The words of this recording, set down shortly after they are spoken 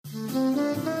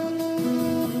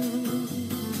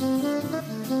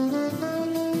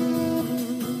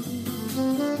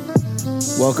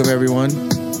Welcome, everyone.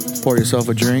 Pour yourself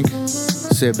a drink,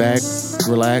 sit back,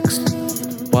 relax,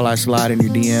 while I slide in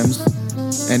your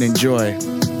DMs, and enjoy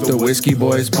the Whiskey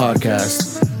Boys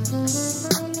podcast.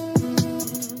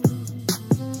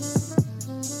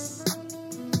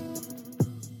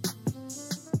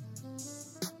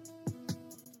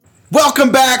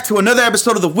 Welcome back to another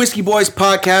episode of the Whiskey Boys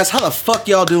podcast. How the fuck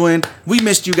y'all doing? We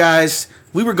missed you guys.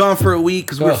 We were gone for a week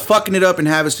because we were fucking it up in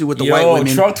Havasu with the white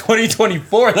women. Trump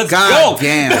 2024, let's God go.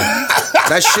 Damn.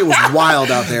 That shit was wild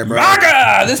out there, bro.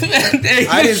 MAGA! This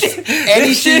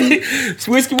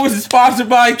Whiskey Boys is sponsored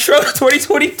by Trump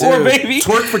 2024, Dude, baby.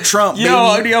 Twerk for Trump, baby.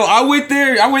 Yo, I went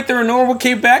there a normal,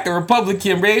 came back a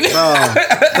Republican, baby.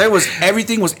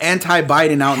 Everything was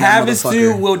anti-Biden out in that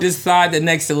motherfucker. Havasu will decide the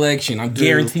next election. I'm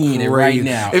guaranteeing it right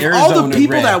now. If Arizona all the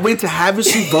people red. that went to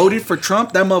Havasu voted for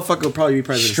Trump, that motherfucker would probably be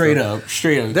president.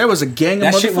 Straight up. There was a gang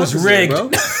of that shit was motherfuckers rigged. there,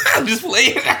 bro. I'm just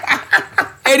playing.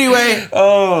 Anyway,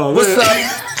 what's up?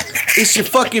 It's your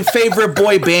fucking favorite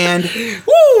boy band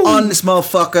on this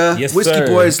motherfucker. Yes, Whiskey sir.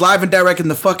 Boys, live and direct in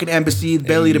the fucking embassy,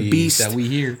 belly to beast. That we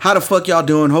here. How the fuck y'all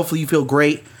doing? Hopefully you feel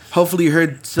great. Hopefully you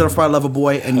heard Certified Lover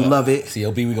Boy and you love it.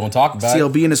 CLB, we gonna talk about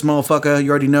CLB in this motherfucker. You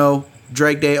already know.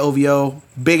 Drake Day, OVO,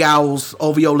 Big Owls,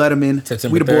 OVO Letterman.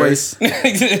 September We the 3rd. boys.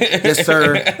 Yes,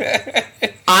 sir.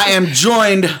 I am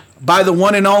joined by the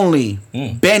one and only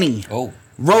Benny.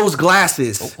 Rose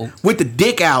glasses with the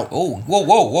dick out.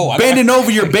 Whoa. Bending over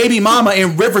your baby mama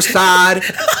in Riverside.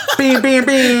 Bing, bing,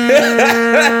 bing.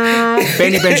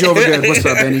 Benny bent you over good. What's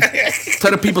up, Benny?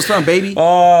 Tell the people something, baby. Oh,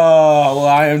 well,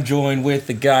 I am joined with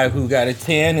the guy who got a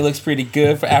tan. He looks pretty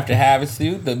good for after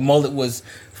Havasu. The mullet was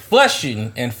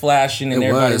flushing and flashing, and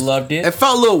everybody loved it. It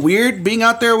felt a little weird being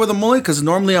out there with a mullet because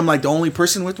normally I'm like the only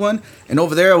person with one, and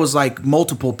over there it was like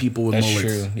multiple people with mullets.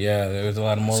 That's true. Yeah, there was a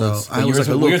lot of mullets. So I was like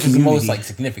a little yours was the community. most like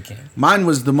significant Mine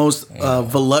was the most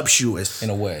voluptuous. in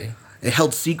a way. It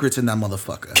held secrets in that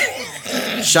motherfucker.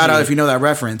 Shout out if you know that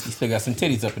reference. You still got some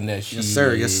titties up in that shit. Yes,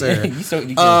 sir. Yes, sir.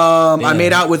 I I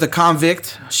made out with a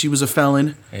convict. She was a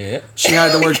felon. Yeah. She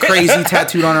had the word crazy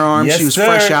tattooed on her arm. Yes, she was sir.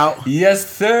 fresh out. Yes,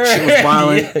 sir. She was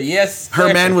wildin'. Yes, sir.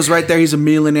 Her man was right there. He's a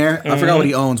millionaire. I forgot what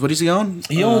he owns. What does he own?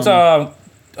 He owns a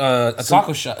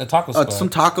taco shop, a taco spot. Some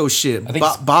taco shit. I think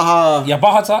Baja. Yeah,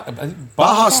 Baja Taco.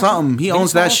 Baja something. He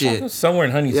owns that shit. Somewhere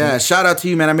in Huntington. Yeah, shout out to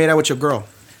you, man. I made out with your girl.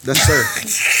 Yes, sir.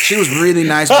 She was really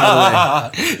nice, by the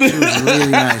way. She was really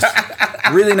nice.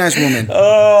 Really nice woman.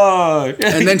 Oh.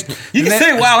 And then you can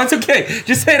say wow, it's okay.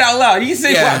 Just say it out loud. You can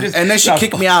say wow. And then she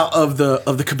kicked me out of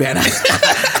the cabana.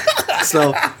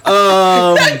 So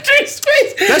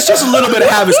that's just a little bit of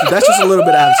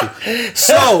Havasu.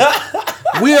 So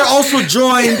we are also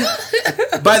joined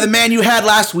by the man you had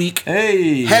last week.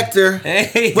 Hey. Hector.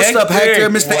 Hey, What's up, Hector?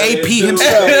 Mr. AP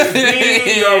himself.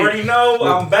 You already know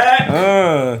I'm back.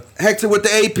 Hector with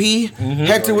the AP.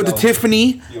 Hector with the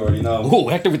Tiffany. You already know. Ooh,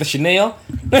 Hector with the Chanel.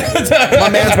 My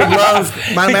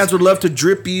mans would love to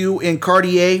drip you in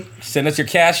Cartier. Send us your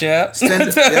cash app. Send your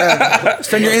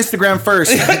Instagram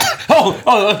first.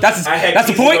 That's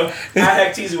the point. I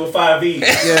hack teasy with 5 E.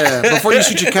 Yeah, before you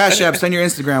shoot your cash app, send your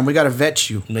Instagram. We gotta vet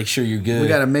you. Make sure you're good. We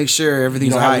gotta make sure everything's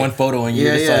You don't high. have one photo in you.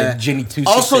 Yeah, It's yeah. like Jenny 268.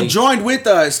 Also joined with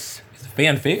us,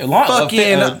 fan favorite.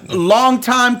 long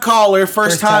time caller,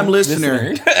 first time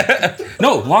listener.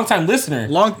 No, long time listener.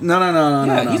 No. He's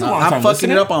a long I'm time fucking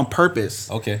listener. it up on purpose.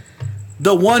 Okay.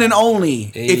 The one and only.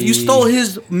 Hey. If you stole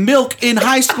his milk in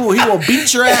high school, he will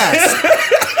beat your ass.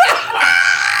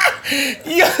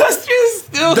 Yes, you're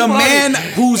still The funny. man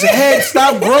whose head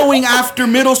stopped growing after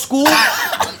middle school.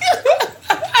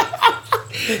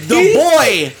 The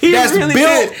boy that's really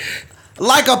built did.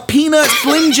 like a peanut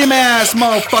Slim Jim ass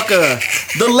motherfucker.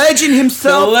 The legend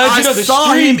himself. The legend I of the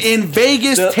saw him streets. in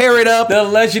Vegas tear it up. The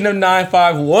legend of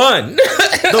 951.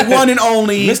 The one and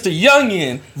only Mr.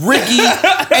 Youngin. Ricky,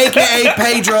 aka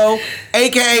Pedro,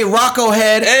 aka Rocco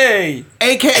Head, Hey.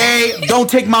 aka Don't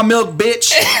Take My Milk,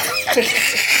 bitch.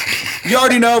 You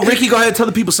already know. Ricky, go ahead and tell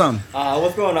the people something.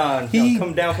 What's going on?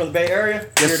 Come down from the Bay Area.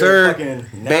 Yes, Here to sir. fucking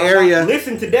Bay Area.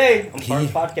 Listen today. I'm part of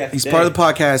the podcast. He's today. part of the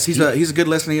podcast. He's a good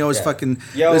listener. He always fucking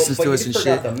listens to us and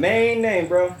shit. Forgot the main name,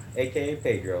 bro. AKA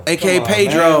Pedro. AKA Come on,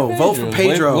 Pedro. man. Vote for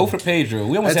Pedro. Vote for Pedro.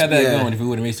 We almost had that That's- going if we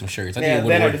would have made some shirts. I think Yeah, it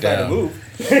would then I have worked decided out. to move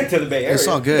to the Bay Area. It's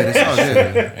all good. It's all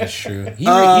good. That's true.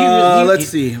 Let's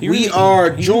see. We are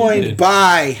joined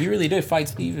by. He really did fight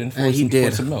Steven for, he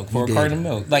did. for some milk, He for a did. carton of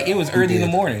milk. Like, it was early in the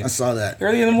morning. I saw that.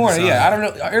 Early in the morning, saw yeah. that. I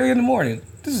don't know. Early in the morning.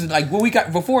 This is like what we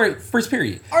got before first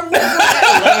period.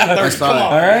 I saw that.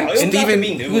 All right? Steven,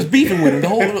 He was beefing with him the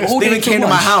whole Steven day. came to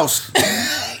my house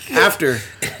after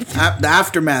the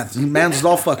aftermath. Man was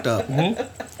all fucked up.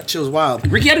 shit was wild.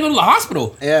 Ricky had to go to the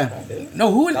hospital. Yeah.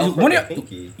 No, who? That was One from of the y'all,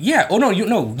 pinky. yeah. Oh no, you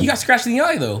got scratched in the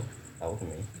eye though. That was me.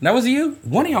 That was you.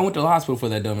 One of y'all went to the hospital for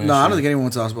that dumbass. No, I don't shit. think anyone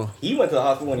went to the hospital. He went to the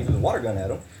hospital when he threw the water gun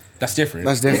at him. That's different.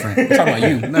 That's different. I'm talking about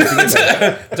you.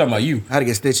 I'm talking about you. I had to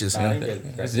get stitches. Nah, I didn't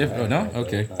get That's different. Oh, no?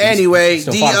 Okay. Anyway,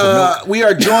 Still fine for milk. we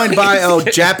are joined by a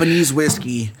Japanese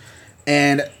whiskey,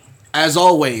 and as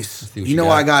always, see what you you know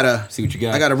got. I gotta See what you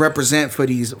got. I gotta represent for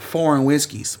these foreign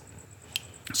whiskeys.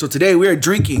 So today we are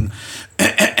drinking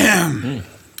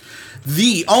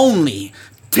the only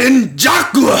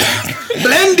Tenjaku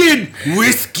blended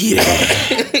whiskey.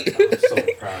 So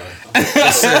proud.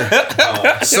 Yes,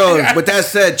 sir. So with that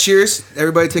said, cheers.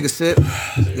 Everybody take a sip.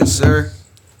 Yes, sir.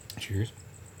 Cheers.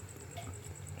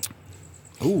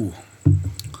 Ooh.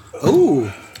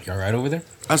 Ooh. You all right over there?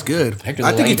 That's good. Hector's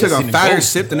I think he like took a sitting fatter close.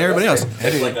 sip than everybody else.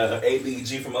 That's like a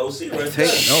ABG from OC right there.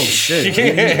 Oh shit. Praise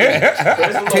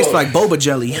the Tastes Lord. like boba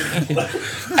jelly.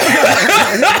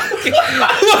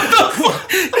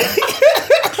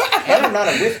 And I'm not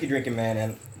a whiskey drinking man,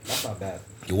 and that's not bad.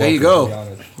 You're There you welcome. To be go.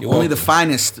 honest. You're Only welcome. the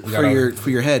finest got for our-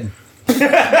 your head.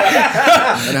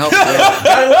 That helps. Bro.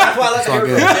 That's why I let the all hair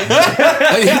good.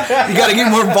 grow. You gotta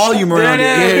get more volume around it.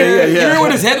 Yeah, You remember yeah.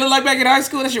 what his head looked like back in high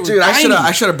school? That shit was Dude, tiny.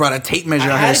 I should have brought a tape measure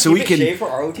out I here had to so we keep can. it shaved for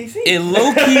ROTC. It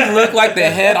low key looked like the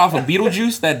head off of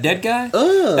Beetlejuice, that dead guy.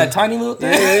 That tiny little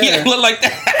thing. Yeah. It looked like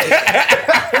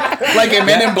that. Like in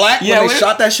Men in Black Yeah, when they we-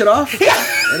 shot that shit off and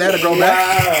they had to grow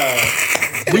back.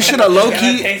 We should have low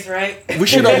key. Tastes right. We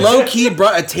should have low key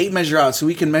brought a tape measure out so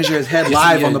we can measure his head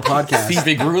live on the See if podcast.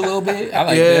 it grew a little bit. I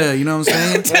like Yeah, that. you know what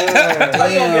I'm saying? I don't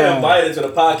get Damn. invited to the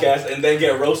podcast and then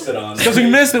get roasted on. Because we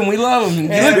missed him. We love him.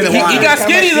 Yeah, been a He while. got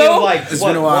skinny though. Like, It's what,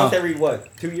 been a while. Once every,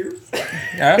 2 years?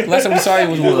 Yeah, last time we saw you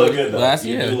was You look good, though. last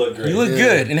You year. do look great. You look Yeah.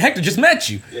 good. And Hector just met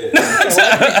you. Yeah.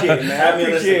 Appreciate it, man. Have me on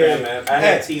Appreciate Instagram, it. man. I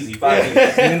had teasy 5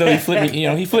 years. Even though he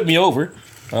flipped me over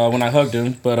when I hugged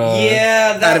him. But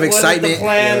Yeah, that Out of wasn't excitement. the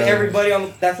plan. Yeah.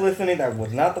 Everybody that's listening, that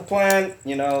was not the plan.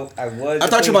 You know, I was. I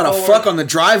thought you were about to fuck on the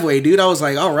driveway, dude. I was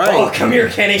like, all right. Oh, come here,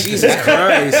 Kenny. Jesus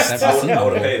Christ. I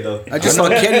would have paid, though. I just saw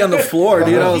Kenny on the floor,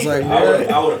 dude. I was like, I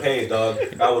what? would have paid, dog.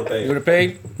 I would have paid. you would have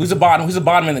paid. Who's the bottom? Who's the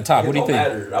bottom and the top? It What do you don't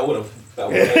think? matter. I would have paid.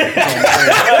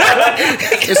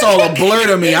 It's all a blur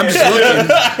to me. I'm just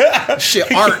looking.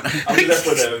 Shit, art. I'm just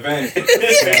there for the event.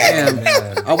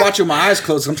 Damn. I watch with my eyes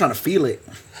closed. I'm trying to feel it.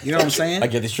 You know what I'm saying? I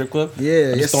get the strip club. Yeah, I'm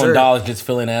yes, just throwing sir. dollars, just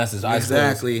filling asses. Eyes closed.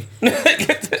 Exactly.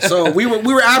 So we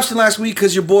were absent last week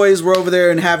because your boys were over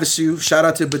there in Havasu. Shout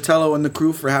out to Botello and the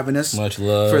crew for having us Much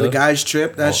love for the guys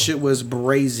trip. That shit was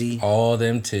brazy. All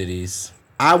them titties.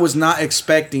 I was not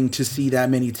expecting to see that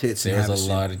many tits in There was Havasu.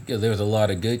 a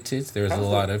lot of good tits. There was a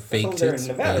lot of fake over there in tits.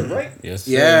 Nevada, but- right? Yes.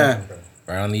 Sir. Yeah.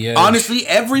 Right on the edge. Honestly,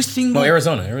 every single No,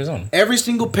 Arizona. every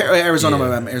single pair Arizona, Yeah.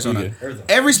 my bad, Arizona. You Arizona.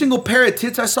 Every single pair of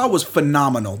tits I saw was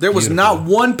phenomenal. There was Beautiful. not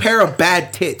one pair of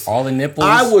bad tits. All the nipples.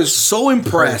 I was so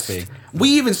impressed. Perfect. We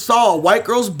even saw a white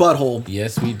girl's butthole.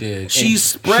 Yes, we did. She And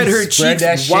spread her spread cheeks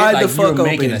that shit wide like the fuck you were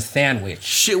making open. a sandwich.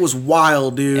 Shit was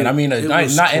wild, dude. And I mean, It not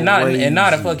was and not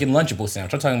a crazy. fucking lunchable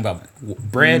sandwich. I'm talking about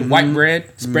bread, white bread.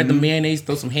 Spread the mayonnaise,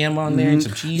 throw some ham on there, and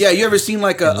some cheese. Yeah, you ever seen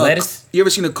like a lettuce? you ever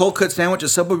seen a cold cut sandwich at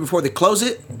Subway before they close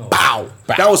it? Bow.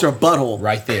 Bow. That was her butthole.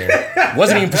 Right there.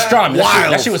 Wasn't even pastrami.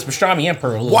 Wild. That shit was pastrami and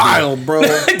pearl. Wild, bro. You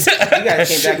guys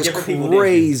came Shit back was different people. didn't you?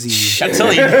 crazy. I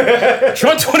tell you,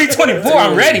 Trump 2024.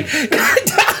 I'm ready.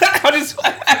 I just.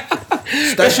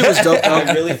 That shit was dope.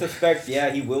 I really suspect,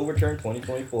 he will return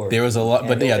 2024. There was a lot,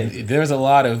 but And yeah, he'll take it. there was a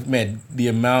lot of the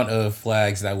amount of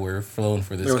flags that were flown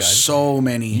for this There guy. were so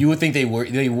many. You would think they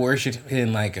worshipped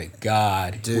him like a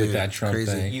god Dude, with that Trump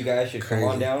crazy. thing. You guys should come Crazy.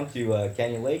 on down to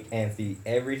Canyon Lake and see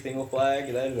every single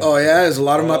flag. That is Oh yeah, there's a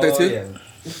lot of them out there Oh, too.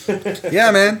 yeah.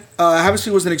 Yeah, man.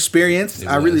 Havasu was an experience. It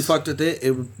I really was. fucked with it.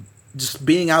 It was just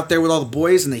being out there with all the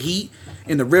boys in the heat,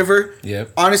 in the river.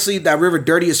 Yep. Honestly, that river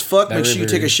dirty as fuck. That Make sure you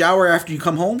river take a is- shower after you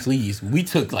come home. Please, we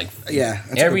took like Yeah,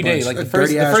 that's a every good day. bunch. Like A the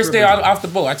first dirty-ass day river. off the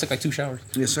boat, I took like 2 showers.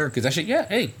 Yes, sir. Cause that shit,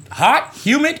 hot,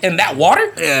 humid, and that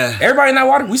water. Yeah. Everybody in that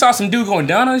water. We saw some dude going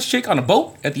down on this chick on a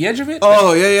boat at the edge of it.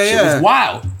 Oh yeah, yeah, Shit yeah. was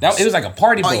wild. It was like a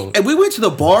party boat. And we went to the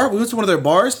bar. We went to one of their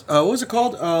bars. What was it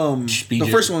called? The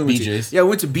BJ first one we went BJ's. to. Yeah, we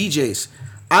went to BJ's.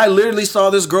 I literally saw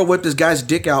this girl whip this guy's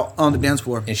dick out on the dance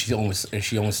floor. And she almost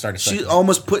started. She sucking.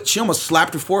 almost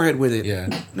slapped her forehead with it. Yeah,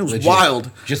 It was legit. wild.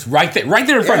 Just right there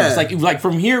in front of us, Yeah. like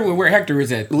from here where Hector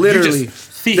is at. Literally. You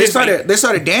just see They his face.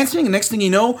 started dancing, and next thing you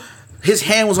know, his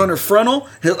hand was on her frontal,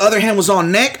 his other hand was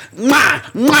on neck, mwah,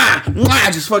 mwah,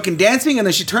 mwah, just fucking dancing, and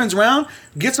then she turns around,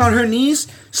 gets on her knees,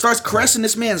 starts caressing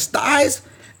this man's thighs,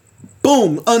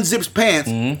 boom, unzips pants,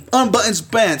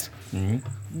 unbuttons pants.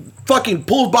 fucking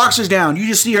pulls boxers down. You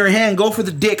just see her hand go for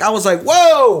the dick. I was like,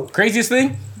 whoa. Craziest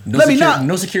thing? No Let me security, not.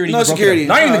 No security. No security.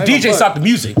 Not even the ain't DJ no stopped the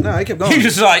music. No, he kept going. He was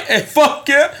just like, hey, fuck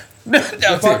yeah. That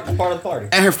was it. Part of the party.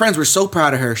 And her friends were so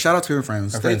proud of her. Shout out to her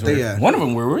friends. Her friends They- were- yeah. One of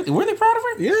them were they proud of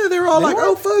her? Yeah, they were all like, were?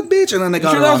 "Oh fuck, bitch," and then they You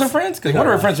got sure her that was her off. friends? Because one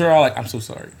of her friends were all like, I'm so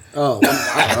sorry. Oh,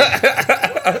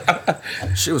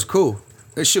 shit was cool.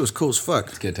 That shit was cool as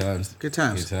fuck. Good times. Good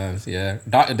times. Good times, yeah.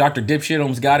 Dr. Dipshit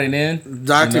almost got it in.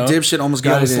 Dr. Dipshit almost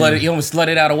got it in. He almost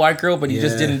slutted out a white girl, but he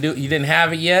just Yeah. didn't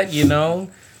have it yet, you know?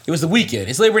 It was the weekend.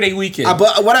 It's Labor Day weekend.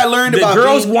 But what I learned the about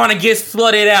girls being- want to get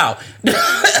slutted out.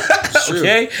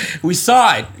 Okay? We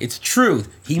saw it. It's truth.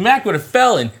 He macked with a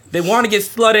felon. They want to get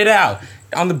slutted out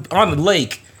on the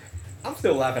lake. I'm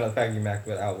still laughing at the fact you macked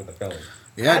out with the fellas.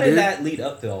 Yeah, How did dude. that lead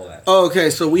up to all that? Oh, okay,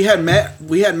 so we had met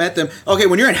them. Okay,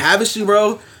 when you're in Havasu,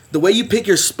 bro, the way you pick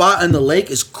your spot in the lake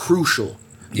is crucial.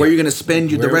 Where you're gonna spend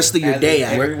the rest of your As day in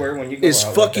at. everywhere when you go It's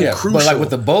out fucking like that. crucial. But like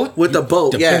with the boat? With the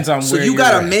boat, Depends yeah. on so where you you're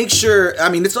gotta at. make sure. I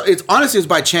mean, it's honestly it's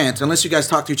by chance, unless you guys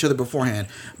talk to each other beforehand.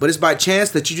 But it's by chance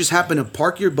that you just happen to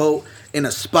park your boat in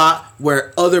a spot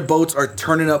where other boats are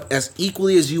turning up as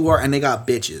equally as you are, and they got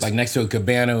bitches. Like next to a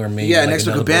cabana or maybe. Yeah, like next to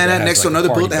a another boat cabana, that has, next to like, another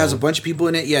party boat that has a bunch of people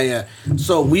in it. Yeah, yeah.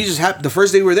 So we just the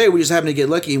first day we were there, we just happened to get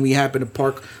lucky, and we happened to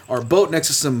park our boat next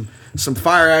to some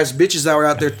fire ass bitches that were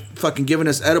out there fucking giving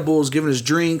us edibles, giving us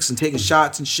drinks, and taking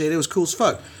shots and shit. It was cool as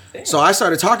fuck. So I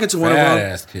started talking to one of them. Fat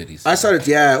ass titties. I started,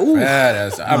 yeah, ooh, Fat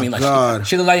ass. I mean, like God.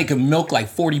 she looked like you could milk like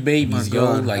 40 babies, My yo.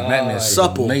 God. Like that is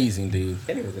Supple. amazing, dude.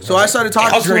 So I started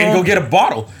talking I was to ready to him. go get a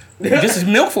bottle. This is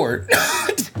milk for it.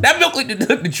 That milk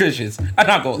looked nutritious. I'm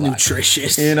not gonna lie.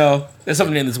 Nutritious. You know, there's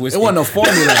something in this whiskey. It wasn't no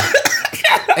formula.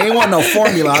 Ain't want no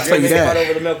formula. I'll tell you Fight that.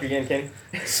 over the milk again, Kenny.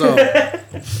 So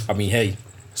I mean, hey,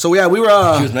 yeah, we were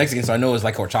she was Mexican, so I know it's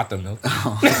like horchata milk.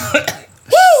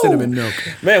 cinnamon milk.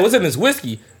 Man, what's in this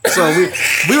whiskey? So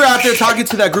we were out there talking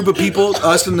to that group of people,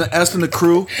 us and the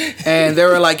crew, and they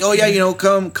were like, "Oh yeah, you know,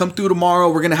 come through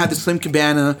tomorrow. We're gonna have the Slim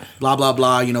Cabana, blah blah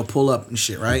blah. You know, pull up and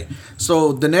shit, right?"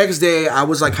 So the next day, I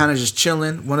was like, kind of just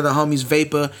chilling. One of the homies,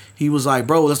 Vapor, he was like,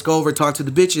 "Bro, let's go over and talk to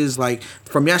the bitches like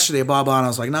from yesterday, blah blah." And I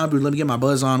was like, "Nah, dude, let me get my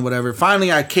buzz on, whatever."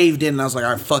 Finally, I caved in, and I was like,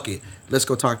 "All right, fuck it, let's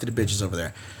go talk to the bitches over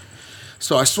there."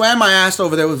 So I swam my ass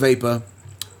over there with Vapor.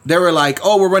 They were like,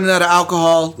 "Oh, we're running out of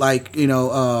alcohol. Like, you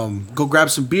know, go grab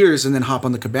some beers and then hop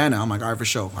on the cabana." I'm like, "All right, for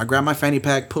sure." I grabbed my fanny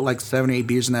pack, put like 7 or 8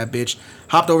 beers in that bitch,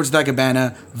 hopped over to that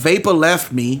cabana. Vapor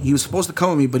left me. He was supposed to come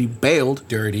with me, but he bailed.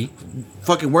 Dirty.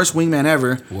 Fucking worst wingman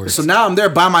ever. Worst. So now I'm there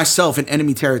by myself in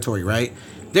enemy territory, right?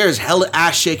 There's hella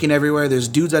ass shaking everywhere. There's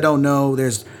dudes I don't know.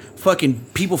 There's fucking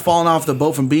people falling off the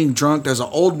boat from being drunk. There's an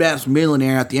old man's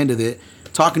millionaire at the end of it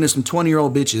talking to some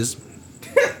 20-year-old bitches.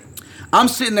 I'm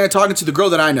sitting there talking to the girl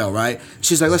that I know, right?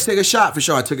 She's like, "Let's take a shot for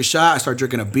sure." I took a shot. I started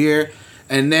drinking a beer.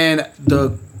 And then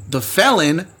the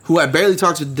felon, who I barely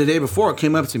talked to the day before,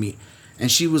 came up to me. And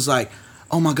she was like,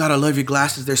 "Oh my God, I love your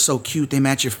glasses. They're so cute. They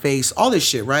match your face." All this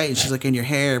shit, right? And she's like, "In your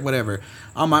hair, whatever."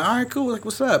 I'm like, "All right, cool. Like,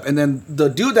 what's up?" And then the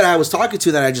dude that I was talking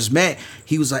to that I just met,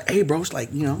 he was like, "Hey, bro, it's like,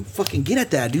 you know, fucking get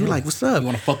at that, dude. Like, what's up?" You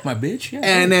want to fuck my bitch? Yeah.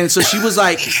 And then so she was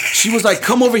like,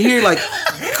 "Come over here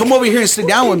and sit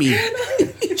down with me."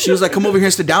 She was like, "Come over here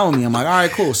and sit down with me." I'm like, "All right,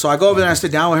 cool." So I go over there and I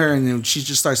sit down with her, and then she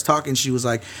just starts talking. She was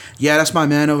like, "Yeah, that's my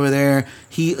man over there.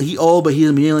 He old, but he's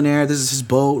a millionaire. This is his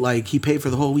boat. Like, he paid for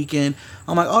the whole weekend."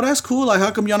 I'm like, "Oh, that's cool. Like, how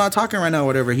come y'all not talking right now or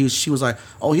whatever?" She was like,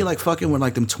 "Oh, he like fucking with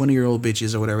like them 20-year-old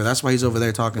bitches or whatever. That's why he's over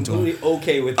there talking to him." Completely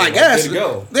okay with it. I Like, guess. good to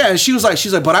go. Yeah, and she's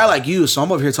like, "But I like you, so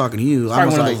I'm over here talking to you." I Probably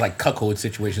was one of like, those like cuckold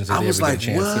situations if I they was ever like, get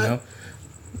a chance, what? you know?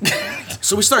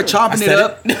 So we start chopping it said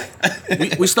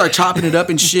up. We start chopping it up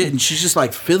and shit, and she's just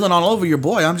like feeling all over your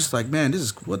boy. I'm just like, man, this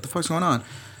is what the fuck's going on.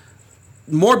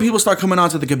 More people start coming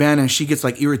onto the cabana, and she gets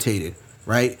like irritated,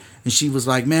 right? And she was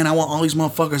like, "Man, I want all these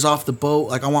motherfuckers off the boat.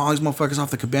 Like, I want all these motherfuckers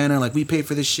off the cabana. Like, we paid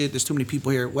for this shit. There's too many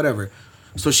people here. Whatever."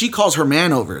 So she calls her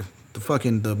man over,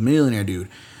 the millionaire dude.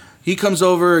 He comes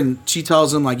over and she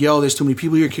tells him like, "Yo, there's too many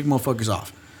people here. Kick motherfuckers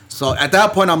off." So at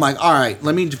that point, I'm like, "All right,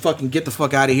 let me fucking get the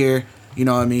fuck out of here." You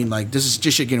know what I mean? Like, this is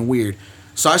just shit getting weird.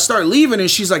 So I start leaving,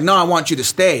 and she's like, "No, I want you to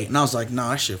stay." And I was like, "No,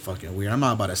 that shit fucking weird. I'm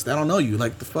not about to stay. I don't know you.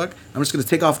 Like, the fuck? I'm just going to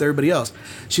take off with everybody else."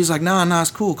 She's like, "Nah,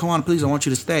 it's cool. Come on, please. I want you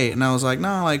to stay." And I was like,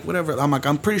 "Nah, like, whatever." I'm like,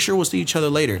 "I'm pretty sure we'll see each other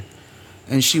later."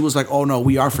 And she was like, "Oh, no,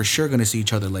 we are for sure going to see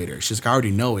each other later." She's like, "I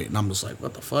already know it." And I'm just like,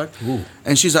 "What the fuck?" Ooh.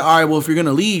 And she's like, "All right, well, if you're going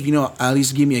to leave, you know, at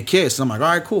least give me a kiss." And I'm like,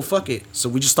 "All right, cool, fuck it." So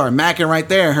we just start macking right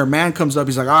there. Her man comes up.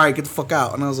 He's like, "All right, get the fuck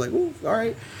out." And I was like, "Ooh, all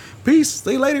right. Peace.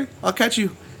 See you later. I'll catch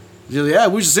you." Yeah,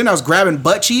 we were just sitting there. I was grabbing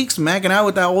butt cheeks, macking out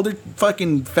with that older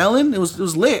fucking felon. It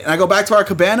was lit. And I go back to our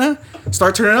cabana,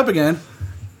 start turning up again.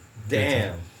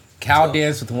 Damn. Cow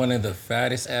dance with one of the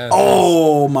fattest asses.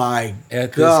 Oh my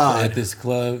god! At this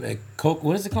club at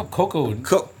what is it called? Kokomo.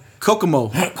 Kokomo.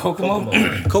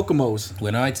 Kokomos.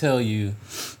 When I tell you,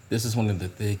 this is one of the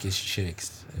thickest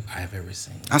chicks I have ever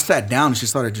seen. I sat down and she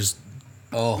started just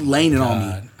laying it on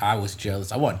me. I was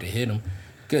jealous. I wanted to hit him.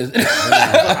 Cause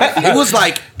it was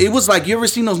like you ever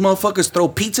seen those motherfuckers throw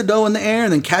pizza dough in the air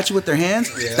and then catch it with their hands?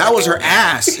 Yeah. That was her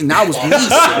ass, and that was me.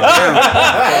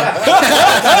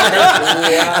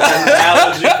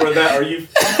 Analogy for that? Are you?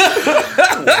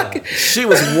 She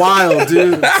was wild,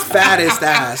 dude. Fattest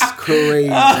ass, crazy.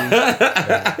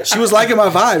 She was liking my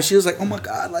vibe. She was like, "Oh my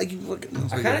god, like you look."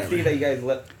 I kind of see that you guys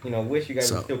wish you guys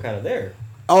were still kind of there.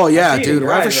 Oh yeah, dude.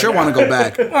 I for sure want to go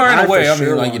back. Or in a way, I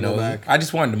mean, like, I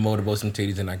just wanted to motorboat some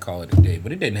titties and I call it a day,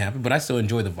 but it didn't happen. But I still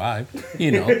enjoy the vibe.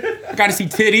 I got to see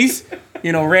titties,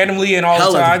 randomly and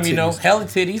all the time. Hella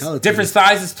titties, different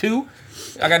sizes too.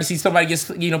 I got to see somebody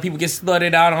people get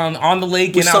slutted out on the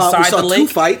lake and outside the lake.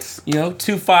 2 fights.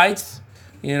 2 fights.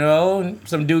 And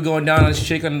some dude going down on his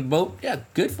chick on the boat. Yeah,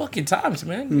 good fucking times,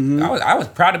 man. Mm-hmm. I was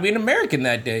proud to be an American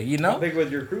that day. How big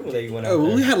was your crew that you went out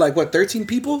there? We had 13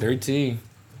 people. 13,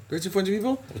 14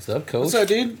 people? What's up, coach? What's up,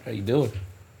 dude? How you doing?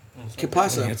 ¿Qué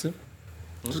pasa? Handsome?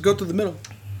 Just go through the middle.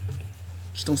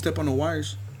 Just don't step on the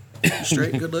wires.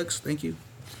 Straight, good looks. Thank you.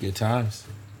 Good times.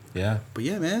 Yeah. But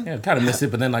yeah, man. Yeah, kind of miss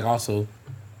it, but then also,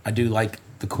 I do like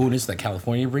the coolness that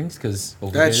California brings because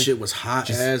that shit was hot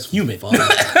as humid.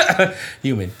 Fuck.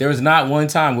 Humid. There was not one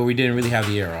time where we didn't really have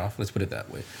the air off. Let's put it that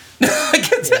way. You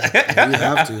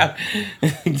have to.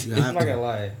 I'm not gonna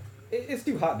lie. It's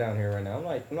too hot down here right now. I'm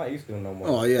not used to it no more.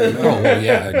 Oh yeah, no. Well,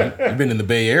 yeah. You've been in the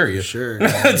Bay Area, sure.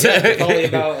 It's only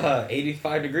about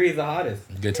 85 degrees the hottest.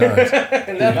 Good times.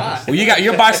 And that's hot. Well,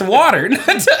 you'll buy some water.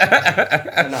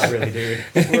 Not really, dude.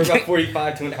 We're about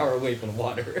 45 to an hour away from the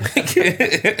water.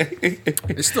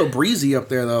 It's still breezy up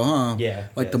there though, huh? Yeah.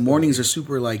 The mornings are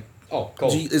super cold.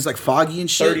 It's foggy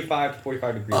and shit. 35 to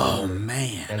 45 degrees. Oh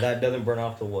man. And that doesn't burn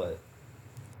off till what?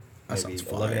 That maybe sounds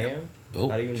 11 fire. a.m. Oh,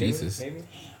 Not even Jesus. Maybe.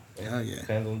 Hell yeah.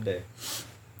 Depends on the day.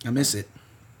 I miss it.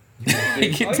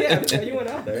 You went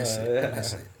out there. I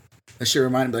miss it. That shit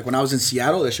reminded me, when I was in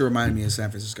Seattle, that shit reminded me of San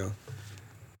Francisco.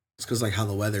 It's because how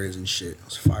the weather is and shit. It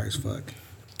was fire as fuck.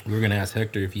 We were gonna ask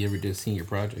Hector if he ever did senior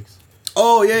projects.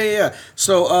 Oh yeah.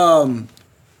 So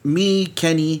me,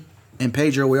 Kenny, and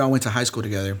Pedro, we all went to high school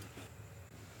together.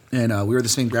 And we were the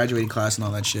same graduating class and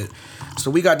all that shit. So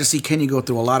we got to see Kenny go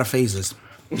through a lot of phases.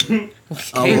 A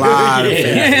lot of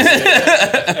phases.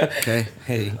 Okay.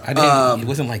 Hey, I didn't. It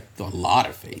wasn't a lot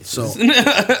of phases. So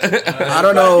I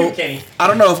don't know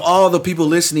if all the people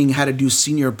listening had to do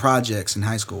senior projects in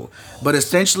high school, but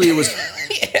essentially it was.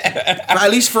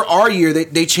 At least for our year,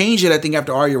 they changed it. I think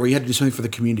after our year, where you had to do something for the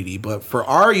community. But for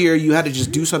our year, you had to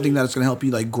just do something that's going to help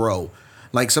you grow.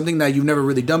 Something that you've never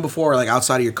really done before, or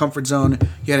outside of your comfort zone.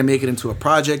 You had to make it into a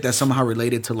project that's somehow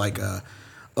related to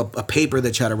a paper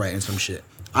that you had to write and some shit.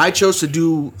 I chose to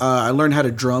do. I learned how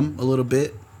to drum a little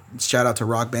bit. Shout out to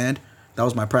Rock Band. That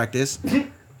was my practice.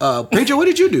 Pedro, what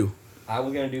did you do? I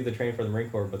was gonna do the training for the Marine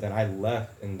Corps, but then I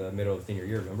left in the middle of senior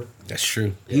year. Remember? That's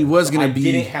true. Yeah. He was gonna be.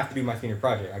 I didn't have to do my senior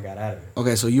project. I got out of it.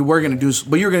 Okay, so you were gonna do,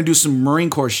 but you were gonna do some Marine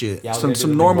Corps shit,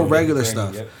 some normal regular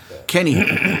stuff. Yep. Kenny,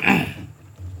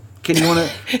 do you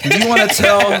wanna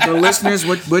tell the listeners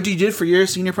what you did for your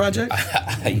senior project?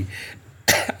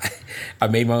 I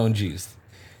made my own juice.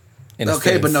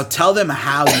 Okay, but no, tell them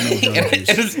how you made your own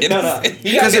juice. No.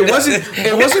 Because it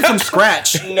wasn't from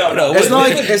scratch. No.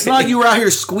 It's not like you were out here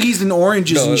squeezing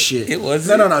oranges and shit. It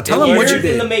wasn't. No. Tell them what you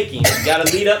did. In the making. You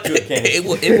gotta lead up to it, Kenny.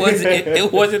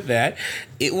 It wasn't that.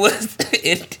 It was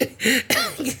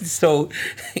it. So,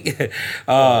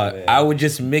 I would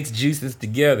just mix juices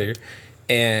together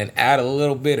and add a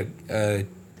little bit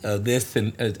of this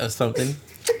and something.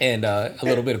 And a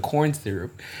little bit of corn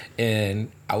syrup,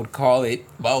 and I would call it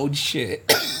my own shit.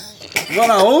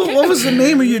 What was the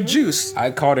name of your juice?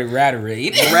 I called it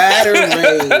Ratorade.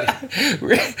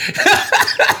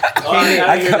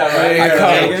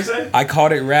 I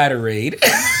called it Ratorade.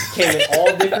 Came in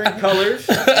all different colors,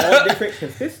 all different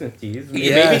consistencies. It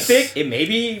may be thick, it may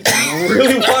be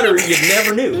really watery. You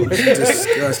never knew.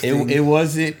 Disgusting. It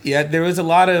wasn't. Yeah, there was a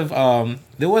lot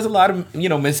of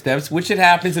missteps, which it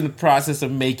happens in the process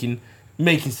of making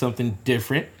something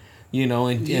different.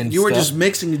 And you were just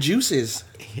mixing the juices.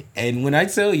 And when I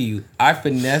tell you, I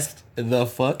finessed the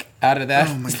fuck out of that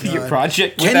senior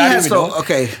project. Kenny has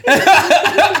okay.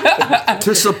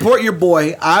 To support your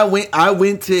boy, I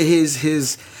went to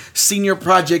his senior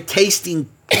project tasting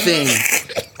thing.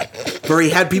 where he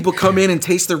had people come in and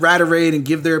taste the Ratorade and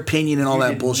give their opinion and all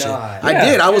that bullshit. not. I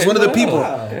did. I was one of the Wow. people.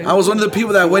 I was one of the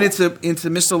people that went into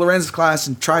Mr. Lorenz's class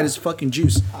and tried his fucking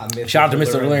juice. Shout out to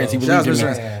Mr. Lawrence. He Shout out believes to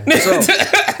in Mr. me.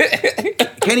 Lorenz. So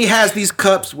Kenny has these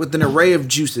cups with an array of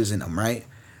juices in them, right?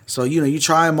 So you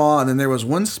try them all, and then there was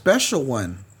one special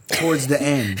one towards the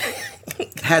end.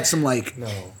 Had some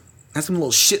had some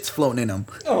little shits floating in them.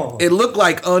 Oh. It looked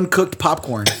like uncooked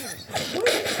popcorn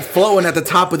flowing at the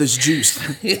top of this juice.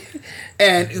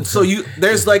 And so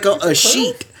there's like a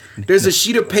sheet. There's a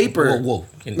sheet of paper. Whoa.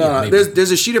 No,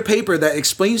 there's a sheet of paper that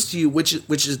explains to you which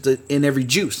is in every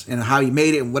juice and how you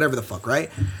made it and whatever the fuck, right?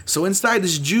 So inside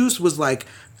this juice was like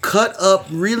cut up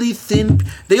really thin.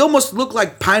 They almost look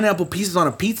like pineapple pieces on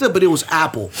a pizza, but it was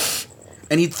apple.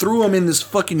 And he threw them in this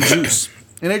fucking juice.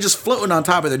 And they're just floating on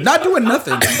top of it. Not doing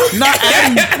nothing. Not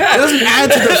adding. It doesn't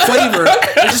add to the flavor.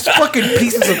 They're just fucking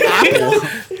pieces of apple.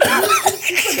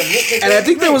 And I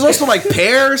think there was also like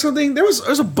pear or something. There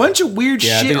was a bunch of weird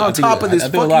shit on top of this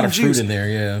fucking a lot of juice. fruit in there,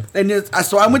 yeah. And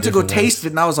so I went to go taste it,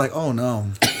 and I was like, oh no.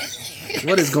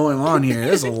 What is going on here?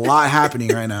 There's a lot happening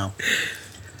right now.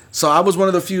 So I was one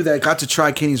of the few that got to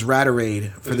try Kenny's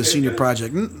Ratorade for the senior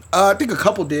project. I think a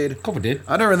couple did.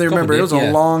 I don't really remember. It was a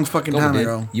long fucking time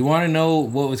ago. You want to know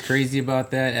what was crazy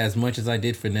about that? As much as I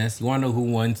did finesse, you want to know who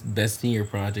won best senior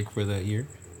project for that year?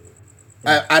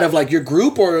 Out of like your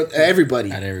group or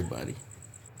everybody? Out of everybody.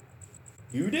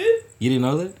 You did? You didn't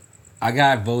know that? I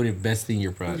got voted best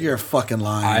senior project. You're fucking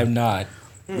lying. I'm not.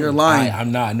 You're lying.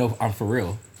 I'm not. No, I'm for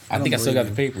real. I think I still got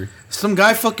the paper. Some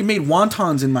guy fucking made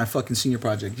wontons in my fucking senior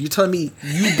project. You telling me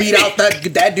you beat out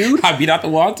that dude? I beat out the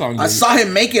wonton. I saw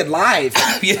him make it live.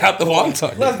 I beat out the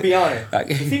wonton. Let's be honest.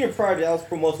 The senior project, that was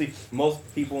for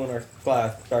most people in our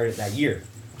class started that year.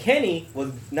 Kenny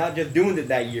was not just doing it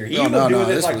that year. He was doing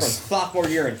this like from sophomore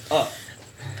year and up.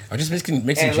 I'm just mixing And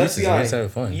juices. let's be honest, having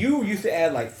fun. you used to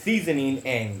add like seasoning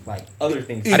and like other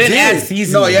things. I didn't add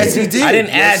seasoning. No, yes he did. I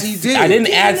didn't yes, add. he did. I didn't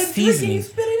You add in the drink and seasoning. you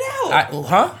spit it out.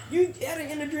 Huh? You add it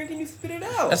in the drink and you spit it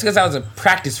out. That's because that was a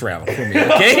practice round for me.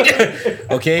 Okay.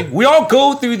 Okay. We all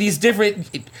go through these different.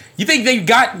 You think they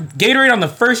got Gatorade on the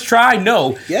first try?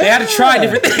 No. Yeah. They had to try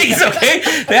different things. Okay.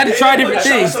 They had to try different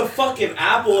things. Some fucking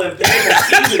apple and pear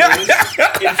seasonings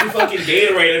into fucking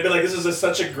Gatorade and be like, this is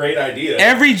such a great idea.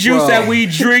 Every juice Bro. that we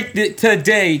drink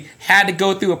today had to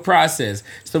go through a process.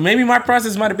 So maybe my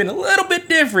process might have been a little bit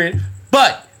different,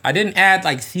 but I didn't add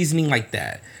like seasoning like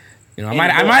that. You know, I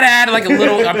might have added like a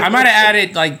little. I might have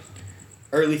added like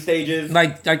early stages.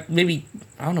 like maybe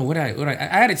I don't know what I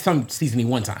added some seasoning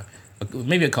one time,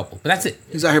 maybe a couple, but that's it.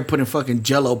 He's out here putting fucking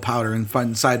Jello powder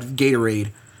inside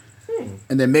Gatorade,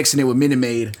 and then mixing it with Minute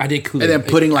Maid. I did Kool-Aid, and then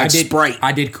putting Sprite.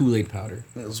 I did Kool-Aid powder.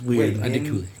 That was weird. I did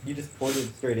Kool-Aid. You just poured it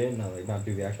straight in, not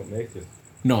do the actual mix.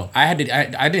 No, I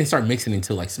didn't start mixing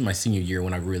until like my senior year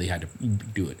when I really had to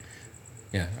do it.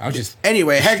 Yeah, I was just.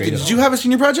 Anyway, Hector, did you have a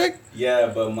senior project?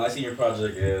 Yeah, but my senior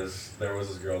project is there was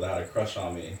this girl that had a crush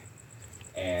on me,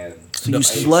 and So you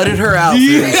slutted her out for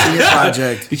your senior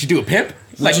project. Did you do a pimp?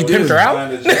 Like you you pimped do? her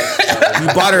out? You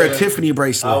bought her a Tiffany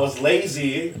bracelet. I was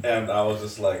lazy, and I was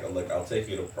just like, look, I'll take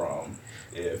you to prom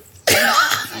if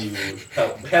you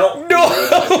help. No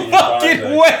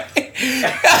fucking way.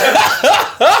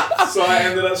 So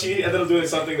she ended up doing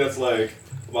something that's like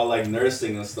about like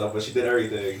nursing and stuff, but she did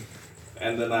everything.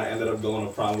 And then I ended up going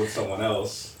to prom with someone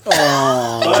else.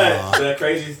 Aww. But the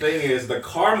crazy thing is, the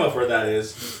karma for that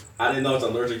is, I didn't know it's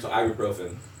allergic to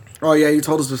ibuprofen. Oh yeah, you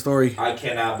told us the story. I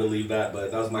cannot believe that,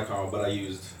 but that was my karma. But I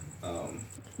used.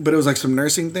 But it was like some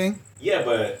nursing thing? Yeah,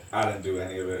 but I didn't do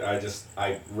any of it.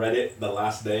 I read it the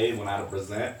last day when I had to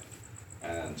present,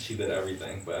 and she did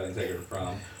everything, but I didn't take her to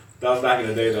prom. That was back in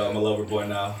the day, though. I'm a lover boy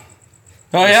now.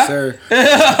 Oh yeah, sir.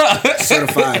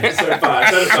 Certified.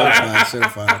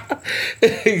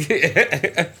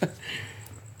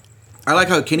 I like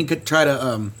how Kenny could try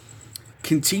to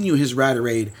continue his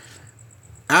Ratorade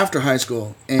after high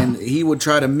school, and he would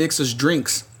try to mix us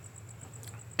drinks.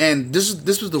 And this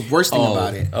was the worst thing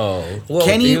about it. Oh, well,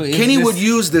 Kenny would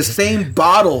use the same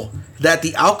bottle that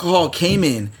the alcohol came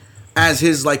in as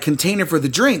his like container for the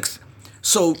drinks.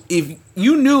 So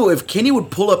if Kenny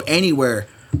would pull up anywhere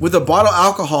with a bottle of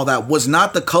alcohol that was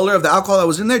not the color of the alcohol that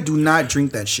was in there, do not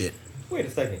drink that shit. Wait a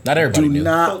second. Not everybody do knew.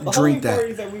 not the drink that.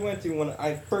 parties that we went to when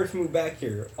I first moved back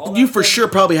here. You for sure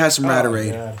probably had some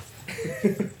Ratorade.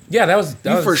 Yeah, that was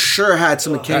for sure had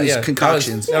some of Kenny's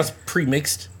concoctions. That was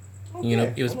pre-mixed. You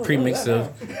know, it was pre-mixed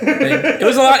of. It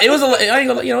was a lot. It was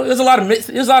a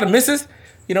lot of misses.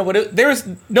 You know, but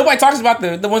nobody talks about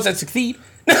the ones that succeed.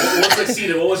 What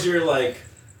succeeded? What was your like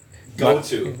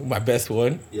go-to? My best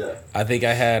one. Yeah. I think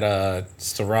I had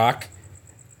Ciroc,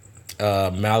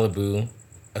 Malibu,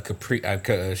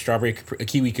 a strawberry, a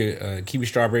kiwi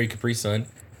strawberry Capri Sun,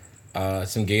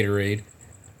 some Gatorade,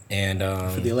 and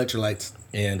For the electrolytes.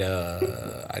 And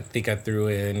I think I threw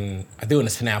in a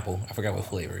Snapple. I forgot what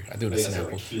flavor. I threw in a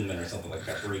Snapple. Cumin or something like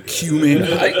that. Cumin.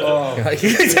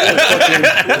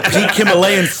 Pink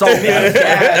Himalayan salt.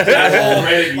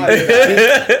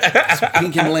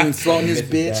 Pink Himalayan salt in this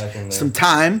bitch. Some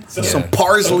thyme. Some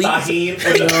parsley. You know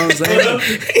what I'm saying?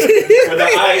 For the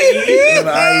IE. For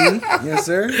the IE. Yes,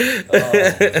 sir.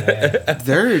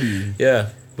 Dirty. Yeah.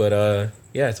 But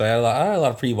yeah, so I had a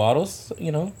lot of free bottles,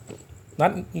 you know.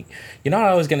 You're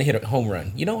not always gonna hit a home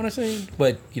run, you know what I'm saying?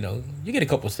 But you know, you get a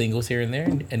couple singles here and there,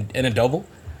 and a double.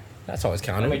 That's always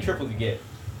counting. How many triples you get?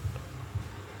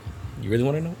 You really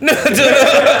want to know?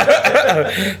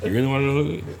 You really want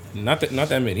to know? Not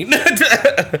that many.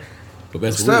 But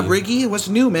What's up, Ricky? What's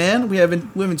new, man? We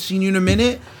haven't seen you in a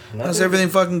minute. How's everything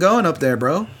fucking going up there,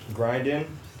 bro? Grinding.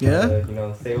 Yeah.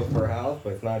 Save up for a house,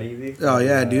 but it's not easy. Oh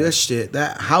yeah, dude, that shit.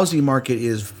 That housing market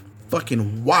is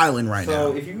fucking wilding right now.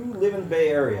 So if you live in the Bay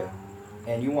Area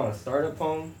and you want a startup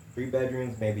home, 3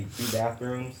 bedrooms, maybe 2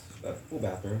 bathrooms, full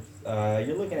bathrooms,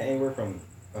 you're looking at anywhere from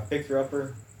a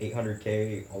fixer-upper,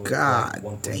 $800K, all the way God to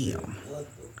 $1.2. damn.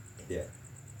 Yeah.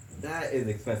 That is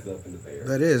expensive up in the Bay Area.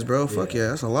 That is, bro. Fuck yeah,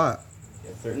 that's a lot.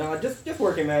 Yes, sir. No, just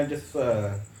working, man. Just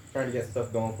trying to get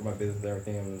stuff going for my business and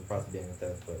everything. I'm in the process of getting a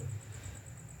test, but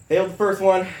failed the first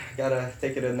one. Gotta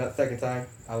take it a second time.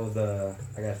 I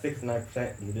got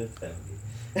 69%. You did 70.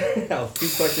 I was 2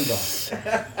 questions off.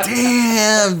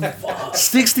 Damn,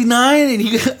 69 and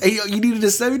you needed a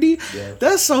 70. Yeah.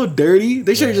 That's so dirty.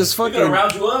 They should have just fucking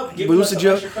round you up, give boosted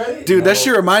you. Dude, that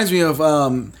shit reminds me of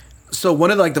So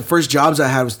one of the first jobs I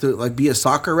had was to be a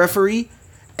soccer referee.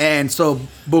 And so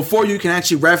before you can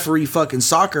actually referee fucking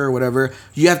soccer or whatever,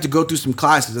 you have to go through some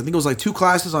classes. I think it was 2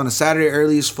 classes on a Saturday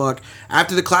early as fuck.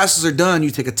 After the classes are done,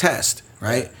 you take a test,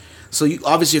 right? So you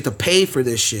obviously have to pay for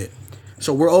this shit.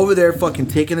 So we're over there fucking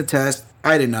taking a test.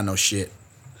 I did not know shit.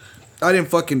 I didn't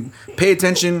fucking pay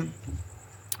attention.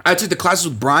 I took the classes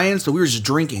with Brian, so we were just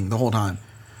drinking the whole time.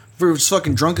 We were just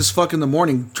fucking drunk as fuck in the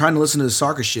morning trying to listen to the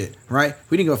soccer shit, right?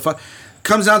 We didn't give a fuck.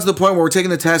 Comes down to the point where we're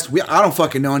taking the test. I don't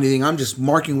fucking know anything. I'm just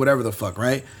marking whatever the fuck,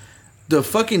 right? The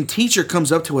fucking teacher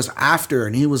comes up to us after,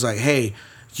 and he was like, hey,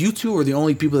 you two are the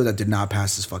only people that did not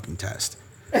pass this fucking test.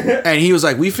 And he was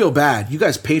like, we feel bad. You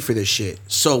guys paid for this shit.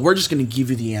 So we're just going to give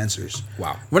you the answers.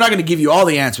 Wow. We're not going to give you all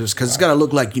the answers because it's got to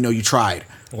look like, you tried.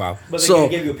 Wow. But they're going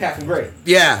to give you a passing grade.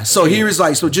 Yeah. So he was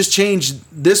like, so just change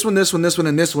this one,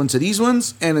 and this one to these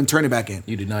ones, and then turn it back in.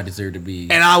 You did not deserve to be.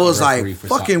 And I was like,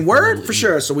 fucking word for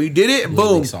sure. So we did it.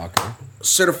 Boom. Soccer.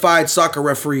 Certified soccer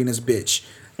referee in this bitch.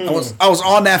 I was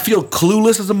on that field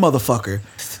clueless as a motherfucker.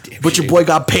 But your boy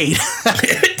got paid.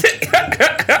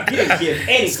 You didn't give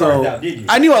any cards out, did you?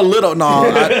 I knew a little. No,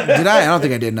 did I? I don't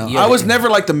think I did. No, Yeah. I was never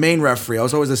the main referee. I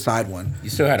was always the side one. You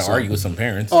still had to argue with some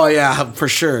parents. Oh yeah, for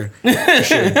sure.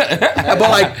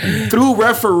 But through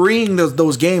refereeing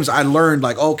those games, I learned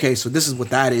okay, so this is what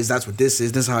that is. That's what this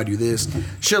is. This is how I do this.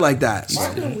 Shit like that. So.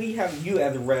 Why couldn't we have you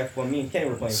as a ref when me and Kenny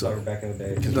were playing soccer back in the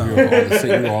day? We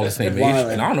were all the same age,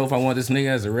 and I don't know if I want this nigga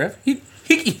as a ref. You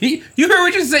heard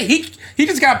what you said? He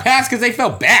just got passed because they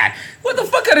felt bad. What the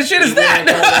fuck kind of shit is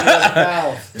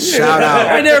that? Shout out.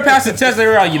 I never passed the test. They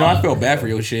were like, I feel bad for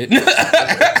your shit.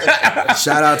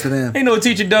 Shout out to them. Ain't no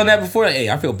teacher done that before. Hey,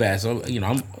 I feel bad, so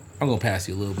I'm gonna pass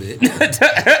you a little bit.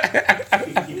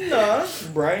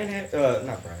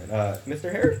 Nah, Mr.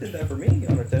 Harris did that for me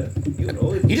on the test.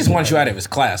 He just wants you out of his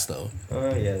class, though.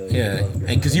 Oh yeah. Yeah,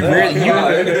 because this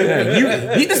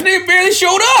nigga barely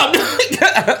showed up.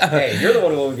 Hey, you're the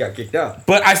one who always got kicked out.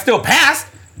 But I still passed,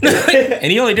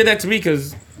 and he only did that to me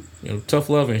because tough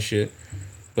love and shit.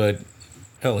 But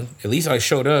hell, at least I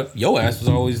showed up. Your ass was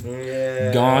always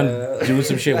gone doing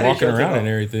some shit, walking around and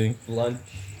everything. Lunch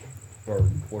or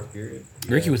 4th period.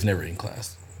 Ricky was never in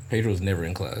class. Pedro was never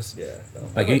in class. Yeah.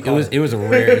 No. It was a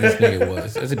rare this nigga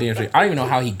was. That's a damn shame. I don't even know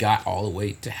how he got all the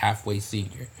way to halfway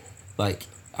senior.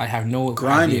 I have no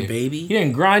grinding, idea. baby. He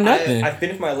didn't grind nothing. I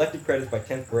finished my elective credits by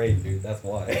 10th grade, dude. That's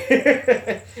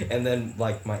why. And then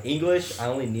my English, I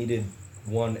only needed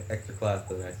 1 extra class,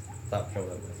 but I stopped showing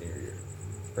up my senior year.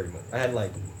 Pretty much. I had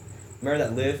remember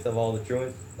that list of all the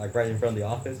truants, right in front of the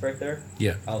office, right there?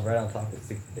 Yeah. I was right on top of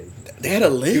 60 days. They had a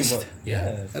list.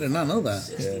 Yeah. I did not know that.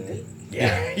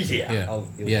 Yeah. Yeah.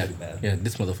 Yeah.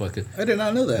 This motherfucker. I did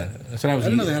not know that. That's what I was. I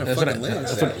didn't know they had a fucking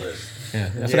list.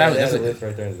 That's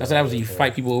what happens when you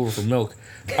fight people over for milk.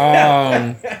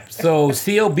 So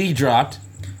CLB dropped,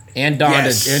 And Donda,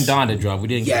 Yes. and Donda dropped. We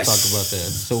didn't get to talk about that.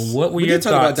 So what were your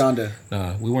thoughts? Talk about Donda.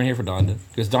 Nah, we weren't here for Donda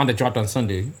because Donda dropped on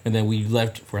Sunday, and then we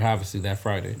left for Havasu that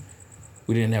Friday.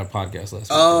 We didn't have a podcast last week.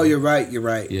 Oh, you're right.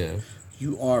 Yeah.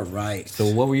 You are right. So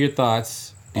what were your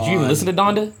thoughts? Did you even listen to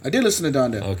Donda? I did listen to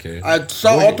Donda. Okay. I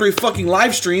saw all 3 fucking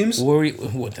live streams. What were you,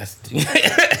 what that's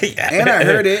And I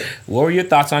heard it. What were your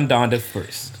thoughts on Donda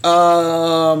first?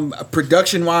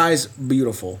 Production wise,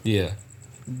 beautiful. Yeah.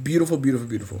 Beautiful.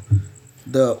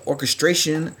 The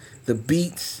orchestration, the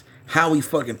beats, how he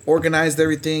fucking organized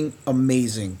everything,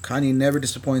 amazing. Kanye never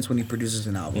disappoints when he produces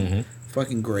an album.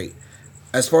 Fucking great.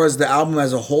 As far as the album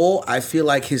as a whole, I feel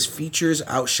like his features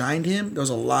outshined him. There was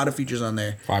a lot of features on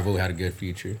there. 5-0 had a good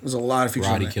feature. There was a lot of features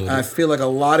Roddy on there. killed I it. feel like a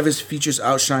lot of his features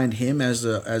outshined him as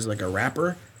like a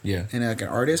rapper. Yeah. And like an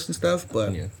artist and stuff.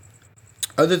 But Yeah.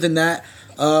 other than that,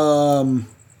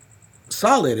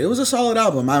 solid. It was a solid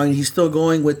album. I mean, he's still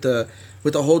going with the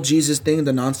whole Jesus thing,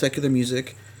 the non-secular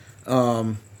music.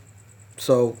 So,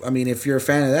 I mean, if you're a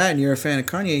fan of that and you're a fan of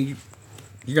Kanye,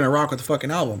 you're going to rock with the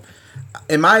fucking album.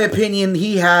 In my opinion,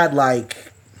 he had like...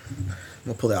 I'm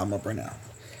going to pull the album up right now.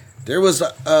 There was,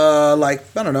 like,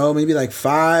 I don't know, maybe like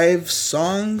 5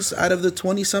 songs out of the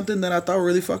 20-something that I thought were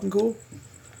really fucking cool.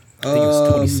 I think it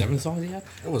was 27 songs he had.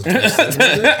 It was 27, was it?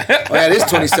 Oh, yeah, it is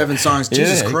 27 songs.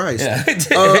 Jesus Christ.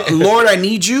 Yeah. Lord, I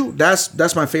Need You.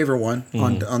 That's my favorite one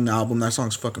on the album. That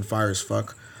song's fucking fire as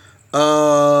fuck.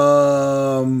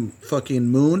 Fucking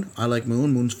Moon. I like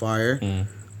Moon. Moon's fire.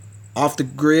 Off the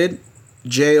Grid.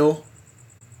 Jail.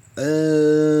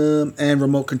 And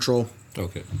Remote Control.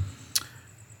 Okay.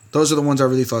 Those are the ones I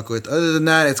really fuck with. Other than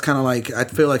that, it's kind of like I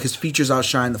feel like his features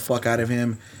outshine the fuck out of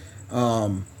him.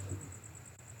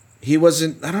 He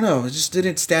wasn't. I don't know. It just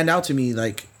didn't stand out to me.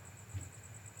 Like,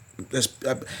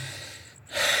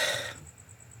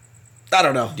 I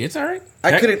don't know. It's all right.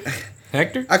 I couldn't.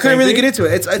 Hector. I couldn't really get into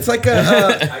it. It's like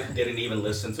a. I didn't even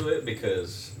listen to it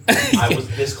because I was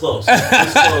this close,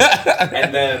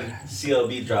 and then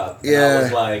CLB dropped. And I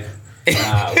was like,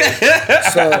 nah.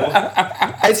 So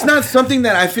it's not something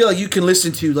that I feel like you can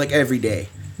listen to like every day.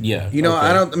 Yeah. You know, okay.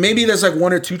 I don't. Maybe there's like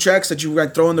 1 or 2 tracks that you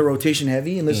like throw in the rotation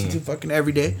heavy and listen to fucking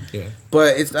every day. Yeah.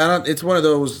 But it's one of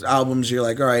those albums you're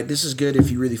like, all right, this is good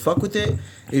if you really fuck with it.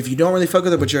 If you don't really fuck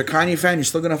with it, but you're a Kanye fan, you're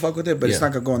still gonna fuck with it. But it's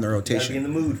not gonna go in the Gotta rotation. be in the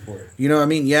mood for it. You know what I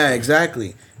mean? Yeah,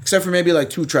 exactly. Except for maybe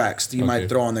like 2 tracks that you might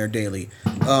throw on there daily.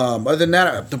 Other than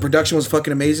that, the production was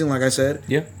fucking amazing, like I said.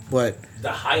 Yeah. But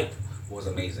The hype was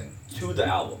amazing to the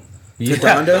album. to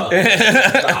Donda,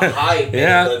 The hype made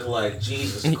Yeah. it look like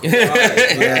Jesus Christ.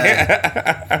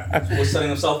 yeah, Was setting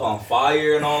himself on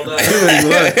fire and all that.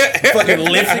 dude, look, fucking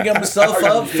lifting himself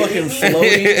up, fucking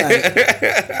floating. Like,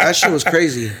 that shit was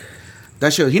crazy.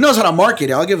 That shit, he knows how to market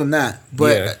it. I'll give him that.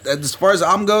 But as far as the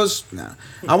album goes, nah.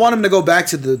 I want him to go back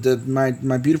to my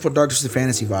beautiful dark twisted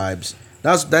fantasy vibes.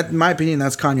 That in my opinion,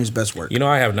 that's Kanye's best work. You know,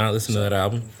 I have not listened to that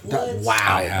album. Wow.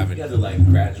 I haven't. You guys are like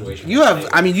graduation. You have,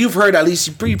 I mean, you've heard at least,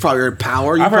 you probably heard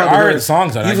Power. I've heard, I heard the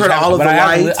songs on it. You've heard All of the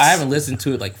Lights. I haven't listened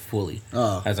to it like fully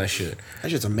Oh. as I should.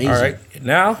 That shit's amazing. All right,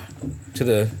 now to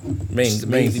the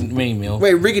main meal.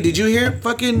 Wait, Ricky, did you hear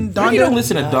fucking Donda? You don't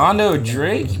listen to Donda or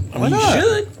Drake? I mean, not? you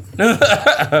should.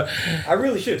 I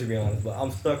really should, to be honest, but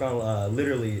I'm stuck on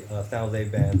literally Sounds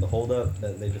 8 band, The Hold Up,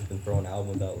 that they've just been throwing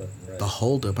albums out left and right. The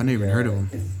Hold Up. I never even heard of him.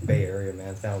 It's Bay Area,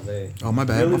 man. Sounds 8. Oh, my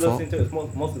bad. Really My fault. listening to it.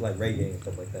 It's mostly like reggae and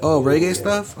stuff like that. Oh, reggae Yeah.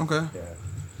 stuff? Okay. Yeah.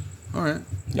 All right.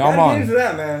 Y'all Gotta get into on.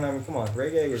 that, man. I mean, come on.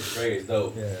 Reggae is... Reggae is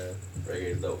dope. Yeah.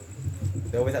 Reggae is dope.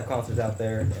 They always have concerts out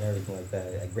there and everything like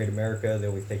that. Like Great America, they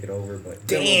always take it over. But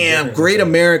Damn, Great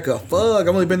America. Fuck, I've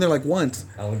only been there like once.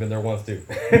 I've only been there once, too.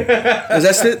 Is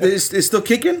that still, it's still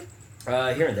kicking?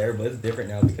 Here and there, but it's different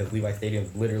now because Levi Stadium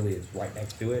literally is right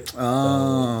next to it. Oh, So a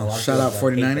lot of shout people,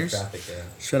 out 49ers. hate the traffic there.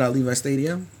 Shout out Levi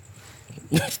Stadium.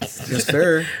 Yes,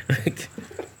 sir.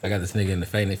 I got this nigga in the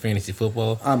fantasy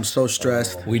football. I'm so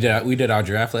stressed. We did our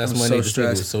draft last I'm Monday.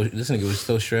 so This nigga was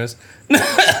so stressed.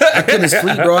 I couldn't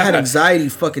sleep, bro. I had anxiety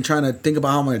fucking trying to think about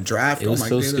how I'm going to draft. It was my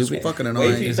so dude, that's stupid. fucking Wait till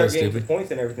annoying. you It's so start getting stupid.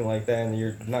 points and everything like that, and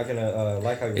you're not gonna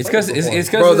like how you're. It's because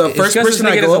Bro, the first this person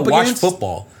I nigga go doesn't up watch against-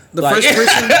 football. The Like- first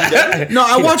person. No,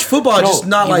 I watch football, just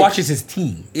not he like. watches his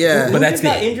team. Yeah. but Who that's just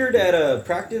got it. injured at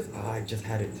practice? Oh, I just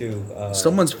had it too.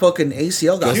 Someone's fucking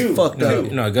ACL got Two. fucked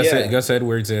up. No, Gus, Yeah. Gus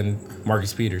Edwards and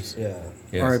Marcus Peters. Yeah.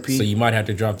 Yes. R.I.P. So you might have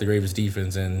to drop the Ravens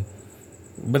defense,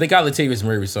 but they got Latavius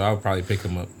Murray, so I would probably pick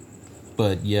him up.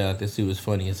 But yeah, this dude was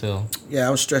funny as hell. Yeah,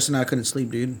 I was stressing out. I couldn't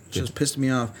sleep, dude. It just pissed me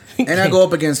off. And I go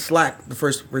up against Slack the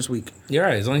first week. You're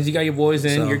right. As long as you got your boys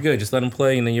in, So- you're good. Just let them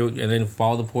play, and then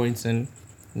follow the points, and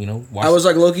watch. I was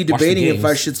like low-key watch the debating if I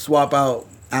games. should swap out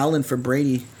Allen for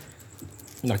Brady.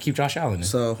 No, keep Josh Allen in.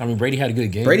 So I mean, Brady had a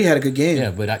good game. Brady had a good game.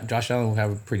 Yeah, but Josh Allen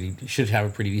should have a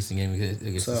pretty decent game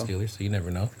against the Steelers. So you never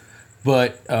know.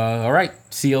 But all right,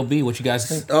 CLB, what you guys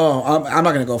think? Oh, I'm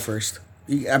not gonna go first.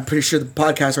 I'm pretty sure the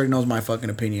podcast already knows my fucking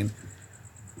opinion.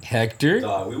 Hector.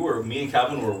 Me and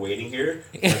Calvin were waiting here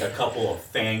like a couple of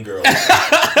fangirls.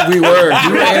 We were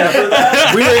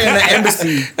in the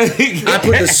embassy. I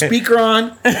put the speaker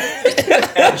on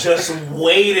and just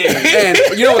waiting. And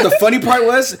you know what the funny part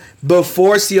was?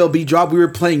 Before CLB dropped, we were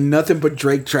playing nothing but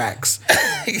Drake tracks.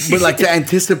 But like to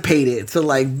anticipate it, to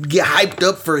like get hyped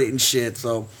up for it and shit.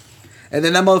 So, and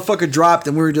then that motherfucker dropped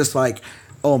and we were just like,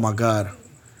 oh my God.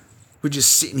 We're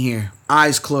just sitting here,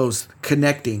 eyes closed,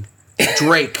 connecting.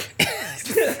 Drake.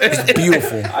 It's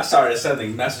beautiful. I started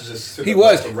sending messages to He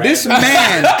was. This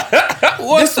man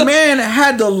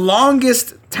had the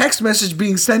longest text message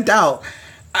being sent out.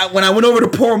 When I went over to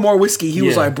pour more whiskey, he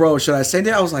was like, "Bro, should I send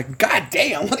it?" I was like, "God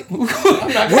damn, we're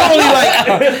only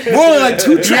like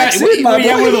 2 tracks in, my boy."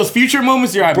 Yeah, one of those future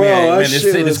moments. You're like, Bro, man,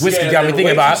 this whiskey got me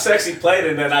thinking about. Sexy played,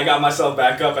 and then I got myself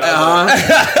back up, and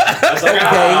I was like,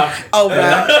 "Oh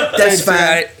man, that's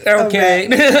fine." Okay,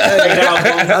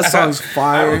 that song's I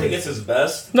fire. don't think it's his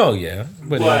best. No, yeah,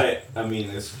 but I mean,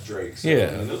 it's Drake. So,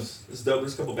 Yeah. I mean, it's dope.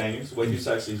 There's a couple bangers. Way Too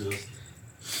Sexy. Just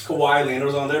Kawhi Leonard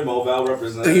was on there. Moval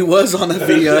represented. He was on the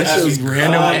video. That shit was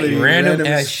random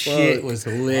as ass shit fuck. was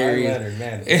hilarious. Leonard,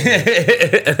 man. He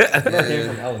came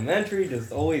from elementary,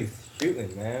 just always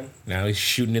shooting, man. Now he's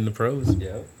shooting in the pros.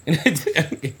 Yep.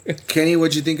 Kenny,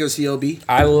 what'd you think of CLB?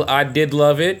 I did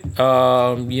love it.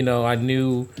 I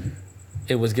knew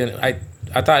it was gonna.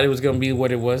 I thought it was gonna be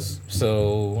what it was.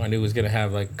 So I knew it was gonna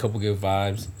have like a couple good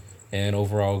vibes and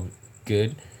overall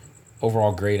good,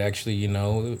 overall great. Actually,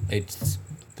 it's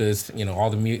this. All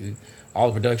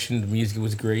the production, the music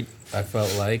was great. I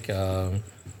felt like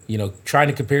trying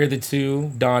to compare the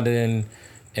two, Donda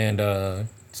and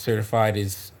Certified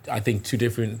is I think 2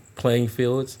 different playing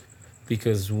fields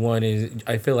because one is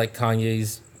I feel like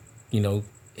Kanye's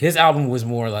his album was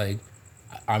more like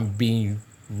I'm being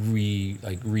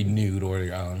renewed or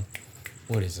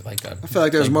what is it like? I feel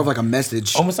like there was more of like a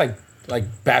message, almost like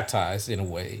baptized in a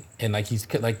way, and like he's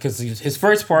like because his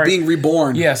first part being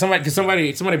reborn. Yeah, somebody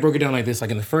broke it down like this.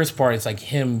 Like in the first part, it's like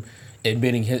him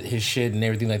admitting his shit and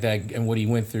everything like that and what he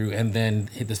went through, and then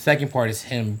the second part is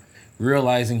him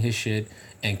realizing his shit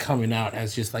and coming out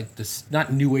as just like this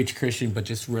not new age Christian, but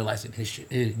just realizing his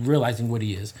shit, realizing what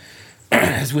he is.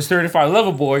 As with Certified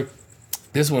Lover Boy,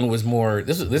 this one was more.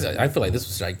 This I feel like this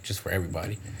was like just for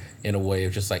everybody, in a way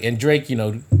of just like and Drake.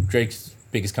 Drake's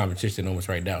biggest competition almost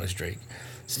right now is Drake.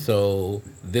 So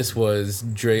this was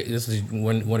Drake. This is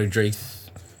one of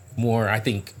Drake's more. I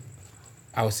think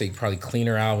I would say probably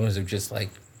cleaner albums of just like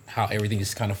how everything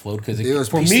just kind of flowed because it was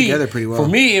pieced together pretty well. For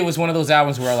me, it was one of those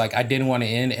albums where like I didn't want to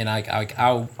end and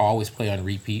I'll always play on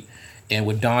repeat. And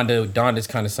with Donda's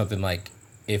kind of something like.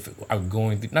 If I'm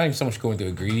going through, not even so much going through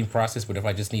a grieving process, but if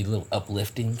I just need a little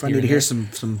uplifting. If I need to hear some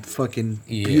fucking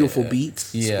beautiful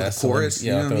beats, with chorus,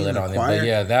 I'll throw that on there. But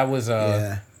yeah, that was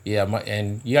and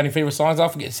you got any favorite songs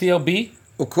off of CLB?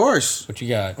 Of course. What you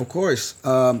got? Of course.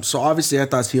 So obviously I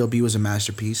thought CLB was a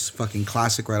masterpiece, fucking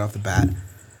classic right off the bat.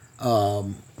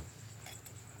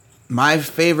 My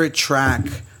favorite track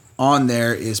on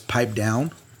there is Pipe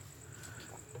Down.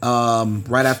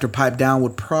 Right after Pipe Down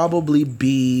would probably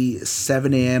be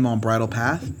 7 a.m. on Bridal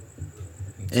Path.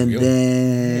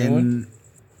 And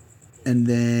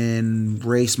then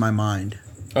Race My Mind.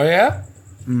 Oh yeah?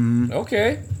 Mm-hmm.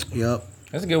 Okay. Yep.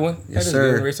 That's a good one. Yes,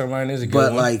 sir. Good. Race My Mind is a good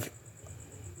one. But like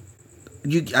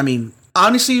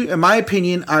honestly, in my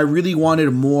opinion, I really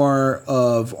wanted more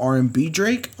of R&B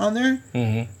Drake on there.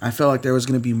 Mm-hmm. I felt like there was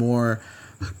gonna be more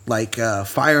like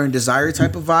Fire and Desire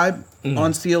type of vibe. Mm-hmm.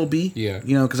 On CLB, yeah,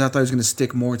 because I thought he was gonna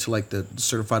stick more to like the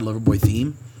Certified Lover Boy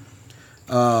theme.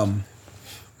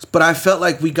 But I felt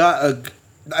like we got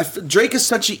Drake is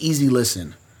such an easy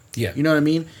listen. Yeah, you know what I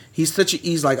mean. He's such an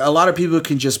easy a lot of people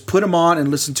can just put him on and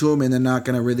listen to him, and they're not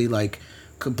gonna really like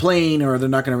complain or they're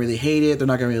not gonna really hate it. They're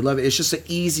not gonna really love it. It's just an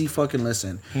easy fucking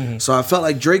listen. Mm-hmm. So I felt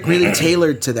like Drake really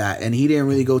tailored to that, and he didn't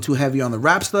really go too heavy on the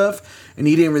rap stuff. And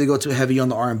he didn't really go too heavy on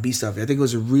the R&B stuff. I think it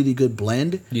was a really good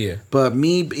blend. Yeah. But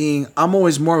I'm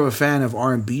always more of a fan of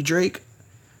R&B Drake.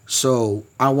 So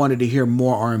I wanted to hear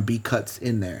more R&B cuts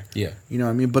in there. Yeah. You know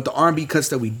what I mean? But the R&B cuts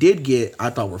that we did get,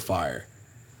 I thought were fire.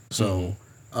 So,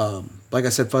 like I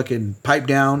said, fucking Pipe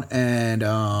Down and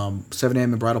 7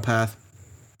 a.m. and Bridal Path.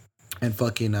 And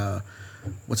fucking,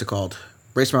 what's it called?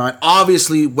 Race My Mind.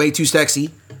 Obviously, Way Too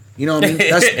Sexy. You know what I mean?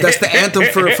 That's the anthem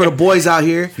for the boys out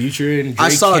here. Future and Drake I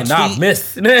saw cannot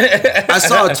miss. I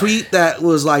saw a tweet that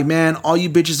was like, man, all you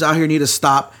bitches out here need to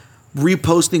stop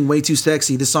reposting Way Too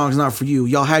Sexy. This song's not for you.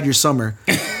 Y'all had your summer.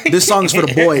 This song's for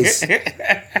the boys.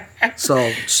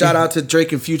 So shout out to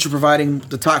Drake and Future providing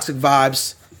the toxic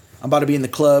vibes. I'm about to be in the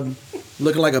club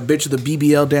looking like a bitch with a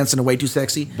BBL dancing to Way Too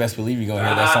Sexy. Best believe you're gonna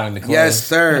hear that song in the club. Yes,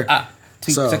 sir.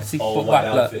 Too So- sexy All for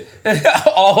white what? outfit.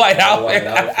 All white All white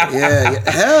outfit. outfit.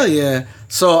 Yeah, hell yeah.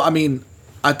 So I mean,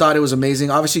 I thought it was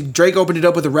amazing. Obviously, Drake opened it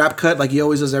up with a rap cut like he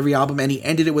always does every album, and he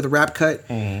ended it with a rap cut.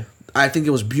 I think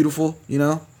it was beautiful. You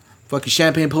know, fucking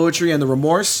champagne poetry and the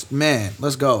remorse. Man,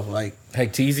 let's go. Like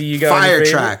Heck, Teasy, you got fire any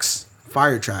favorite? tracks.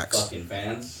 Fire tracks. Fucking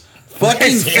fans.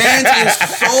 Fucking fans is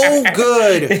so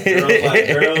good. Girls like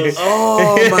girls.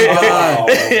 Oh my god. Oh,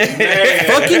 man.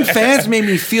 Fucking fans made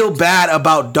me feel bad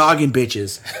about dogging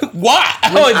bitches. What?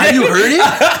 Have you heard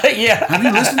it? Yeah. Have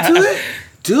you listened to it?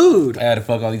 Dude, I had to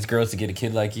fuck all these girls to get a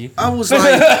kid like you. I was like,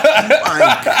 oh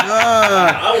my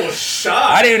god. I was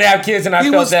shocked. I didn't even have kids and I He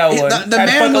felt was- that he- one. the I had to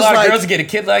man fuck a was lot like- of girls to get a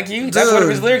kid like you. That's one of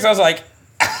his Dude. lyrics. I was like,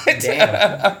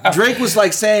 Damn. Drake was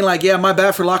like saying like, yeah, my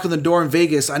bad for locking the door in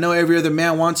Vegas. I know every other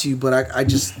man wants you, but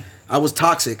I was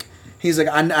toxic. He's like,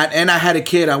 I had a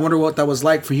kid. I wonder what that was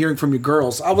like for hearing from your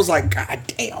girls. I was like, god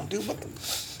damn, dude, what the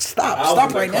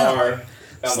stop right now.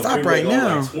 Stop right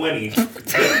now. Like 20.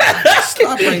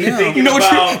 Stop right now. Thinking no,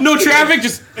 about- no traffic,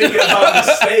 just Thinking about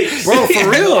mistakes. Bro, for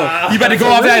real. you better go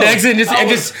off that real. exit and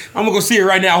just I'm gonna go see her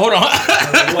right now. Hold on.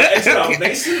 Like, exit out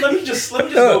Mason. Let me just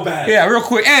go back. Yeah, real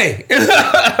quick. Hey.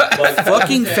 Like,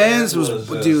 Fucking fans was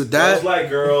just dude, that girls like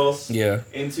girls. Yeah.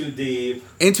 In Too Deep.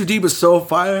 Into Deep was so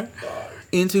fire.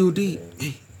 Into Deep.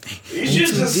 You should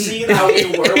Too just Deep. seen how we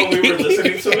were when we were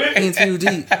listening to it. Into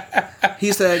Deep.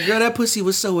 He said, girl, that pussy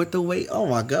was so worth the wait. Oh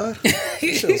my god. That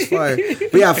shit was fire.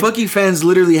 But yeah, fucking fans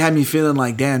literally had me feeling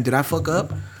like, damn, did I fuck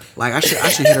up? Like I should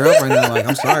hit her up right now. Like,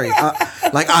 I'm sorry.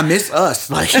 I miss us.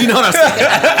 Like, you know what I'm saying?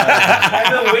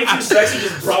 And then Way Too Sexy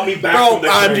just brought me back from Bro, the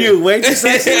I grave. do. Way Too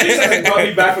Sexy. It just brought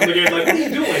me back from the game. Like, what are you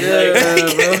doing? Like,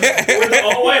 we're in the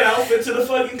all white outfit to the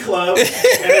fucking club, and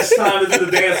it's time to do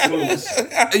the dance moves.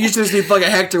 I used to see fucking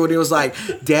Hector when he was like,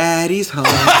 Daddy's home.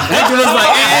 Hector was like,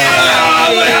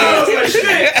 I was like, shit.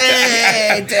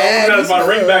 hey, I want Daddy's my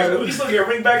ring back. home. We still get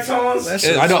ring back tones. That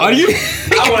shit I know. was Are you?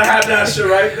 I want to have that shit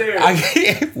right there.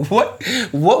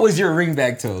 What was your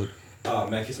ringback toad? Oh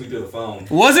man, kiss me through the phone.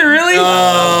 Was it really?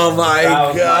 Oh my That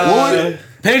was god.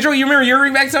 Pedro, you remember your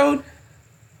ringback toad?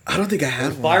 I don't think I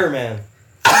had one. Fireman.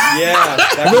 Yeah.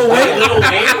 That's Lil Wayne? fire. Little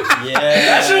Wayne. Yeah.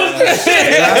 That shit was the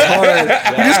shit. That's hard.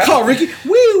 You just call Ricky. Wee.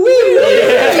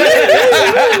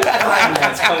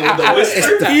 That's coming with the It's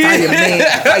whisper. the fireman.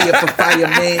 Fire for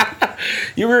fireman.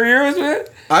 You remember yours, man?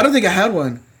 I don't think I had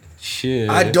one. Shit.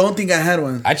 I don't think I had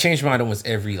one. I changed mine almost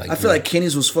every I feel like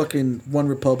Kenny's was fucking One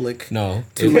Republic. no.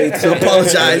 Too late to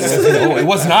apologize. No, it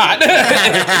was not. One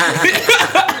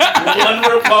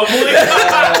Republic.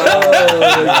 Oh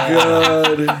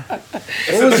god.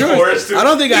 What was yours? I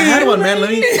don't think I had one, man. Let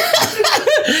me.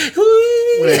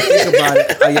 When I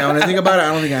think about it,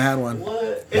 I don't think I had one.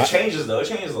 What? It changes though. It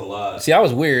changes a lot. See, I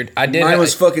was weird. I did. Mine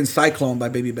was fucking Cyclone by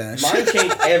Baby Bash. Mine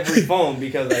changed every phone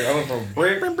because like, I went from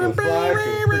brick to flag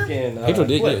to freaking. Pedro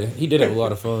did. flip. Yeah, he did have a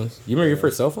lot of phones. You remember your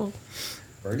first cell phone?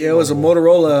 Yeah, it was a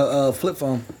Motorola flip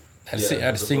phone. I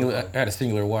had a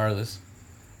singular wireless.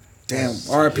 Damn,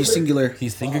 RIP Singular.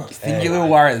 He's singular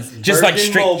wireless, just like Virgin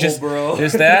straight, Mobile, just bro.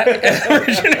 just that.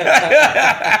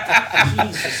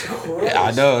 Jesus Christ.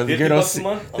 I know the good old, $50 a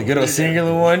month? the good old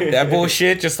singular one. That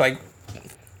bullshit, just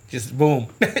boom.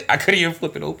 I couldn't even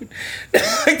flip it open.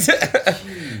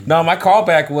 No, my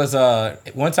callback was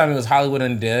one time it was Hollywood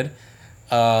Undead.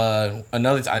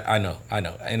 Another I know,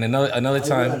 and another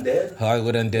time Undead?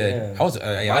 Hollywood Undead. Yeah. I was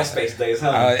MySpace days,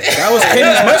 huh? That was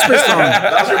Kenny's MySpace song.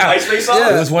 That was your MySpace song?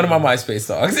 It was one of my MySpace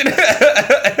songs. I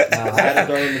had to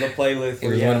throw it into the playlist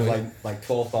where was you one had of like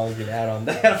 12 songs you could add on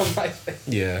that on MySpace.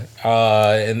 Yeah.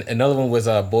 And another one was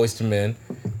Boys to Men.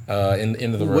 End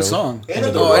of the Road. What song? End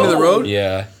of the End of the Road? Road?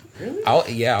 Yeah.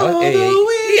 Really?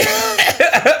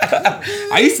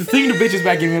 I used to sing to bitches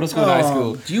back in middle school and high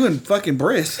school. You and fucking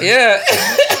Briss. Yeah.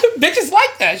 Bitches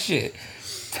like that shit.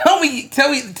 Tell me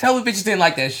bitches didn't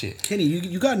like that shit. Kenny,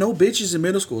 you got no bitches in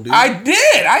middle school, dude. I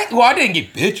did. I didn't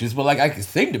get bitches, but like I could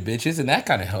sing to bitches and that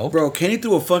kind of helped. Bro, Kenny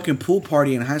threw a fucking pool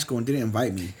party in high school and didn't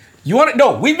invite me. You want to?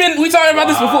 No, we talked about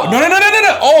this before. No.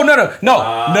 Oh no.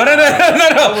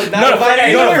 I was not invited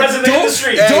Hey, either. president in the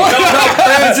street. Hey,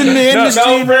 friends in the industry.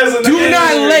 No friends in the Do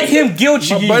not industry. let him guilt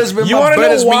you. My brothers been You my want to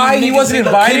brothers, know why me, he niggas wasn't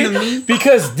been akin to me. invited?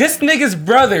 Because this nigga's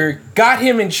brother got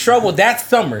him in trouble that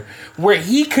summer where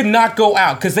he could not go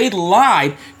out because they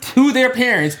lied to their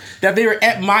parents that they were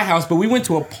at my house, but we went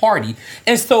to a party.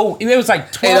 And so it was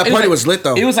like 12. Hey, that party was lit,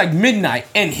 though. It was like midnight.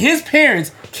 And his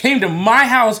parents came to my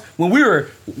house when we were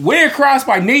way across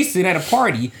by Nason at a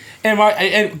party.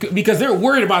 And because they're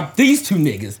worried about these two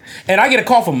niggas. And I get a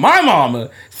call from my mama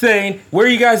saying, where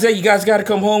you guys at? You guys got to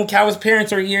come home. Calvin's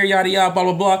parents are here, yada, yada, blah,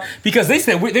 blah, blah. Because they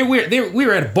said we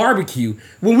were at a barbecue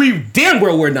when we damn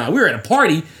well were not. We were at a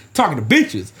party talking to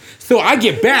bitches. So I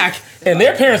get back and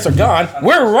their parents are gone.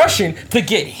 We're rushing to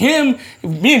get him.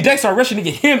 Me and Dex are rushing to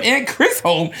get him and Chris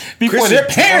home before Chris their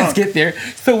is parents drunk. get there.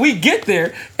 So we get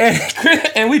there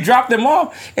and we drop them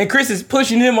off. And Chris is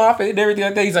pushing him off and everything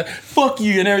like that. He's like, "Fuck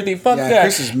you" and everything. Fuck Yeah, that.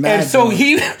 Chris is mad, and so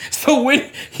dude. so when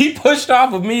he pushed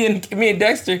off of me and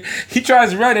Dexter, he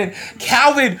tries running.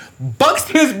 Calvin bucks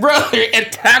his brother and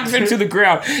taps him to the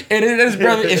ground. And then his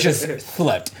brother is just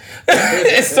slept.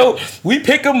 And so we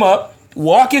pick him up.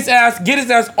 Walk his ass, get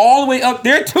his ass all the way up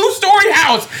their 2-story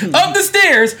house, up the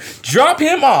stairs, drop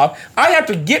him off. I have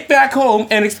to get back home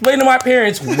and explain to my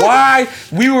parents why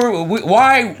we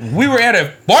were at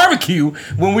a barbecue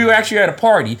when we were actually at a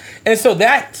party. And so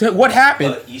that's what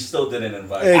happened. But you still didn't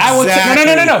invite. I would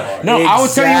no. I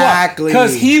would tell you what,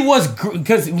 Exactly.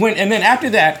 because and then after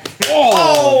that,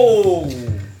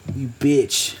 You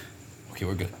bitch. okay,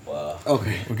 we're good.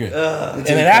 Okay. We're good. And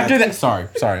then after that, sorry,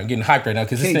 I'm getting hyped right now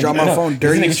because this Can't nigga, drop my phone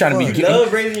dirty This nigga's as trying to be fuck. guilty.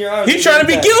 Love raising your arms. He's trying to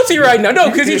be guilty right now. No,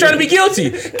 because he's trying to be guilty.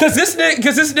 Because this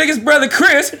nigga's brother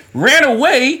Chris ran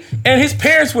away, and his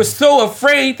parents were so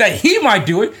afraid that he might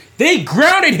do it, they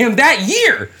grounded him that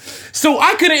year. So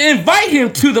I couldn't invite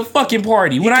him to the fucking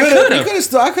party when I could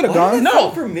have. I could have gone. No.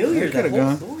 So familiar. That could've whole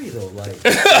gone. story though. Like,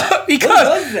 Because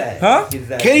what was that? Huh?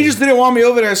 Exactly. Kenny just didn't want me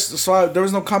over there, so there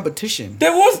was no competition.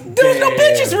 there was no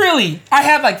bitches really. I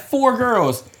had like 4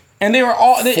 girls, and they were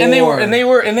all they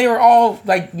were all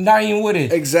like not even with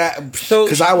it. Exactly. So-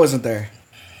 Because I wasn't there.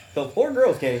 So 4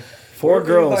 girls came. 4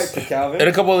 girls. Invites to Calvin, And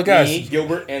a couple of guys. me,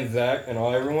 Gilbert, and Zach, and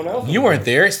everyone else. You weren't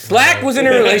there. Slack was in a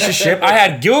relationship. I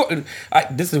had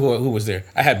this is who was there.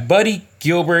 I had Buddy,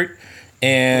 Gilbert,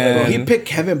 and Bro, he picked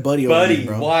Kevin Buddy over Buddy, me,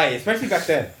 bro. why? Especially back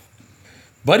then.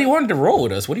 Buddy wanted to roll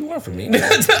with us. What do you want from me?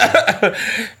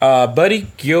 Buddy,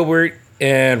 Gilbert,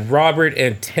 and Robert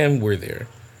and Tim were there.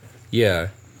 Yeah.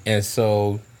 And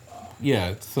so,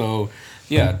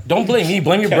 don't blame me.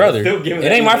 Blame your brother. still It giving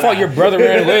ain't that my one fault out. your brother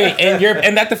ran away,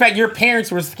 and that the fact your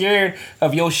parents were scared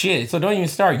of your shit. So don't even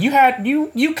start.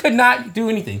 You could not do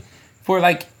anything for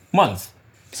like months.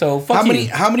 So fuck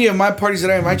How many of my parties did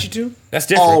I invite you to? That's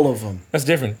different. All of them. That's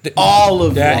different. All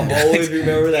of That- them. Always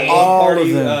remember that one All party.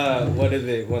 of them. What is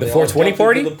it? When The they all 420 jumped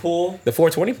party? into the pool. The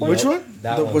 420 point? Which one?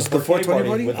 That one. Was the 420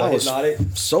 party? With I the was hypnotic.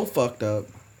 so fucked up.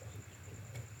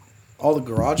 All the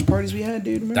garage parties we had,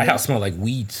 dude. Remember? That house smelled like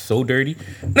weed so dirty.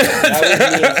 That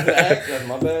was me and Zach. That's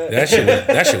my bad.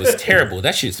 That shit was terrible.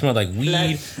 That shit smelled like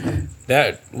weed.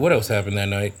 What else happened that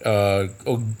night?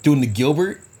 Doing the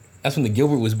Gilbert. That's when the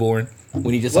Gilbert was born.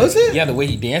 When he just Was it? Yeah, the way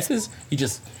he dances, he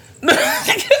just That was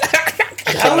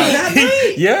that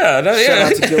night. yeah. Shout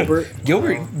out to Gilbert.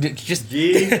 Gilbert just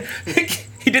Gee.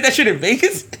 he did that shit in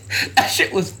Vegas. That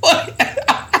shit was fun.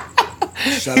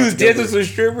 Shout He out was to dancing Gilbert. to a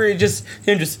stripper and just.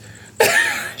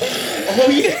 Oh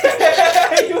yeah.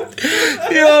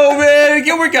 Yo, man,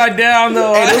 Gilbert got down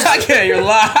though. I can't even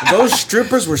lie. Those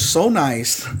strippers were so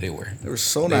nice. They were. They were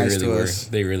so They nice really to were. us.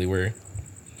 They really were.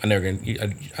 I never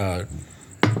gonna.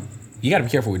 You gotta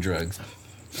be careful with drugs.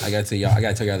 I gotta tell y'all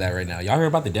that right now. Y'all heard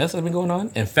about the deaths that have been going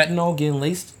on and fentanyl getting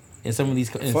laced in some of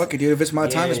these. Fuck it, dude. If it's my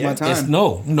time, it's my time. It's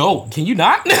no. Can you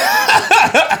not? What?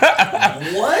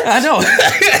 I know.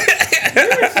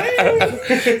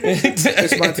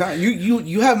 It's my time.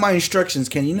 You have my instructions,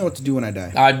 Ken. You know what to do when I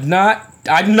die. I'm not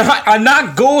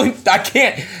going. I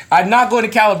can't. I'm not going to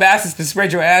Calabasas to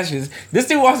spread your ashes. This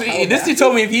dude wants me. This dude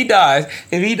told me if he dies,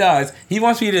 he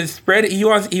wants me to spread it. He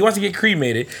wants to get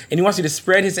cremated, and he wants me to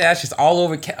spread his ashes all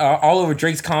over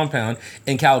Drake's compound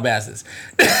in Calabasas.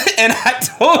 And I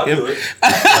told I'll do him, it.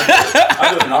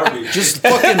 I'll do it in heartbeat. Just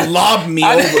fucking lob me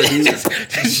over, dude.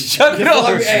 just chuck it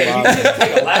over. Hey, you just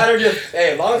take a ladder.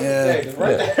 As long as Yeah. it's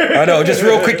right there. I know. Just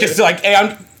real quick, just like,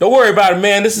 hey, don't worry about it,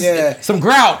 man. This is Yeah. some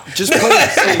grout. Just put it.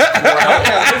 This is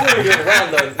you're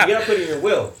around though. You gotta put it in your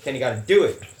will. Kenny gotta do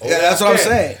it. Yeah, that's what I'm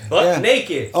saying. Butt Yeah.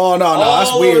 naked. Oh no, that's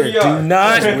All weird. over the yard. Do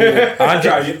not.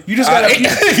 Drive. You just gotta. You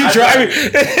You driving?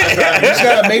 just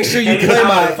gotta make sure you Any play time of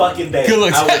my. the fucking day. Good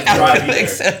looks. I would drive you there.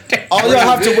 Accept it. All y'all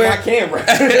have to my wear. camera.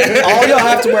 All y'all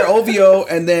have to wear OVO,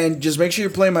 and then just make sure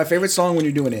you're playing my favorite song when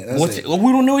you're doing it. That's it.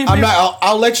 We don't know. I'm not.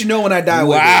 I'll let you know when I die.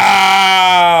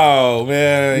 Wow,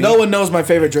 man. No one knows my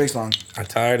favorite Drake song. I'm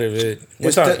tired of it.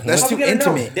 That's too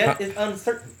intimate. That is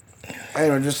uncertain.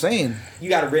 I'm just saying. You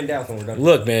got it written down somewhere.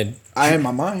 Look, man. I in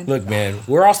my mind. Look, man.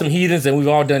 We're all some heathens, and we've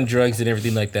all done drugs and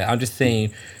everything like that. I'm just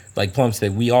saying, like Plum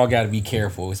said, we all got to be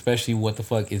careful, especially what the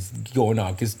fuck is going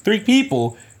on. Because 3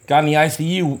 people got in the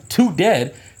ICU, 2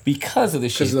 dead because of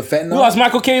this shit. Because of the fentanyl? We lost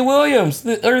Michael K. Williams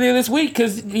earlier this week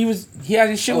because he had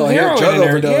his shit with heroin drug in there.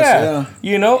 overdose, Yeah.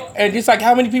 You know? And it's like,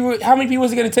 how many people is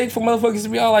it going to take for motherfuckers to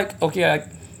be all like, okay,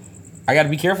 I got to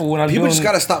be careful when I'm People doing... just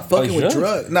gotta stop fucking with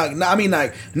drugs. No, I mean,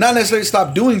 like, not necessarily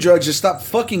stop doing drugs. Just stop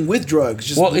fucking with drugs.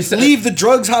 Just leave the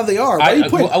drugs how they are. Why are you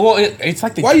putting? It's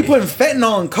like why are you putting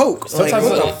fentanyl and coke? Like,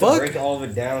 what the fuck? Break all of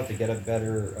it down to get a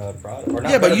better product. Or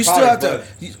not Yeah, but better you product, still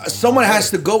have to. Someone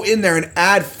has to go in there and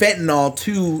add fentanyl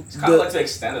to It's kind of like to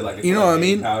extend it, like you know what I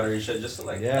mean? Powder and shit, just to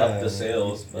like up the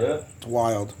sales. Yeah. It's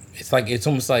wild. It's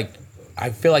almost like I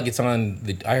feel like it's on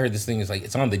the. I heard this thing is like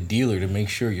it's on the dealer to make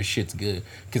sure your shit's good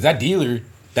because that dealer's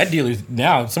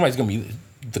now somebody's gonna be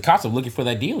the cops are looking for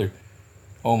that dealer.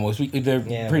 Almost, they're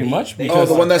pretty much. Oh,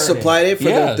 the one that supplied it. For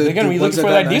they're gonna be looking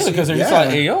for that dealer because they're just like,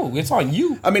 hey, yo, it's on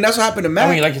you. I mean, that's what happened to Mac.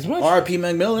 I mean, like it's much. R.I.P.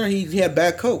 Mac Miller. He had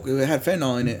bad coke. It had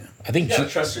fentanyl in it. I think you gotta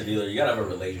trust your dealer. You gotta have a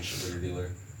relationship with your dealer.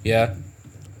 Yeah,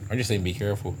 I'm just saying, be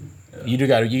careful. Yeah. You do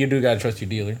gotta trust your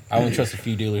dealer. I only trust a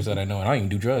few dealers that I know, and I don't even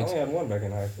do drugs. I only had one back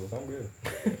in high school, so I'm good.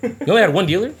 You only had one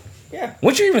dealer? Yeah.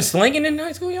 Weren't you even slinging in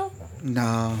high school, yo? No.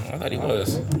 I thought he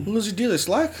was. Who was your dealer?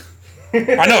 Slack? I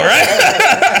know, right?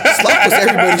 Slack was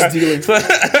everybody's dealer.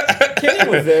 Kenny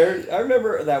was there. I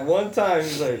remember that one time he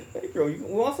was like, hey, bro, you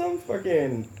want some?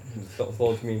 Fucking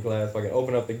sold to me in class. Fucking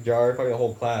open up the jar. Fucking the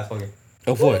whole class. Fucking,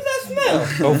 of what what? does that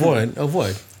smell? Of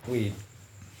what? Weed.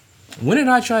 When did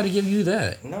I try to give you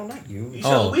that? No, not you.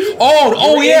 Oh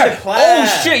yeah. In the class.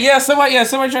 Oh shit. Yeah,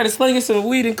 somebody tried to sling us some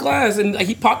weed in class and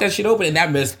he popped that shit open and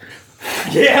that mess.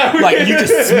 Yeah, like you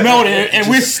just smelled it, and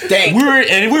we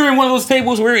were in one of those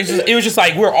tables where it was just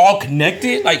like we're all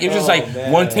connected. Like it was just like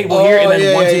one table here and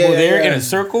then one table there in a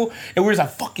circle, and we were just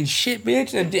like fucking shit,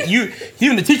 bitch. And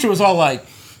even the teacher was all like,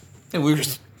 and we were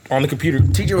just on the computer.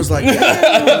 Teacher was like, roll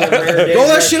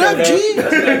that shit up, G.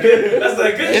 That's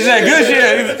that good. It's that good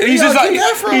shit. He's just like,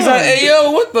 he's like, hey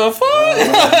yo, what the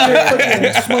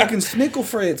fuck? Smoking Snickle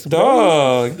Fritz,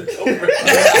 dog. I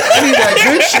need that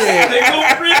good shit. Snickle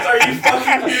Fritz, are you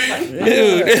fucking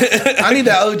dude? I need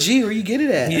that OG. Where you get it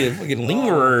at? Yeah, fucking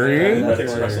lingerer. That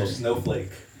espresso snowflake.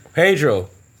 Pedro,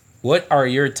 what are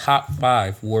your top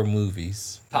 5 war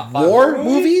movies? Top 5 war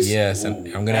movies? Yes, and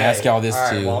I'm gonna ask y'all this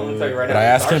too. Well, I'm gonna tell you right but now. I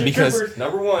asked him because Troopers,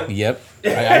 number 1. Yep,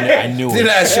 I knew it.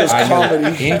 That shit's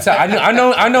comedy. Anytime,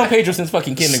 I know Pedro since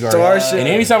fucking kindergarten. Starship. And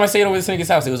anytime I stayed over this nigga's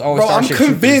house, it was always Starship. I'm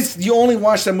convinced you only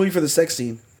watched that movie for the sex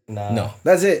scene. Nah. No,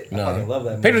 that's it. No, I fucking love that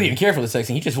movie. Pedro didn't even care for the sex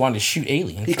scene. He just wanted to shoot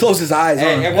aliens. He closed his eyes.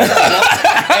 And what's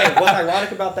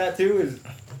ironic about that too is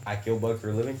I kill bugs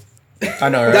for a living. I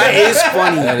know, right? That is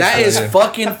funny. that is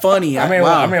fucking funny. I mean,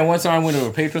 one time I went to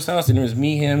a Pedro's house and it was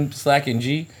me, him, Slack, and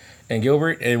G, and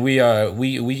Gilbert, and we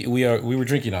were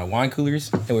drinking wine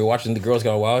coolers and we were watching the Girls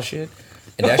Gone Wild shit.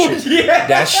 And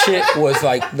that shit was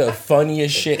like the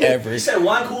funniest shit ever. You said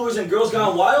wine coolers and Girls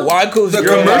Gone Wild? Wine coolers and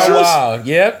Girls Gone Wild.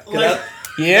 Yep.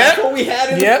 That's what we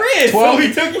had in the fridge. 12, so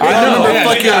we took it. I know.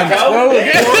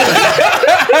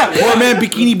 Poor Man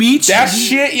Bikini Beach. That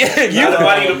shit, yeah.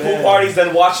 Everybody to pool parties,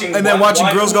 then watching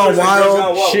Girls Gone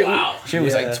Wild. Shit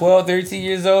was like 12, 13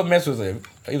 years old. Mess was it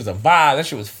was a vibe. That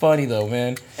shit was funny though,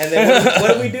 man. And then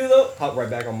what did we do though? Hop right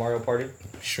back on Mario Party.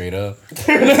 Straight up.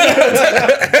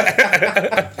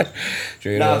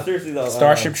 Seriously though.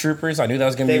 Starship Troopers. I knew that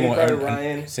was gonna be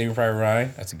one. Saving Private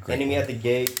Ryan. That's a great. Enemy at the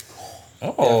Gate.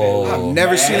 Oh, I've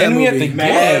never seen that Enemy movie. at the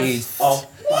Gate. What?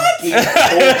 I've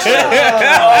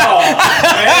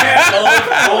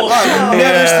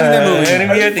never seen that movie.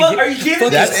 Enemy at the Gate. Are you kidding me?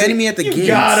 That's Enemy at the Gate.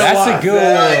 That's a good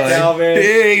one.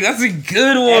 Dang, that's a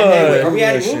good one. Are we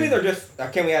adding movies or just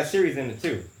can we add series in it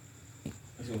too?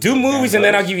 Do movies and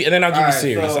then I'll give you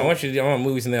series. So I want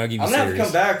movies and then I'll give you series. I'm gonna have to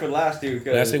come back for the last two.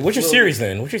 That's it. What's your series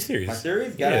then? What's your series? My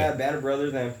series gotta have Band of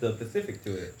Brothers and the Pacific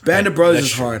to it. Band of Brothers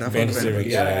is hard. Band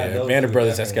of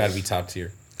Brothers, that's gotta be top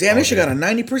tier. Damn, this shit got a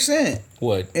 90%.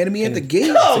 What? Enemy at the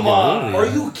Gate? Come on. Are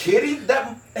you kidding?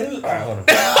 That enemy.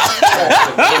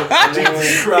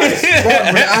 Jesus Christ.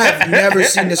 I have never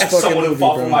seen this fucking Someone who movie,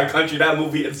 fought bro. for my country. That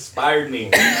movie inspired me.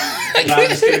 And I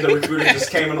just kidding. The recruiter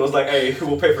just came and was like, "Hey, who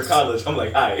will pay for college?" I'm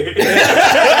like, "Alright."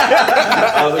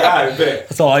 I was like, "Alright, bet."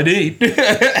 That's all I need.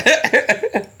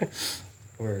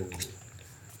 Where is it?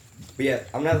 But yeah,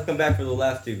 I'm gonna have to come back for the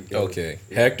last two. Okay.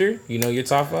 Hector, you know your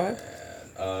top 5?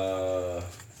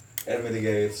 Enemy of the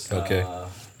Gates. Okay.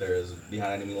 There's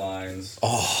Behind Enemy Lines.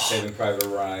 Oh. Saving Private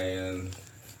Ryan.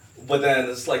 But then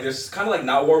it's like there's kind of like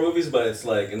not war movies, but it's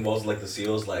like involves like the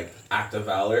SEALs, like Act of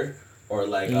Valor or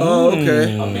like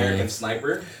American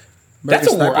Sniper.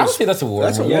 That's a war. I would say that's a war.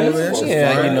 That's a war movie.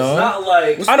 Yeah, you know. It's not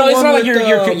like I know it's not like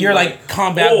you're like like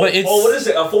combat, but it's. what is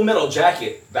it? A Full Metal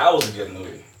Jacket. That was a good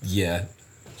movie. Yeah,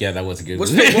 that was a good.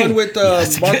 What's movie. the one with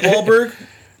Mark Wahlberg?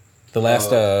 The last.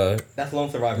 That's Lone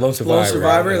Survivor. Lone Survivor.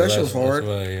 Right? That Last- show's hard.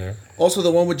 yeah. Also,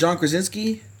 the one with John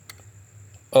Krasinski.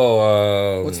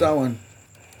 Oh. What's that one?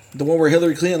 The one where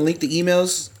Hillary Clinton leaked the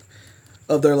emails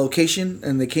of their location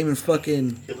and they came and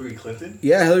fucking. Hillary Clinton.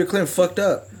 Yeah, Hillary Clinton fucked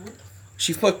up.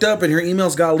 She fucked up and her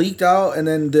emails got leaked out, and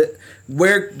then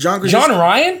where John Krasinski. John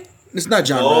Ryan. It's not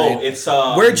John Ryan. It's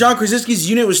where John Krasinski's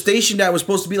unit was stationed at was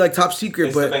supposed to be like top secret,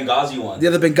 it's but the Benghazi one. Yeah,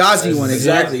 the Benghazi one,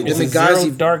 exactly. The Benghazi.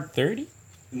 Zero Dark 30.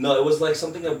 No, it was like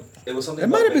something. It was something. It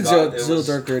might have been Benghazi. Zero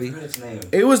Dark 30. I forget its name.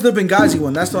 It was the Benghazi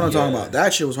one. That's what I'm talking about.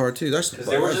 That shit was hard too. That's Because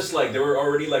they were just like they were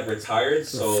already like retired.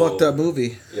 So fucked up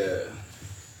movie. Yeah.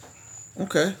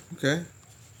 Okay.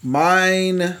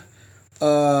 Mine,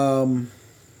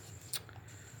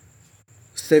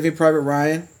 Saving Private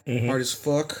Ryan, hard as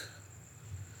fuck.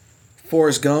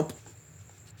 Forrest Gump.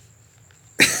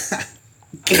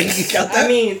 I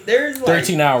mean, there's like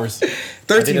 13 hours.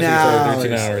 13 hours.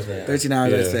 13 hours, man. 13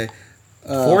 hours, Yeah. I'd say.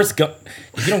 Forrest Gump.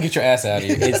 If you don't get your ass out of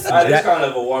here, it's That is kind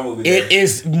of a war movie. it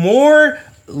is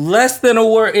less than a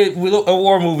war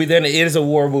movie than it is a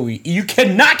war movie. You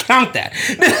cannot count that.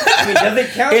 I mean, does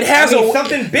it count? It has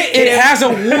something big. It has a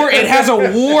war. It has a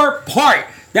war part.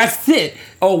 That's it.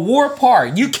 A war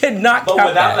part. You cannot But count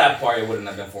without that part, it wouldn't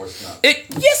have been Forrest Gump.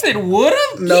 Yes, it would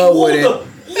have. No, it wouldn't.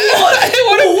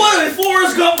 What is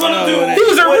Forrest Gump gonna do He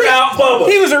was without Bubba?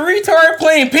 He was a retard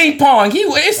playing ping pong.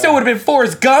 It still would have been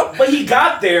Forrest Gump. But he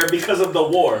got there because of the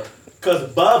war. Because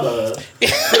Bubba. He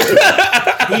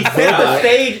set the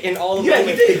stage in all of Yeah, he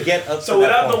moments did. to get up. So to that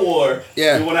without the point. war,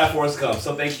 Yeah. we wouldn't have Forrest Gump.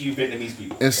 So thank you, Vietnamese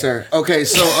people. Yes, sir. Okay,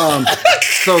 so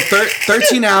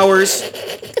 13 hours,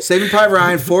 Saving Private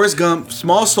Ryan, Forrest Gump,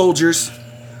 Small Soldiers.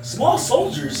 Small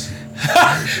soldiers. Wait,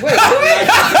 Shut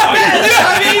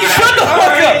the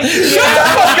fuck up!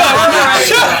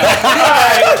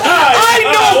 I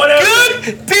know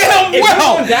good damn if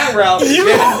well. you went that route, You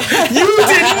did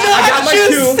I got not my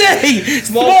just say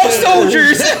small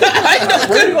soldiers. I know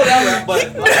we're good. gonna go that route, but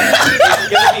it's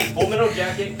gonna be Full Metal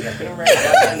Jacket, Captain America,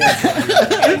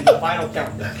 and the final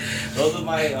countdown. Those are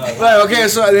my. Right, okay,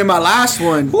 so then my last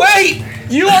one. Wait,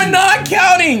 you are not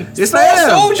counting Yes, I am.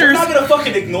 small You're soldiers. not gonna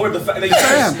fucking ignore the fact that you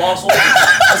Sam. said small soldiers.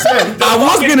 I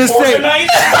was gonna say.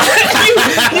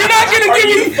 You're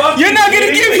not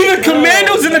gonna give me the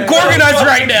commandos and the Gorgonites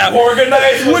right now.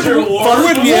 Organized with your war.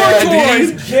 With war Yeah,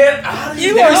 toys. Get out of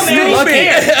here. You are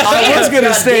stupid. I was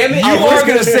gonna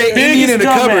say. Indian in the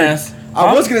cupboard. Dumbass.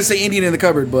 I was gonna say Indian in the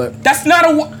cupboard, but That's not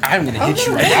a war. I'm gonna hit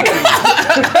you right now.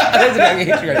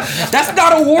 That's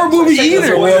not a war movie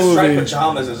either. war Striped movie.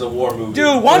 pajamas is a war movie.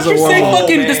 Dude, why don't you It's a say war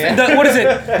fucking movie. what is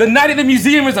it? The Night at the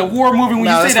Museum is a war movie when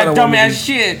No, you say that's that not a war dumbass movie.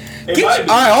 shit. It Get might you- be.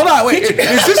 all right, hold on, wait.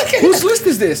 Is this whose list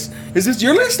is this? Is this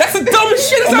your list? That's the dumbest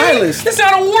shit. It's On my not, list. it's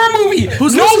not a war movie.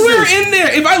 Whose list is Nowhere this? in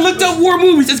there. If I looked up war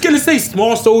movies, it's gonna say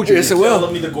small soldiers. Yes, it Tell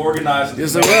will. me the Gorgonized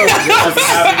Yes, it will.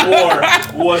 having war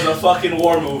was a fucking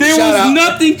war movie. There Shout was out-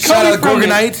 nothing Shout coming out from it.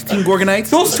 Gorgonites, Team Gorgonites.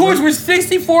 Those toys were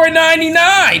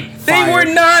 $64.99. They Fire. were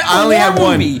not I a only war had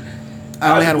one. movie.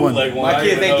 I only had one. Bootleg my I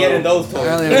kids even ain't know. getting those toys.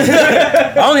 I only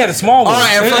had one. I only had a small one. All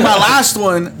right, and for my last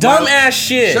one, Dumbass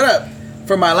shit. Shut up.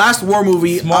 For my last war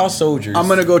movie, Small soldiers. I'm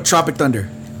gonna go Tropic Thunder.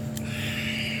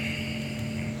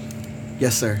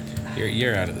 Yes, sir.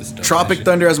 You're out of this stuff. Tropic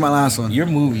Thunder as my last one. Your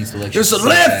movie selection. There's a so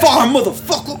lead bad. farm,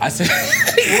 motherfucker. I said.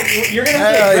 You're gonna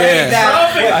Hell say yeah.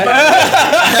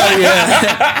 that. Hell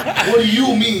yeah. What do you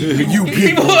mean? You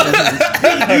people.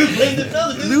 You blame the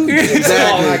other dude.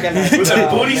 Exactly. With the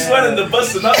booty sweat and the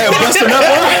busting up. And busting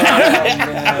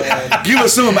up. Give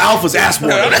us some alpha's ass boy.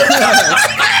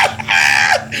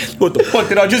 What the fuck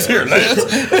did I just hear, Lance?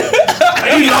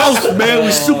 We lost, man.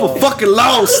 We super fucking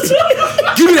lost.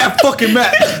 Give me that fucking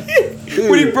map.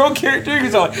 When he broke character, he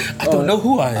was like, I don't know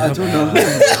who I am. I don't know.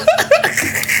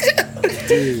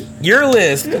 Your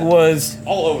list was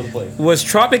All over the place.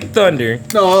 Tropic Thunder,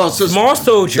 No, so Small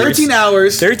Soldiers, 13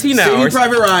 hours. 13 Saving hours.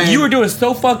 Private Ryan. You were doing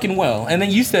so fucking well, and then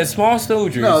you said Small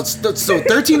Soldiers. No, so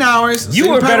 13 hours. you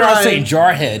Saving were Private better off Ryan, saying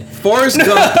Jarhead. Forrest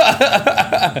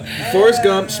Gump. Forrest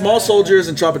Gump, Small Soldiers,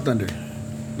 and Tropic Thunder.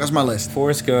 That's my list.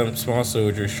 Forrest Gump, Small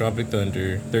Soldiers, Tropic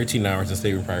Thunder, 13 Hours, and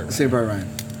Saving Private Ryan. Saving Private Ryan.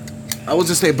 I was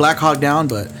just say Black Hawk Down,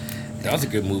 but That was a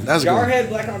good movie. That was a good one. Jarhead,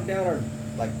 Black Hawk Down are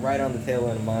like right on the tail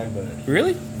end of mine, but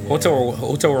Really? Yeah. Hotel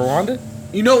Rwanda?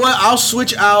 You know what? I'll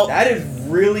switch out. that is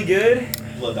really good.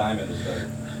 Blood Diamond is better.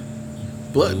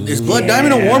 Is Blood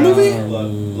Diamond a war movie?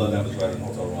 Blood Diamond is better than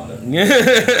Hotel Rwanda.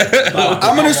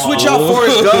 I'm gonna switch out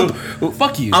Forrest Gump.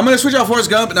 Fuck you. I'm gonna switch out Forrest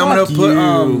Gump, and I'm gonna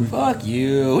put Fuck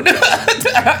you.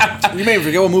 You made me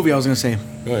forget what movie I was gonna say.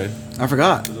 Go ahead. I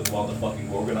forgot. Is it about the fucking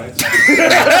Gorgonites?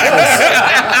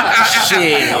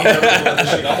 Shit. I'm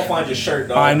gonna find your shirt,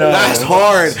 dog. I know. That's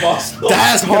hard. That's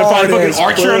hard. Fucking as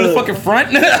Archer on the fuck. fucking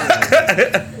front.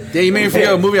 Yeah, you made me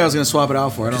forget what movie I was gonna swap it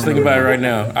out for. I don't Just know. think about it right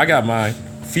now. I got mine.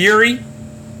 Fury.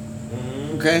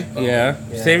 Okay. Yeah.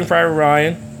 Yeah. Saving Private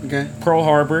Ryan. Okay. Pearl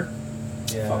Harbor.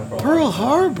 Yeah. Pearl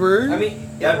Harbor. I mean,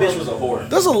 That bitch was a whore.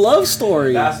 That's a love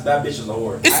story. That bitch is a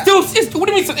whore. It's still. What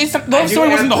do you mean? It's the love story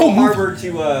wasn't the whole movie. Harbor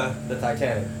to the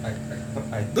Titanic.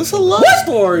 That's a love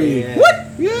story. Yeah. What?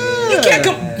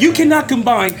 Yeah. You cannot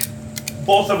combine.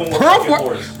 Both of them were Pearl fucking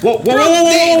Harbor. whores. Whoa! One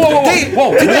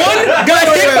got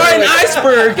hit by an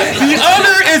iceberg. The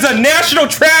other is a national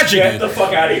Get tragedy. the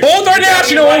fuck out of here. Both are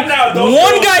national. Right now, those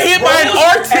One girls- got hit by an Rose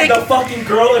Arctic. And the fucking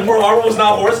girl in Pearl Harbor was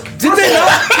not horse. Did they not?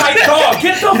 Like, dog,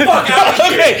 get the fuck out of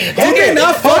here. Okay. Did they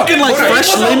not fucking like When fresh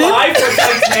he was linen? alive for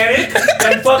Titanic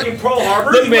and fucking Pearl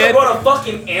Harbor, Look, he man. wrote a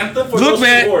fucking anthem for Look, those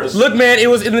man. whores. Look, man. It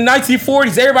was in the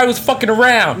 1940s. Everybody was fucking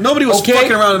around. Nobody was Okay?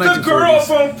 fucking around in the The girl 1940s.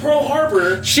 from Pearl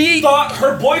Harbor, She- thought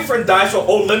her boyfriend died, so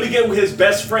let me get with his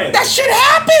best friend. That shit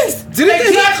happens. Didn't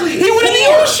Exactly. He went in the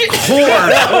Whore. ocean.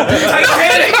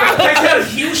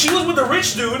 Titanic, she was with the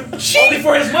rich dude only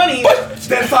for his money. Then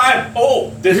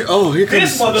this Here comes-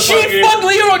 this She motherfucker.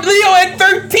 fucked Leo at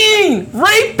 13.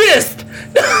 Rapist.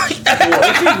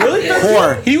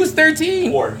 Whore. He was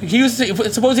 13. Whore. He was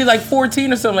supposedly like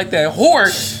 14 or something like that. Whore.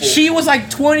 She was like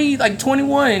 20, like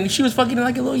 21. She was fucking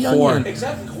like a little young Whore. one.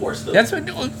 Exactly, horse though. That's what.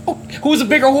 Who was a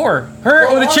bigger whore? Her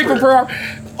or the chick from Pearl Harbor?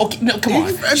 Okay, no, come on.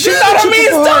 She Yeah, thought the her chick man's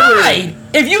from Pearl Harbor. died.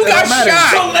 If you got don't matter.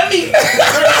 shot, So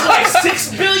there's like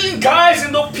 6 billion guys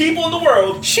and the people in the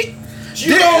world. she.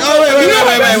 You Did- know, oh,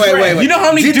 wait. You know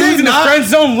how many Did dudes they in the not- friend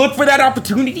zone look for that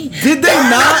opportunity? Did they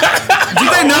not? Did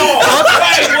they not?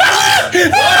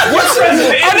 What's friends in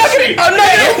the industry? I'm not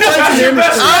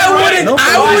gonna. I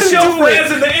wouldn't do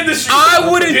friends it. in the industry. I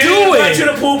wouldn't Didn't do invite it. you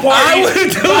to pool parties. I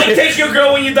wouldn't do Like, it. take your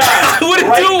girl when you die. I wouldn't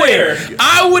Right do there. it.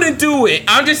 I wouldn't do it.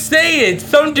 I'm just saying,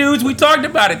 some dudes, we talked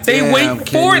about it. They Yeah, wait I'm for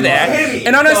kidding. that. Hey,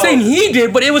 And I'm not so- saying he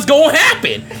did, but it was gonna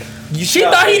happen. She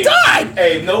thought he died.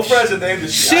 Hey, no friends in the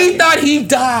industry. She thought he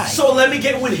died. So let me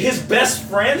get with his best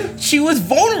friend. She was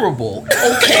vulnerable.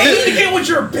 Let Okay. me get with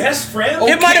your best friend.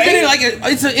 It might have Okay. been like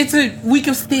it's a week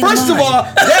of state. First of all,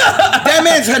 that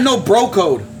man's had no bro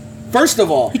code. First of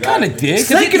all. he kind of did. 'Cause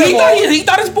Second he of thought all- he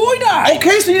thought his boy died.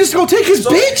 Okay, so you just gonna take his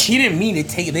bitch? He didn't mean to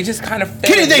take it. They just kind of.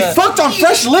 Kidding, they fucked on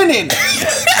fresh linen.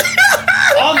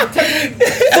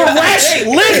 Fresh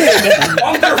linen.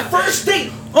 On their first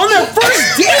date. On their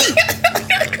first date.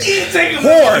 You take him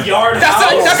Whore. to the yard That's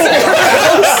house.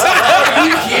 Are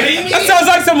you kidding me? That sounds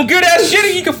like some good ass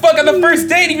shit you can fuck on the first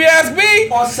date if you ask me.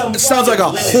 On some It sounds like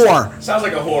a fucking whore. Sounds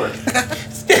like a whore.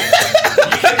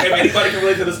 If anybody can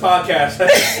relate to this podcast,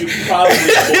 you probably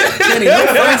Kenny, no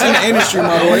friends in the industry,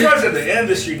 my no boy. friends in the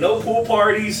industry, no pool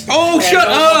parties. Oh, and shut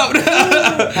no- up.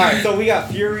 Alright, so we got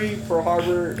Fury, Pearl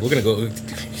Harbor. We're gonna go.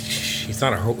 She's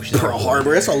not a whore. She's not a Pearl whore.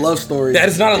 Harbor, that's a love story. That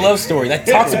is not a love story. That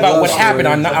talks about Love what story. happened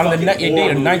on It's a the fucking date war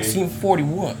of movie.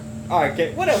 1941, Alright,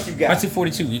 okay, what else you got?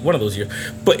 1942, one of those years.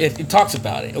 But it talks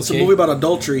about it. Okay? It's a movie about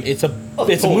adultery. It's a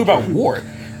movie about war.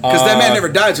 Because that man never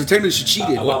died, so technically she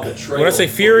cheated. About betrayal When I say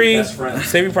from Fury, your best friend.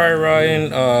 Saving Private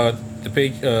Ryan,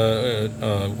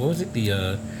 what was it?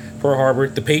 The Pearl Harbor,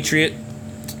 The Patriot,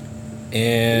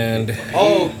 and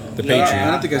Oh, The yeah, Patriot.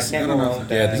 I don't think I can't don't go know. wrong with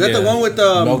Yeah, that. Is that the one with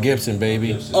Mel Gibson,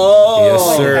 baby? Oh, Yes,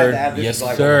 Like, sir. you have to add this Yes, to,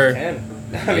 like, sir. almost 10. I mean,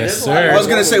 Yes, there's a lot of sir. I was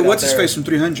gonna movies say, out what's his there. face from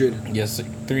 300? Yes,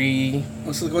 3.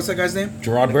 What's that guy's name?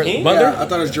 Gerard King? Butler. Yeah, I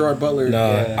thought it was Gerard Butler.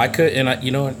 No, Yeah. I could, and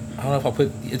you know what? I don't know if I'll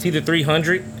put. It's either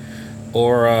 300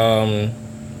 or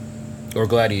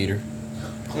Gladiator.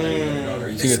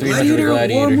 It's either 300 or Gladiator a war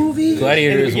Gladiator. movie?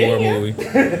 Gladiator In is the a war beginning, movie.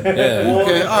 Yeah.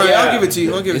 Okay, all right, Yeah. I'll give it to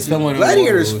you. It's somewhat of a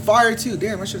Gladiator's war movie. fire too.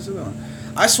 Damn, I should have said that one.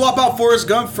 I swap out Forrest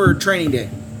Gump for Training Day.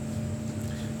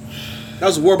 That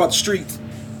was a war about the streets.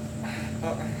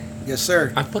 Yes,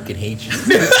 sir. I fucking hate you.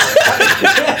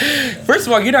 First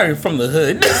of all, you're not even from the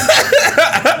hood.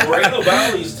 Moreno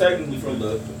Valley is technically from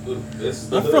the. It's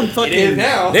the I'm from It is fucking.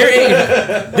 now.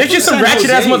 There's just some San ratchet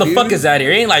ass Jose, motherfuckers out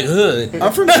here. It ain't like hood.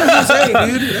 I'm from San Jose, dude.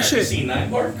 That You shit. see Night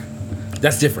Park?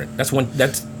 That's different. That's one.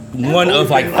 That's one of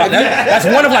like that's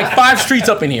one of like 5 streets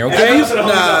up in here. Okay.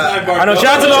 I know. Shout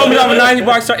out to the homies off of 90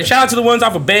 Block. Shout out to the ones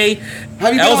off of Bay.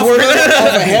 Have you been off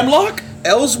of Hemlock?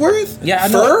 Ellsworth? Yeah, I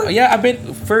know. Fur? Yeah, I've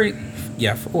been Fur.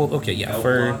 Yeah. Well, okay. Yeah.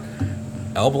 Fur.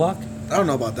 L Block. I don't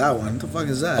know about that one. What the fuck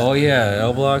is that? Oh yeah,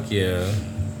 L Block. Yeah.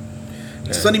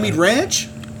 Sunnymead Ranch?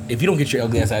 If you don't get your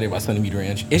ugly ass out of here by Sunnymead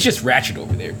Ranch, it's just ratchet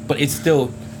over there, but it's still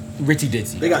ritzy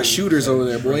ditzy. They got shooters over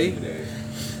there, boy.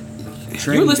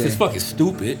 Your list is fucking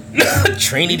stupid.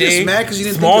 Training day. Just mad 'cause you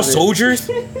didn't Small think of it. Soldiers.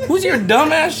 Who's your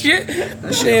dumbass shit?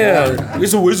 Yeah,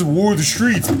 it's a war of the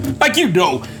streets. Like you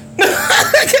know.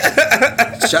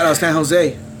 Shout out San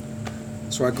Jose.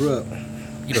 That's where I grew up.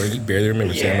 You know, you barely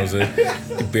remember San Jose.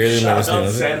 You barely remember San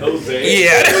Jose. San Jose.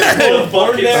 Yeah. I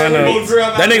know.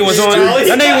 That nigga was on.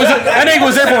 That nigga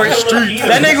was there for a street.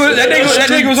 That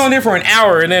nigga was on there for an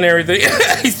hour and then everything.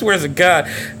 He swears to God.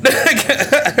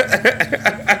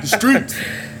 The streets.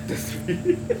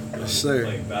 Yes, sir.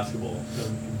 Playing basketball.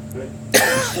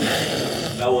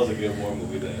 That was a good war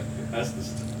movie then. That's the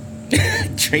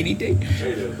Training day.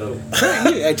 Training was dope.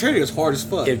 Hey, training is hard as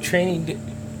fuck. If training day.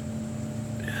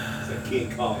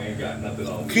 King Kong ain't got nothing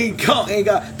on me. King Kong ain't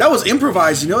got. That was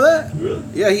improvised. You know that? Really?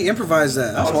 Yeah, he improvised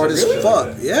that. That's Oh, hard as really?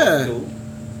 fuck. Yeah. Cool.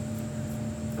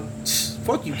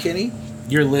 Fuck you, Kenny.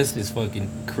 Your list is fucking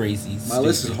crazy. My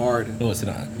list is hard. No, it's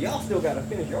not. Y'all still gotta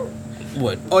finish yours.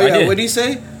 What? Oh I yeah, did. what did he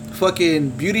say? Fucking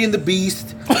Beauty and the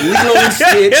Beast, Lilo and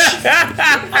Stitch,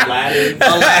 Aladdin.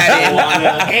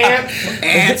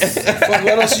 Ants. Fuck,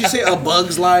 what else did you say? A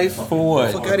Bug's Life. For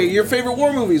what? Fuck out of here. Your favorite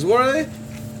war movies? What are they?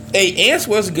 Hey, Ants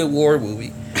was a good war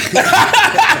movie.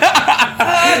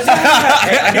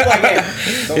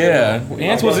 Yeah,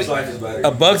 Ants was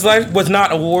a Bug's Life was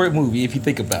not a war movie if you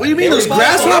think about it. What do you mean? Those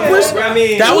grasshoppers? I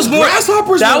mean, That was more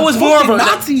grasshoppers. That were was more of a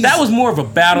fucking Nazis. that was more of a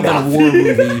battle than a war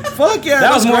movie. Fuck yeah.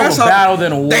 That was more of a grasshoppers. battle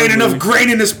than a war There ain't movie. enough grain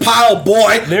in this pile,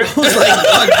 boy. There- I was like,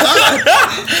 oh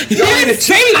God. He didn't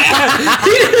say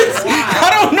that.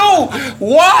 I don't know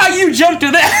why you jumped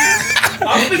to that.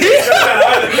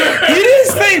 He didn't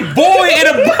say boy in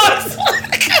a bus.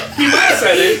 He might have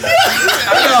said it.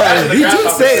 No, he did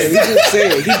say it. He did say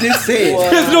it. He did say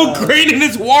it. There's no grain in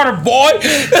this water, boy.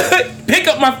 Pick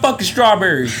up my fucking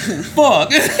strawberries. Fuck.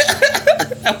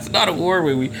 That's not a war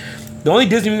movie. The only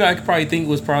Disney movie I could probably think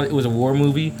was a war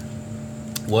movie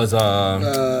was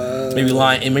maybe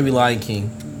Lion King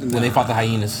when they fought the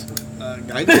hyenas.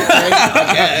 I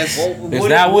guess. There's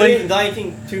that one. Wouldn't Lion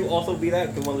King 2 also be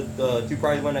that? Because one of the two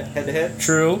prizes went head to head?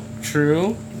 True.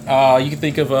 You can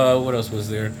think of what else was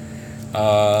there?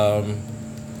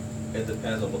 It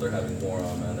depends on what they're having war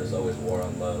on, man. There's always war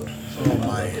on love. So Oh,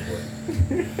 my.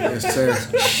 Yes, sir.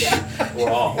 We're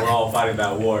all fighting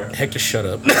that war. Hector, shut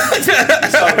up. We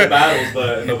start the battles,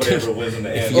 but nobody ever wins in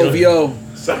the end. OVO.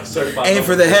 Certified Aim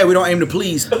for the head. We don't aim to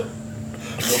please. No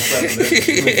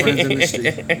precedent. Friends in the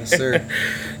street. Yes, sir.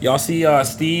 Y'all see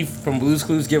Steve from Blue's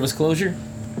Clues give us closure?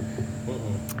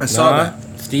 I saw Nah.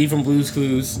 that. Steve from Blue's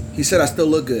Clues. He said I still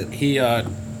look good. He you all know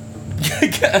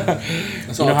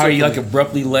it how took he for like me.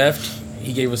 abruptly left?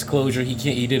 He gave us closure. He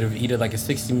did like a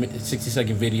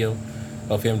 60-second video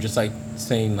of him just like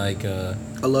saying like I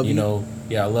love you. know,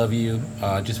 yeah, I love you.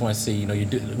 Just want to say, you know,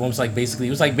 it was like basically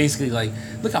like,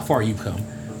 look how far you've come.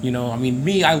 You know, I mean,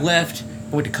 me, I left,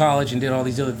 I went to college and did all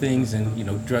these other things and, you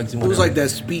know, drugs and It was whatever. like that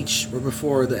speech right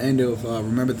before the end of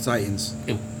Remember the Titans,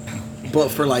 It- but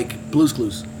for like Blue's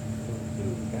Clues.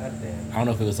 Goddamn. I don't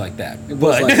know if it was like that, It was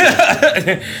but like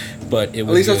that. but it was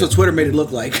At least that's good. what Twitter made it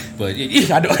look like. But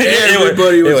I know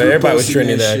Everybody was everybody was reposting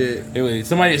trending that that. shit. It was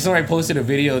somebody posted a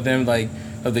video of them like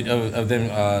of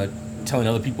them telling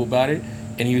other people about it,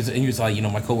 and he was like, you know,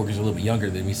 my coworkers are a little bit younger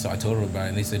than me, so I told him about it,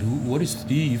 and they said, what is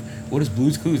Steve? What is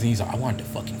Blue's Clues? And he's like, I wanted to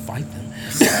fucking fight them.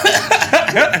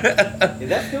 Is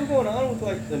that still going on with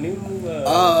like the new post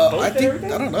I and think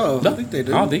everything? I don't know. I think they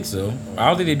do. I don't think so. I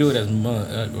don't think they do it as much.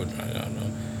 I don't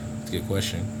know. It's a good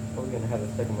question, We're gonna have it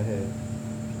stuck in my head.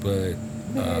 but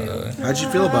How'd you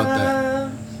feel about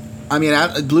that? I mean,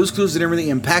 Blue's Clues didn't really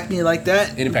impact me like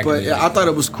that. It impacted but me, yeah. I thought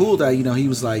it was cool that he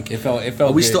was like, it felt.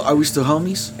 Are we good. still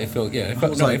homies? It felt I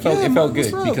felt was no, like, it felt yeah, it felt what's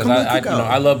good up? because Come on, I cook you know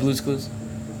out. I love Blue's Clues,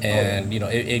 and you know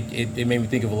it made me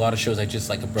think of a lot of shows I just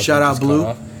like abruptly Shout out just cut Blue.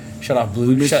 off. Shout out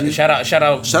Blue. miss you. Shout out Shout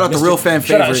out the Mr. real fan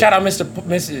favorite. Shout out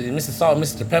Mr. Salt,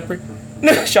 Mr. Pepper.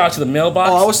 Shout out to the mailbox.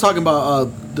 Oh, I was talking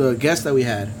about the guest that we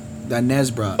had, that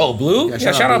Nez brought. Oh, Blue? Yeah,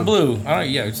 Yeah, shout out Blue.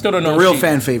 Still don't know The if real she-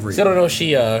 fan favorite. Still don't know if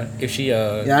she Yeah,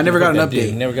 I never got an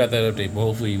update. Never got that update, but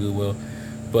hopefully we will.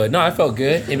 But no, I felt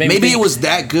good. It made me Maybe think- it was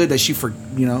that good that she her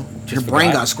Just brain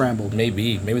forgot. got scrambled.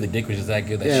 Maybe the dick was just that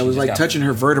good that Yeah, she it was just like got- touching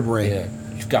her vertebrae. Yeah,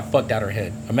 she got fucked out her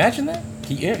head. Imagine that.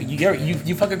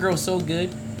 You fuck a girl so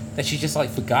good, that she just like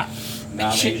forgot? Nah,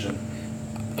 I'm Shit. Asian.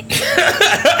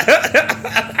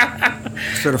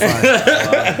 Certified.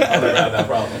 I'll never have that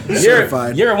problem.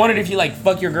 Certified. You ever wondered if you like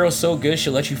fuck your girl so good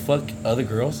she'll let you fuck other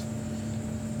girls?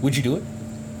 Would you do it?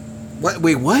 What?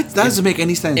 Wait, what? That doesn't make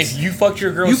any sense. If you fucked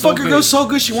your girl You so fuck your good, girl so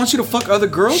good, she wants you to fuck other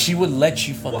girls? she would let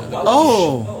you fuck Why- other why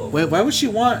girls. would Oh. Wait, why would she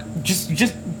want... Just, I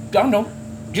don't know.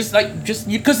 Just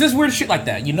because there's weird shit like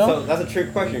that, you know? So that's a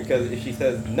trick question because if she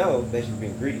says no, then she's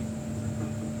being greedy.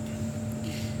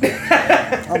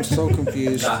 I'm so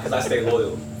confused. Nah, because I stay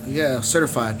loyal. Yeah,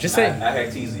 certified. Just I say, heck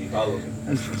teasy. Follow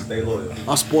me. Stay loyal.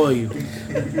 I'll spoil you.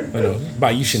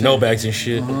 buy you Chanel bags and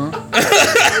shit.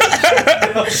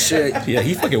 Shit. Yeah,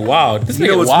 he fucking wild. This You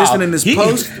know nigga what's wild. missing in this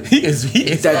post? He is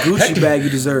That Gucci Hector, bag you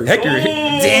deserve. Hector,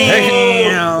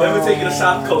 Damn. Let me take you to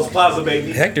South Coast Plaza,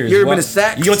 baby. Hector is You ever been wild. to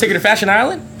Saks? You gonna take her to Fashion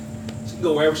Island? She can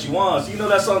go wherever she wants. You know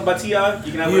that song by T.I.?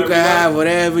 You can have You whatever can have you want.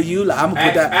 whatever you like. I'm gonna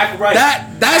put that. Act right. That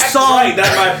Act song. Right,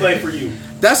 that might play for you.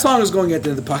 That song is going at the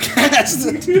end of the podcast.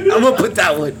 I'm gonna put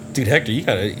that one. Dude, Hector, you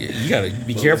gotta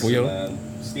be careful, Listen, yo. man,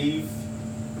 Steve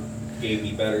gave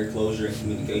me better closure and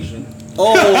communication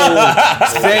Oh,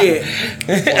 say it,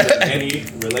 on any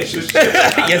relationship.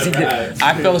 Yes, he did.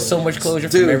 I felt so much closure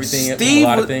from everything, from a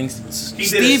lot of things. He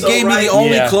did it Steve so gave me right. the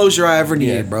only Yeah. closure I ever Yeah.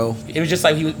 needed, bro. It was just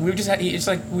like it's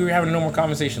like we were having a normal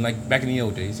conversation, like back in the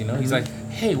old days, you know. He's like,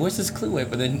 "Hey, where's this clue at?"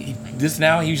 But then he was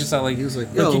just like, He was like,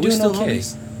 "Look, "Yo, you're we doing still okay.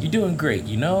 homies." You're doing great,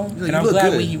 you know." like, And "You I'm look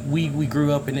glad good." we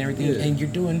grew up and everything, Yeah. and you're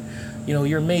doing, you know,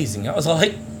 you're amazing. I was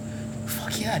like,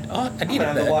 "Fuck yeah, dog, I I'm needed gonna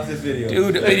have to that." watch this video.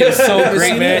 Dude, the video was so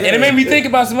great, man. And it made me think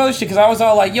about some other shit because I was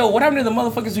all like, yo, what happened to the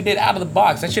motherfuckers who did Out of the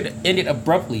Box? That shit ended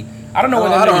abruptly. I don't know where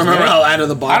Oh, that I don't niggas remember went. how Out of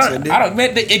the Box ended. I don't,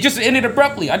 man, it just ended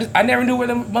abruptly. I never knew where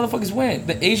the motherfuckers went.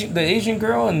 The Asian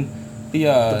girl and the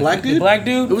black dude? The black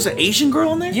dude. It was an Asian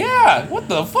girl in there. Yeah, what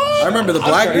the fuck? I remember the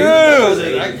black I'm dude. sorry. Those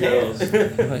Asian girls. Like,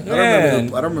 I don't man,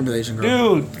 remember. I don't remember the Asian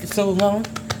girl. dude, it's so long.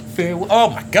 Farewell. Oh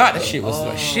my god, that shit was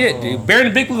like shit, dude. Bear in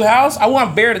the Big Blue House. I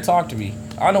want Bear to talk to me.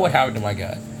 I don't know what happened to my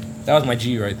guy. That was my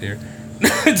G right there.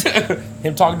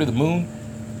 Him talking to the moon.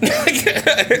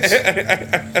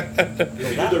 If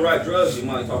you do the right drugs, you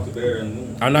might talk to Bear and the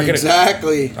Moon. I'm not gonna.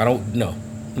 Exactly. I don't. No.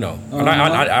 I'm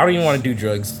not, I don't even want to do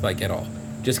drugs like at all.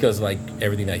 Just because like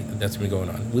everything that's been going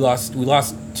on. We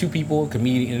lost two people,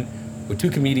 two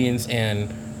comedians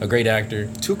and a great actor.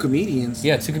 Two comedians.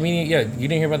 Yeah, two comedians. Yeah, you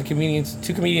didn't hear about the comedians.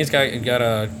 Two comedians got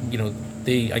I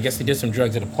guess they did some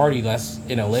drugs at a party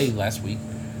in LA last week,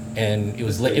 and it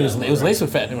was laced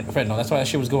with fentanyl. That's why that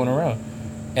shit was going around.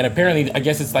 And apparently, I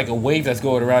guess it's like a wave that's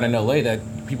going around in LA that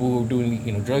people who are doing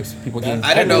drugs, people getting.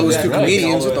 I didn't know it was two drugs.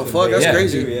 comedians. What the fuck? That's Yeah.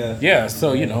 crazy. Yeah. Yeah,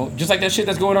 so just like that shit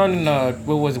that's going on in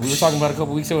what was it? We were talking about a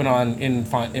couple weeks ago in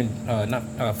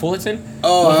Fullerton.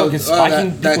 Oh, Motherfucking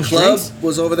spiking that people's club drinks.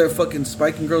 was over there fucking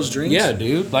spiking girls' drinks. Yeah,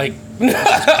 dude. Like,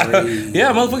 crazy.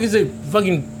 yeah, motherfuckers are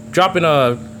fucking dropping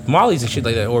mollies and shit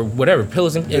like that or whatever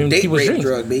pills in date people's rape drinks.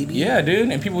 drug, baby. Yeah, dude,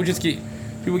 and people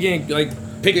getting like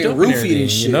picked Getting up and roofied everything, and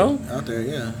shit you know. out there.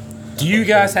 Yeah. Do you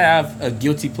guys have a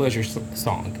guilty pleasure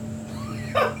song?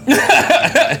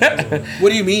 What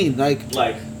do you mean? Like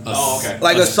Oh, okay.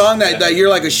 a song that you're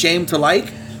like ashamed to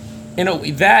like? You know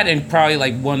that, and probably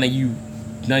like one that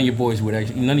none of your boys would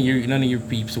actually, none of your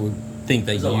peeps would think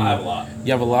that So I have a lot.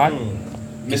 You have a lot.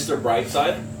 Mr.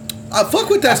 Brightside. I fuck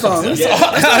with that song. Yeah.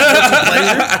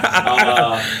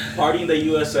 Pleasure. Party in the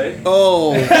USA.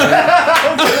 Oh,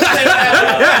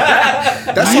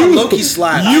 that song Loki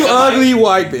slap. You ugly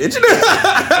white bitch.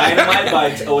 Dynamite by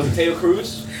was it Taylor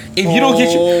Cruz? If you don't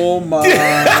get your Oh my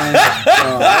god!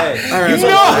 All right,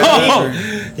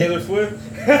 No! Taylor Swift.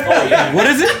 Oh yeah. what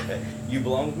is it? You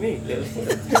belong with me. Taylor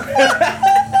Swift.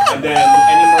 And then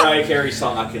any Mariah Carey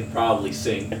song I can probably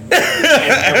sing. And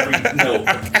every note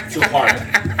to heart.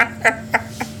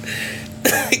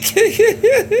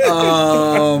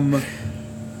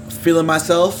 Feeling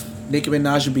Myself, Nicki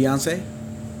Minaj and Beyonce.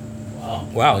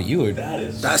 Wow, you would.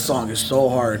 That song is so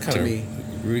hard to me.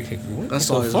 What That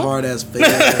song the is fuck? hard as fuck.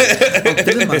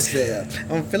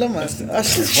 I'm feeling myself. That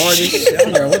shit's hard as shit. I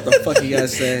don't know what the fuck you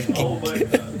guys say. Oh my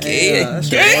god. Yeah, that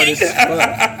shit hard as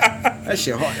fuck. That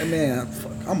shit hard. Man,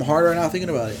 fuck, I'm hard right now thinking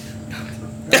about it.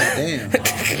 God damn.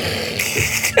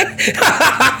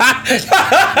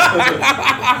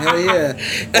 Hell yeah.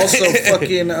 Also,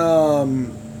 fucking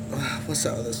what's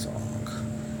that other song?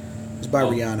 It's by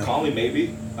Rihanna. Call Me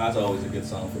Maybe. That's always a good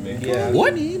song for me. Yeah.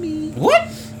 What? What?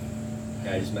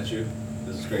 Yeah, I just met you.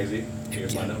 This is crazy.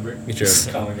 Here's my number. Get your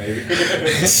Call Me Maybe. I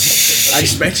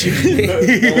just met you. You know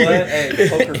what? Hey,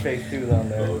 Poker Face 2's on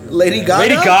there. Lady Gaga.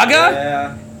 Lady Gaga?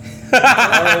 Yeah. I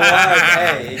don't know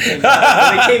why. Hey,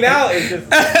 when it came out, it's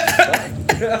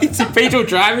just. It's Pedro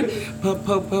driving.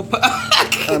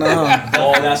 I know.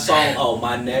 Oh, that song. Oh,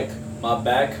 my neck, my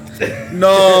back.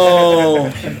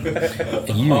 No.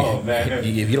 You, Oh, man.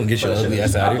 if you don't get your ugly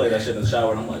ass I out play here, that shit in the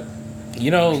shower, and I'm like,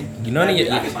 none of you.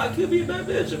 I could be a bad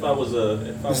bitch if I was a.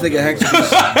 This nigga Hector.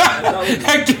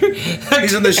 Hector,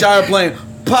 He's in the shower playing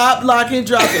pop, lock, and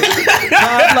drop it.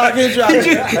 Pop, lock, and drop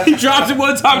it. he drops it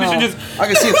one time and just I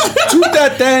can see it. Toot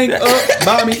that thing up,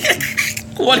 mommy.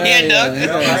 one hand up. I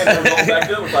ain't never going back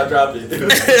up if I dropped it.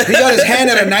 He got his hand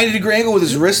at a 90-degree angle with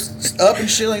his wrists up and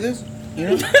shit like this. You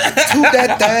know? Toot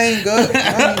that thing up,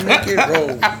 mommy, make it roll.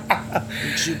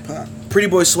 Make you pop. Pretty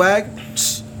Boy Swag.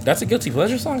 That's a guilty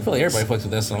pleasure song. I feel like everybody fucks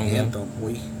with that song. Man. Anthem,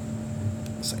 boy.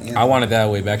 It's an anthem. I Want It That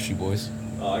Way, Backstreet Boys.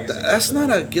 Oh, I guess That's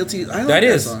not a guilty. I like That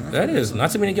is. song. That is.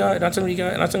 Not too many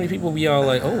people be all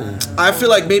like, oh. I feel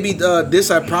like maybe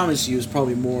This I Promise You is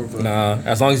probably more of a. Nah,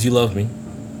 As Long As You Love Me.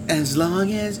 As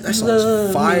long as that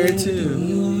song's fire too.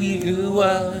 Who you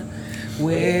are,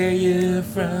 where you're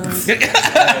from. You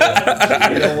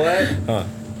know what? Huh.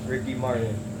 Ricky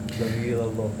Martin. La Vida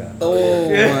Loca. Oh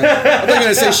my! I thought you were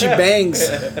gonna say she bangs.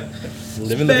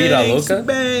 Living La Vida Loca.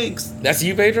 Bangs. That's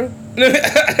you, Pedro?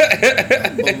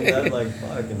 That like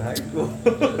fucking high school.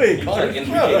 Like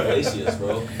Enrique Iglesias,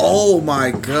 bro. Oh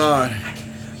my god!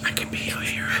 I can be your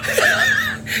hero. Like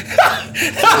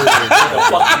a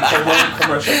fucking cologne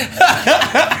commercial.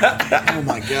 Oh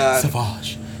my god!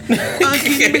 Savage. I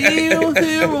can be your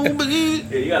hero, baby.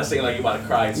 Yeah, you gotta sing like you about to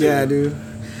cry too. Yeah, dude.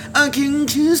 I can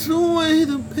kiss away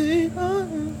the pain.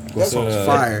 That song's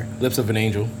fire. Lips of an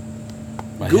Angel.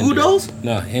 by Goo Goo Hinder. Dolls?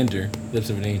 No, Hinder. Lips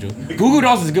of an Angel. Goo Goo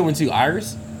Dolls is a good one too.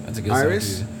 Iris. That's a good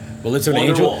Iris? song too. But Lips of an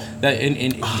Angel. Wonderwall. That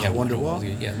yeah, Wonderwall?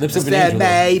 Yeah, Lips It's of an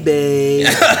that Angel. baby.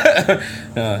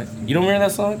 You don't remember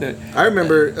that song? That I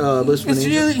remember Lips of an it's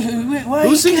Angel. really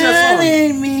Who sings that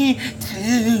song? Me Who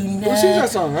sings that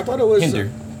song? I thought it was Hinder.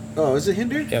 Oh, is it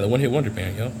Hinder? Yeah, the one hit wonder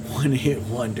band, yo. One hit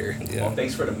wonder. Well, Yeah.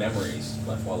 thanks for the memories,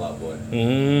 my Fall Out Boy.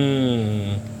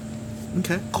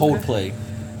 Okay. Coldplay,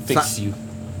 Fix You,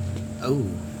 Oh,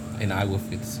 and I Will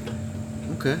Fix You.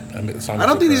 okay. I I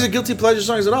don't think these are guilty pleasure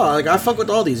songs at all. Like I fuck with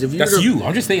all these. If you That's were to, you.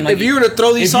 I'm just saying, like, if you were to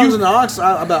throw these if songs you- in the aux,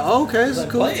 I'd be like, oh, okay, this is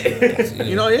cool. Play.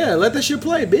 You know, yeah, let that shit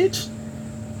play, bitch.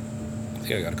 I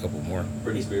think I got a couple more.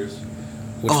 Britney Spears.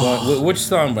 Which Oh. one? Which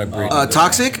song by Britney?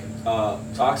 Toxic.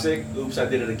 Toxic. Oops, I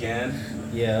Did It Again.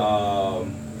 Yeah.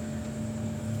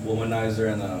 Womanizer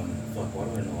and fuck. Why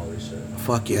do I know all this shit?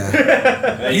 Fuck yeah.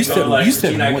 And You said- like you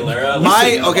said Christina what-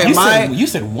 Aguilera. you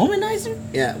said womanizer?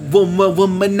 Yeah,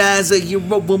 womanizer, you're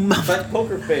a woman. It's like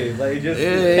poker face. Like it just Yeah,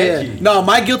 it's yeah, catchy. yeah. No,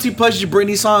 my guilty pleasure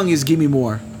Britney song is "Give Me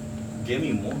More." Give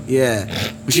me more. Yeah,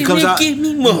 when she comes out. Give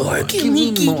me more. Give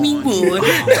me more. Oh my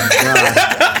god,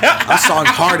 that song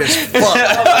hard as fuck.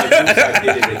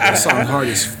 That song hard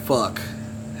as fuck.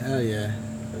 Hell yeah.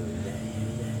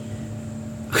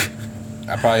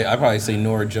 I probably say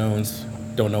Nora Jones.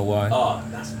 Don't know why. Oh,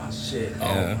 that's my shit.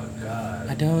 Yeah. Oh my god.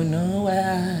 I don't know why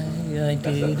I That's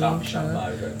the didn't coffee shop show.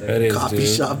 vibe right there. That is, Coffee dude.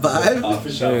 shop vibe.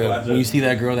 Coffee shop Yeah, vibe. when you see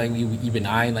that girl that you've been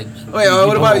eyeing, like, Wait,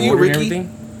 what about you, order and Ricky? everything?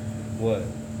 What?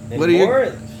 What are you-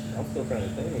 Anymore? I'm still trying to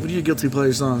think. What are your guilty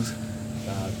pleasure songs?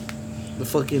 Nah, The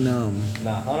fucking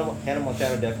Hannah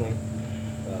Montana definitely.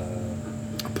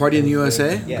 Party in the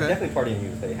USA. Yeah, Okay. definitely Party in the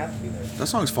USA. It has to be there. That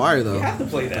song's fire though. You have to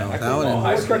play that. I That can one go and-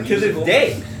 High to School this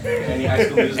day. Any High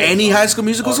School Musical. Any song. High School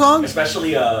Musical Or song? Especially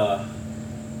You got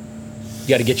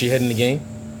to get your head in the game.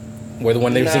 Where the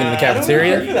one they were singing in the I don't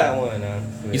cafeteria. remember that one.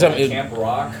 You talking? Camp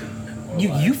Rock. or You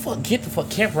like- you get the fuck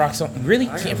Camp Rock song. Really?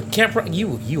 Camp Rock?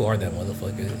 You are that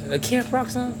motherfucker. A Camp Rock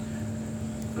song?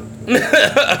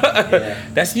 Yeah.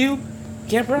 That's you?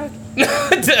 Camp Rock?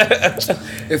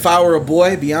 If I Were a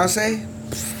Boy, Beyonce.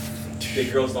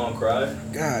 Big Girls Don't Cry.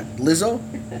 God, Lizzo.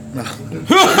 No.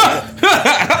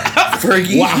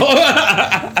 Fergie. Wow.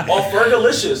 Oh,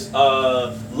 Fergalicious.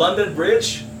 London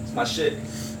Bridge. It's my shit.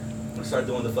 I'm gonna start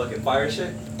doing the fucking fire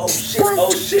shit. Oh shit.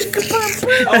 Oh shit.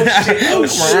 Oh shit. Oh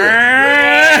shit.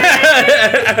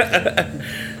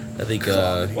 I think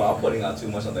Wow, I'm putting out too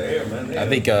much on the air, man. I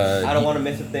think I Don't Want to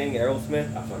Miss a Thing,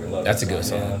 Aerosmith. I fucking love that's a that good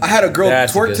song. I had a girl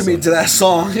That's a twerk good to me song. to that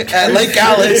song at Lake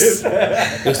Alice.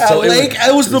 It was At Lake,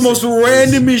 it was the most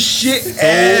randomest shit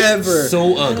ever.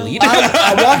 So ugly.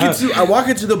 I walk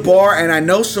into the bar and I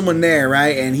know someone there,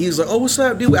 right? And he's like, "Oh, what's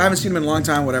up, dude? I haven't seen him in a long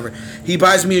time, whatever." He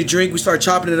buys me a drink. We start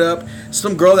chopping it up.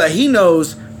 Some girl that he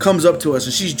knows comes up to us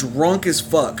and she's drunk as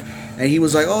fuck. And he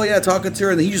was like, "Oh yeah," talking to her,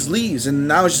 and then he just leaves. And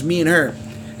now it's just me and her.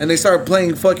 And they start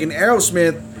playing fucking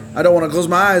Aerosmith I don't want to close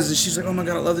my eyes. And she's like, oh my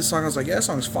God, I love this song. I was like, yeah, that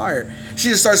song's fire. She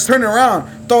just starts turning around,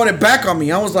 throwing it back on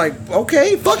me. I was like,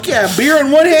 okay, fuck yeah. Beer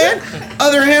in one hand,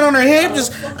 other hand on her hip.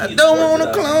 Just, I don't want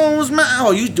to close my eyes.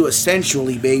 Oh, you do it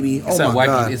sensually, baby. Oh my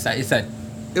God. It's that.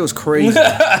 It was crazy.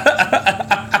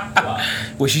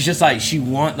 Well, she's just like, she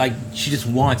just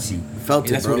wants you. Felt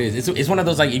it, That's bro. what it is. It's one of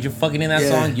those, like, if you're fucking in that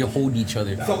song, you hold each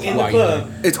other. So in the club,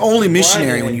 it's only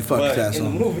missionary when you fuck with that in the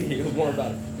song. movie, it was more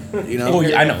about You know? Oh,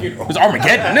 yeah, I know. It was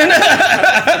Armageddon.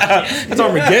 It's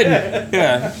Armageddon.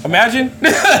 Yeah. Imagine.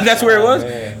 That's where it was.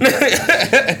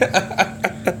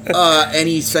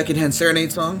 Any secondhand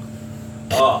serenade song?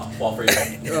 Oh, Fall for You.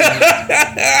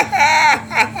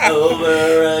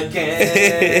 Over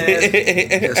again.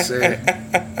 Yes, sir.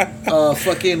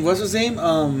 Fucking, what's his name?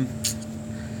 God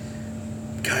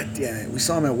damn it. We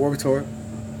saw him at Warped Tour.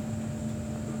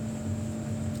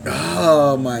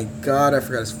 Oh my God, I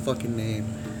forgot his fucking name.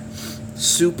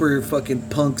 Super fucking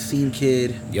punk scene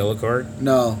kid. Yellow Card.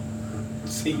 No.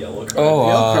 See Yellow Card. Oh,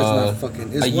 Yellow Card's not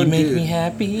fucking. It's you one make dude. me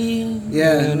happy.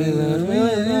 Yeah.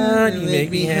 You make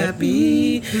me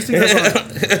happy. Who sings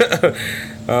that song?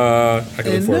 I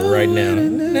can look for it right now.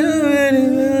 From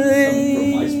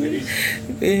MySpace.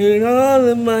 In all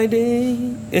of my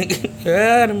days,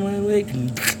 out of my way. Who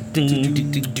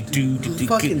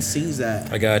fucking sings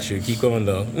that? I got you. Keep going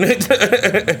though.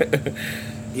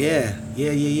 Yeah.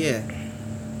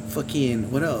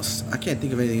 Fucking, what else? I can't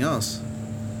think of anything else.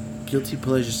 Guilty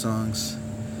pleasure songs.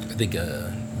 I think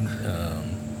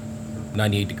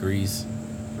 98 Degrees.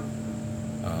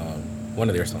 One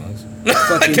of their songs.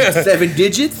 Fucking 7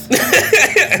 Digits?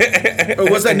 Or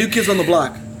was that New Kids on the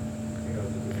Block?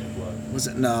 Was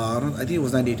it? No, I think it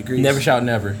was 98 Degrees. Never Shout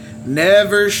Never.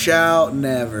 Never Shout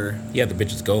Never. Yeah, the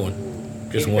bitch is going.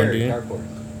 Just Katy one Perry, dude. Dark Horse.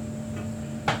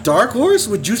 Dark Horse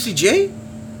with Juicy J?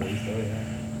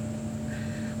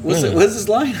 What's his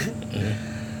line?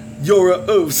 You're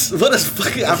a oos. What is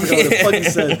fucking? I forgot what the fuck he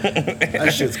said.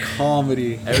 That shit's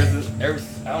comedy. I don't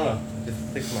know. Just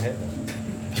sticks in my head now.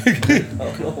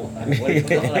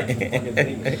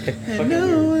 I don't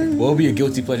know. What would be a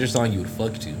guilty pleasure song you would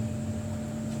fuck to?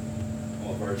 I'm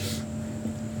a virgin.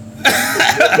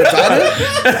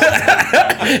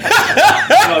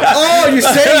 Oh, you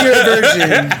say you're a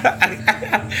virgin.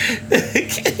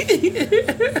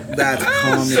 That's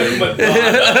comedy.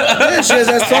 Yeah, she has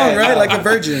that song, right? Like a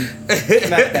virgin.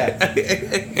 Smack that.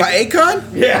 By Akon?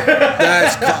 Yeah.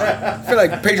 That's I feel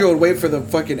like Pedro would wait for the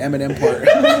fucking Eminem part.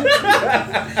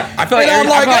 I feel like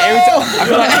every time.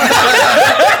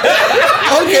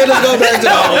 Okay, let's go back to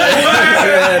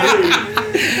that.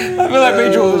 I feel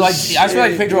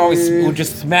like Pedro would always would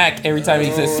just smack every time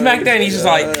he says smack that, and he's just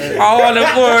like, all on the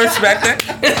floor, smack that.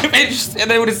 And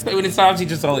then when it stops, he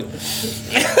just all like.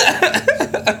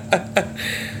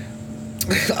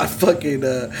 I fucking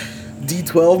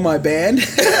D12 my band.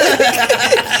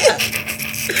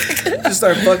 Just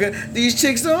start fucking. These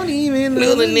chicks don't even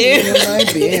know the name of my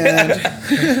band.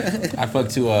 I fuck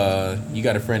to You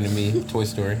Got a Friend in Me, Toy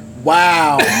Story.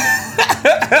 Wow.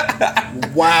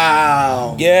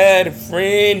 Wow. Got a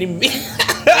friend in me.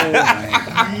 Oh my.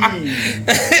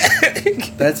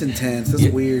 That's intense. That's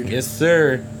weird. Yes,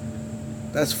 sir.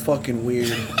 That's fucking weird.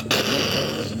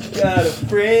 Got a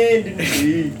friend in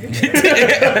me.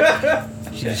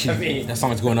 That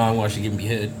song's going on while she giving me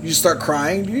head. You just start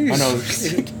crying, dude. I know.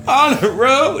 On the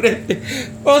road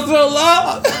for so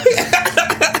long.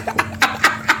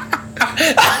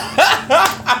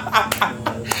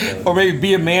 Or maybe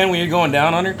be a man when you're going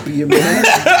down on her. Be a man.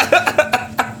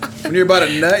 When you're about a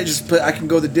nut, you just put I can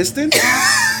go the distance.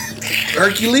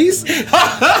 Hercules.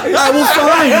 I will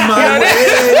find my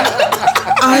way.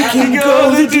 I can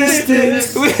go the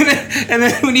distance. And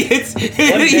then when he hits, One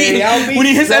day I'll be when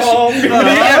he hits that strong.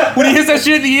 when he hits that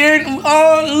shit at the end,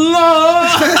 oh Lord.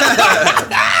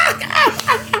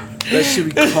 That should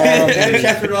be calm. And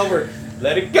chapter it over.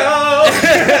 Let it go.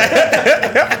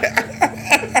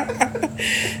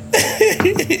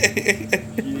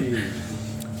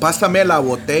 Pásame la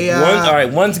botella. All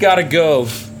right, one's gotta go.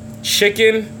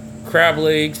 Chicken, crab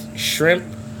legs, shrimp,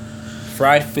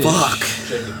 fried fish. Fuck.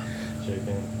 Chicken.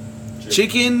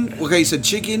 Chicken. Okay, you said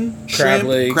chicken, Crab shrimp,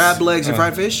 legs. crab legs, and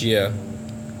fried fish. Yeah.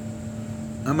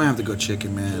 I might have to go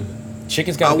chicken, man.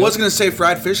 Chicken's I gotta go. was gonna say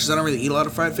fried fish because I don't really eat a lot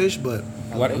of fried fish, but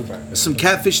What? some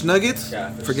catfish nuggets.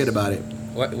 Catfish. Forget about it.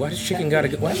 Why does chicken gotta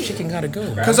go? Why does chicken gotta go?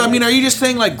 Because I mean, are you just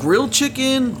saying like grilled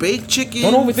chicken, baked chicken,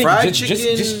 Don't overthink fried it. Just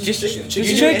Chicken.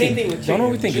 chicken. Anything with Don't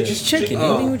chicken. overthink it. Just chicken. Oh,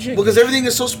 Anything with chicken. because everything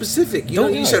is so specific. You know,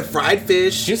 Don't you know. said fried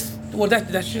fish. Just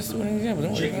that's just one example.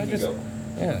 Don't worry. Chicken can go.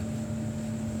 Yeah.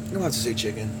 I'm about to say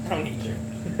chicken. I don't eat chicken.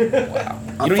 Wow.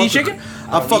 I'll You don't eat fuck chicken?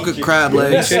 I'll fuck with crab You don't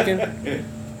eat legs. chicken?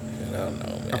 don't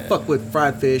know, man. I fuck with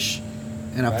fried fish,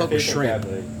 and I fuck with fish or shrimp.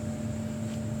 crab leg?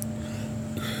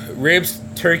 Ribs,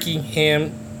 turkey,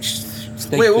 ham,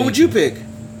 steak. Wait, what would you pick?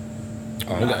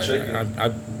 Oh, Not chicken.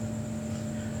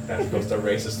 That goes the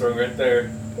racist thing right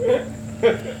there.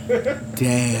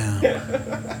 Damn.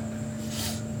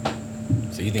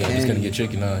 So you think I'm just gonna get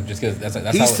chicken? Just because that's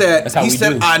He how said. that's how He we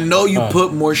said, do. "I know you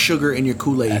put more sugar in your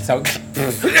Kool-Aid." That's how. He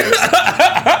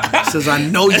says, "I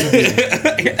know you do.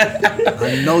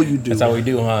 I know you do." That's how we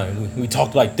do, huh? We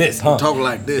talk like this, huh? Talk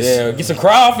like this. Yeah, get some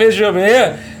crawfish up in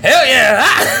here. Hell yeah!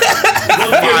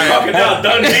 Talking about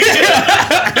Dundee.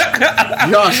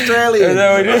 You're Australian.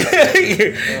 That's how we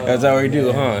do. That's how we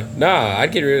do, huh? Nah,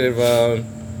 I'd get rid of.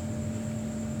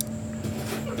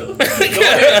 Go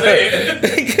ahead, say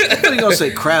it. What are you gonna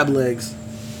say? Crab legs?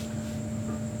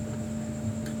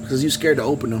 Because you scared to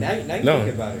open them. Now you No.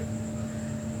 think about it.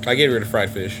 I get rid of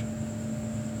fried fish.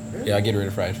 Yeah, I get rid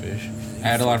of fried fish. I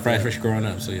had a lot of fried fish growing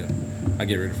up, so yeah, I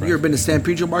get rid of fried. You ever been to San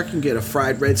Pedro Market and get a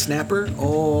fried red snapper?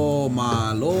 Oh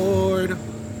my lord,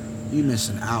 you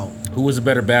missing out. Who was a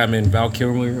better Batman, Val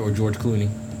Kilmer or George Clooney?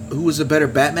 Who was a better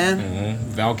Batman?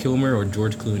 Val Kilmer or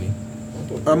George Clooney?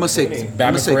 Or I'm gonna say Clooney. I'm gonna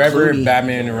Batman say Forever, Clooney.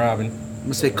 Batman and Robin. I'm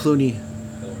gonna say Clooney.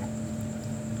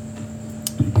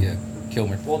 Yeah,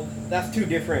 Kilmer. Well, that's two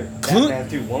different Clo- Batman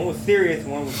too. One was serious,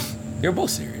 one was They're both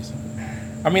serious.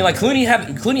 I mean, like Clooney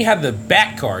had the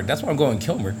bat card. That's why I'm going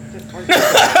Kilmer.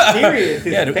 just serious.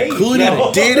 His Yeah, the- face, Clooney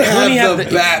no. did Clooney have had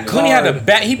the bat. Clooney had the card.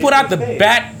 bat. He put out the Face.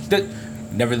 bat.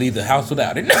 Never leave the house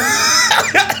without it.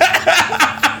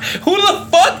 Who the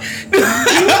fuck?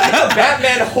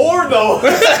 Batman whore though.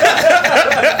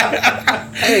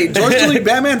 Hey, George Clooney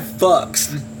Batman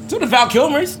fucks. To the Val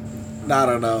Kilmers. I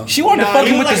don't know. She wanted to Nah, fuck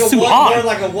he him with was the like suit a one- on. more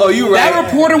like a Oh, you one- right. That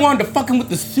reporter wanted to fuck him with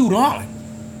the suit on.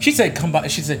 She said, "Come by."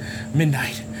 She said,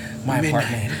 "Midnight, my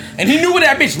apartment," and he knew where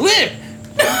that bitch lived,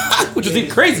 which is even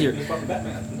crazier. Just fucking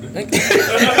Batman.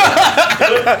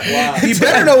 Wow. He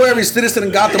better know where every citizen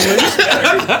in Gotham lives.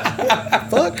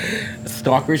 Fuck.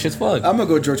 Stalkerish as fuck. I'm gonna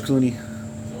go George Clooney.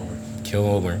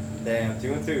 Kilmer. Damn,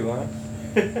 2 and 2, huh?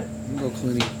 I'm gonna go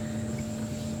Clooney.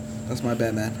 That's my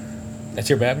Batman. That's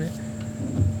your Batman.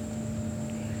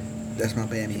 That's my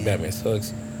Batman. Batman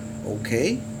sucks.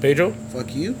 Okay. Pedro.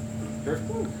 Fuck you. George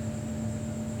Clooney.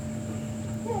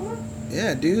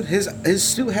 Yeah, dude. His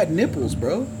suit had nipples,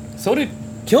 bro. So did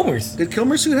Kilmer's. Did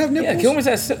Kilmer's suit have nipples? Yeah, Kilmer's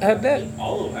had that.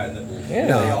 All of them had nipples. Yeah.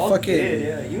 No. They all fuck did, it.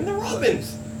 yeah. Even the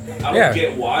Robins. I don't Yeah.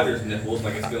 get why there's nipples.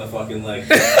 Like it's gonna fucking like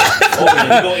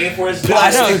go in for his I know.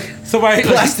 Plastic. Somebody.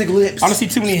 Plastic lips. I don't see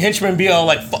too many henchmen be all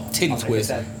like, "Fuck titty I guess twist."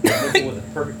 that nipple was a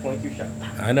perfect 22 shot.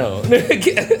 I know.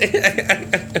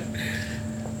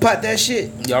 Pot that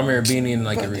shit. Y'all remember being in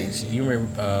like Fuck that shit. you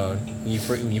remember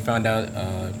when you found out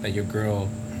that your girl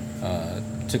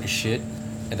took a shit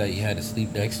and that you had to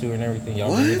sleep next to her and everything.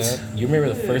 Y'all remember What? that? You remember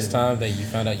the first time that you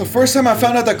found out? The first time I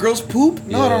found out that girls poop?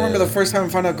 No, I Yeah. don't remember the first time I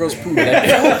found out girls poop. And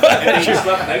then you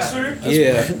slept next to her?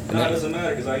 Yeah. No, it doesn't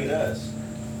matter because I eat ass.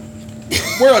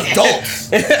 We're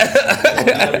adults. You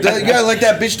gotta like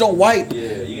that bitch don't wipe.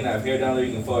 Yeah, you can have hair down there,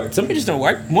 you can fuck. Some bitches don't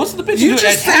wipe. Most of the bitches You do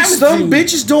just that think have some to.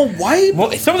 bitches don't wipe?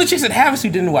 Well, some of the chicks that have to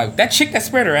didn't wipe. That chick that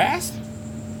spread her ass,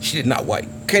 she did not wipe.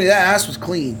 Kenny, that ass was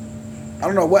clean. I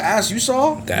don't know what ass you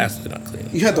saw. The ass was not clean.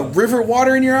 You had the river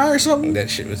water in your eye or something? That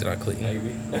shit was not clean. Maybe.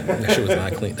 That shit was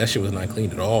not clean. That shit was not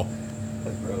clean at all.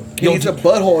 That's gross. Kenny, Yo, it's a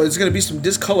butthole. It's gonna be some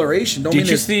discoloration. Don't Did mean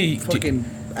you it's see- fucking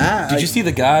ass. Did you see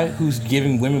the guy who's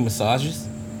giving women massages?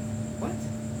 What?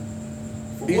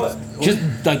 For what? Just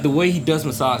like the way he does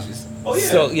massages. Oh yeah.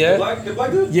 So yeah. The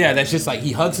black dude? Yeah, that's just like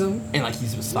he hugs him and like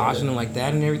he's massaging him like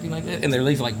that and everything like that, and their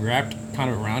legs like wrapped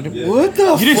kind of around him. Yeah. What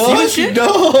the You didn't see fuck? this shit? No.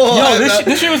 Yo,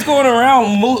 this shit was going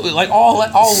around like all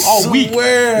week.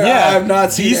 Swear, Yeah, I have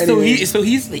not seen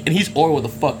he's oiled the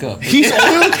fuck up. He's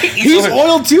oiled. He's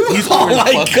oiled too. He's Oh oiled the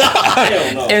my fuck god. up.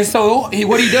 Hell no. And so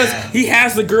what he does, he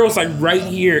has the girls like right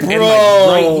here and like Bro.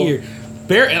 right here,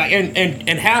 bare like,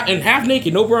 and half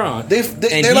naked, no bra on. They're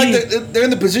And like he- they're in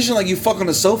the position like you fuck on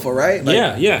the sofa, right?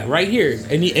 Like, yeah, right here,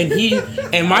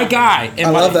 and my guy, and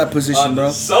I my, love that position, On bro.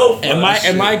 the sofa.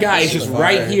 and my guy is just Fire.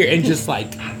 right here and just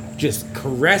like just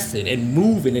caressing and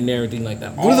moving and everything like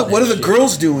that. What are the shit.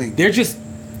 girls doing, They're just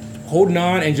holding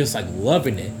on and just like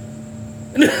loving it.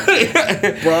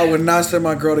 bro? I would not send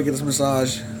my girl to get this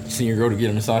massage. You seen your girl to get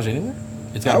a massage anywhere?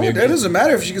 It's I gotta be would, a that doesn't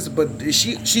matter if she gets, but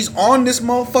she's on this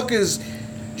motherfucker's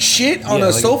shit on Yeah,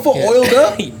 a like, sofa, yeah. oiled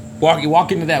up. You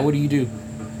walk into that. What do you do? You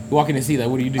walk in and see that.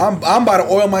 What do you do? I'm about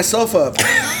to oil myself up.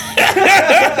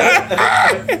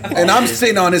 And I'm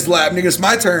sitting on his lap, nigga. It's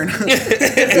my turn.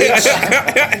 Bitch.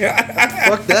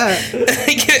 Fuck that.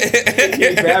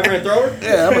 You grab her and throw her?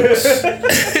 Yeah, I'm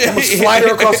gonna slide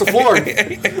her across the floor like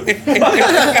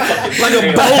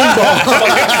a bowling ball.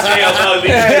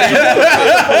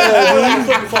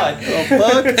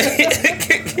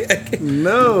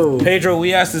 No. Pedro,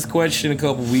 we asked this question a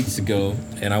couple weeks ago,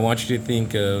 and I want you to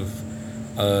think of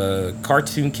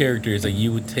cartoon characters that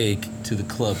you would take to the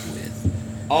club with.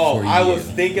 Oh, I you. was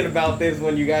thinking about this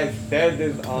when you guys said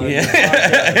this on Yeah.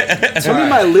 the podcast. Some of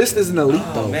my list isn't elite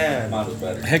Oh, though. man. Mine was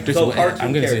better. Hector's. So I'm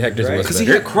cartoon gonna say Hector's characters, right? was Because he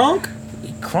better. had Kronk.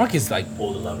 Kronk is like,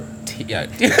 Pull the lever. yeah.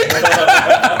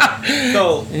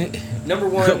 So, number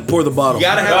one, Pour the bottle. you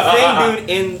gotta have the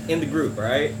same dude in the group,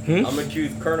 right? I'm gonna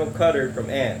choose Colonel Cutter from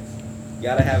Ants. You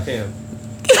gotta have him.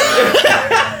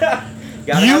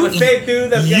 Gotta have a safe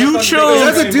dude that's you gonna chose-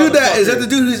 Is that the dude that? Is that motherfucker. the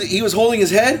dude he was holding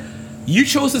his head? You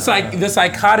chose the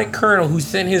psychotic colonel who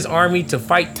sent his army to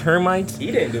fight termites,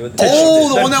 He didn't do it. Oh,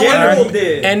 the one that general went-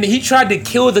 did. and he tried to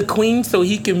kill the queen so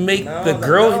he can make the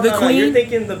girl the No, queen. you're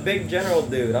thinking the big general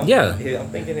dude. I'm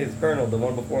thinking his colonel, the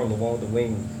one before him, the one with the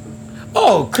wings.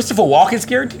 Oh, Christopher Walken's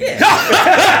character?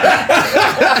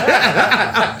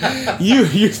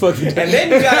 you fucking. And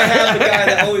then you gotta have the guy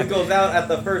that always goes out at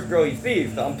the first girl he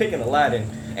sees. So I'm picking Aladdin.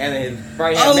 And his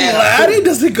right hand man. Aladdin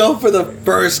doesn't go for the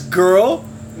first girl.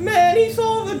 Man, he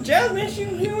saw the Jasmine.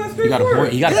 He went straight You got a for point.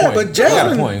 her. You got a Yeah, point. but You got a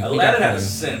Jasmine- point. You got Aladdin a had a point.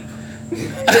 simp.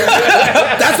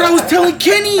 That's what I was telling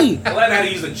Kenny, Aladdin had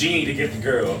to use a genie to get the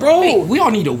girl. bro. Hey, we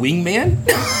all need a wingman.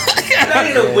 That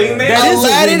ain't a wingman. That is a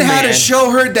Aladdin had to wingman. show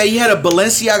her that he had a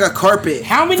Balenciaga carpet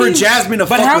How many for Jasmine to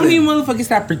But fuck how with many him. motherfuckers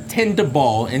that pretend to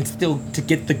ball and still to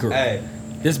get the girl? Hey,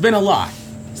 There's been a lot.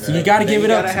 So you gotta then give it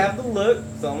you up. gotta have the look.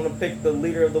 So I'm gonna pick the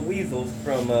leader of the weasels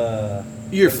from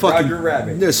You're from fucking. Roger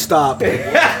Rabbit. Just stop. What the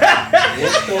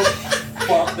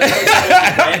fuck?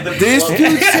 This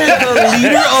dude said the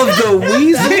leader of the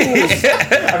weasels. I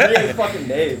forget his fucking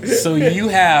name. So you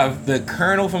have the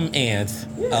Colonel from Ants,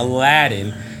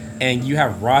 Aladdin, and you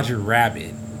have Roger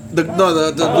Rabbit. The leader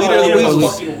of the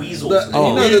weasels. Fucking weasels. You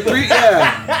know the three,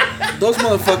 yeah, those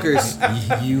motherfuckers.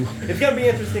 You. It's gonna be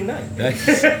an interesting night.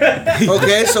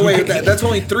 Okay, so wait, that's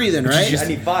only three then, right? I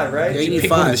need 5, right? Yeah, you need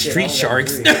Pick one of the 5. Shit, street I only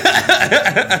sharks.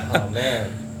 got 3. Oh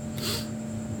man.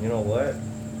 You know what?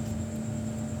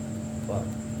 Fuck.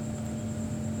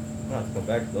 I'm gonna have to go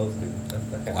back to those two. That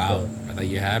kinda Wow, sucks. I thought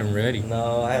you had them ready.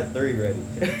 No, I had 3 ready.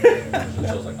 It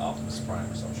shows like Optimus Prime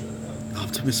or some shit.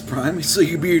 Optimus Prime, so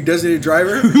you be your designated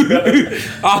driver.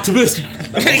 Optimus.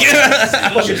 Fucking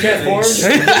transforms.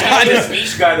 The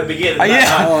speech guy at the beginning.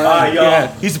 Yeah. Y'all,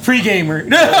 Yeah, he's a pre-gamer. you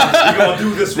gonna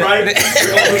do this right? We're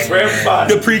gonna do this for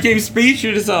everybody. The pre-game speech,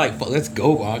 you're just like, "Fuck, let's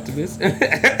go, Optimus." No,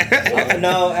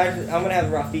 actually, I'm gonna have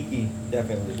Rafiki,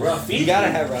 definitely. Rafiki? You gotta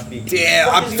have Rafiki. Damn,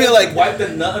 I You feel gonna like wipe the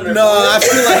nut on their no, I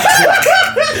feel like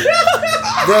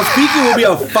Rafiki will be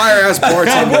a fire ass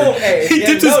bartender. Hey, He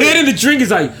dipped his head in the drink.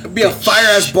 He's like, Be a fire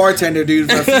ass bartender, dude.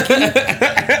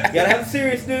 Rafiki. You gotta have a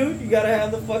serious dude. You gotta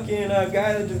have the fucking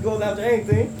guy that just goes after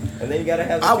anything. And then you gotta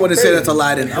have. I wouldn't say that's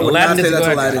Aladdin. I would not Aladdin say is that's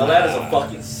good. Aladdin. Aladdin's a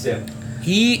fucking simp.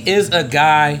 he is a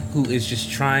guy who is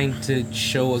just trying to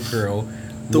show a girl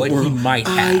what he might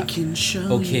I have. can show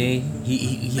Okay, They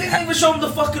didn't even show him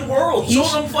the fucking world. He- Show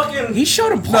them fucking. he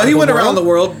showed him. you. Part No, he of went around world.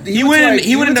 the world. He went.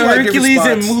 He went into to, like, different Hercules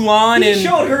and spots. Mulan He and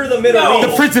showed her the Middle No. East.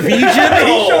 the Prince of Egypt.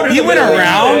 No. He went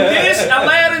around. This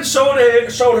Aladdin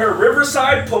showed her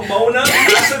Riverside, Pomona,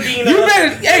 Pasadena, You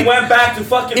better- hey, and went back to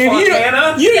fucking if you don't-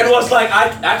 Fontana, you- and was like,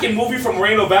 I can move you from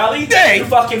Moreno Valley Hey. to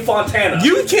fucking Fontana.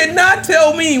 You cannot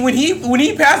tell me when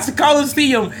he passed the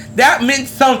Coliseum that meant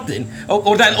something,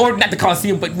 or not the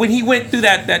Coliseum, but when he went through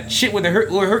that shit where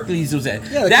where Hercules was at,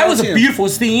 Yeah, the that was a Coliseum. beautiful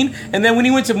scene. And then when he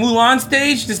went to Mulan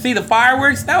stage to see the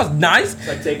fireworks, that was nice. It's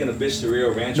like taking a bitch to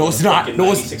Rio Rancho. No, it's in a not. fucking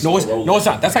No, it's 96 no, it's Corolla. no, it's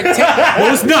not. That's like no,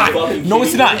 it's not. Fucking No,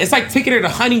 it's kidding not. me? It's like taking her to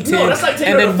Huntington No, that's like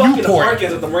taking and her then to fucking Newport.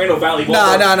 Harkins at the Moreno Valley.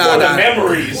 Nah, for nah, the nah.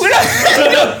 memories. We're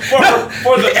not-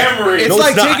 for the memories. It's No,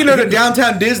 like it's not. taking her to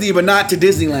downtown Disney, but not to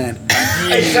Disneyland.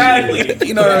 Exactly.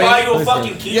 You know what I mean? Buy you a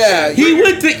fucking key. Yeah, He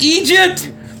went to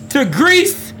Egypt, to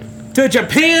Greece, to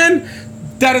Japan.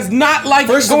 That is not like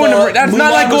First of going all, to. That's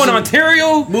not Mulan like going was to in-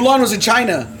 Ontario, Mulan was in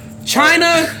China.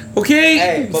 China. Okay.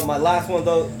 Hey, but my last one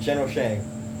though, General Shang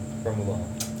from Mulan.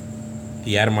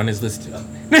 He had him on his list too.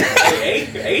 Hey,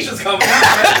 Asians coming out,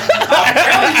 man. I'm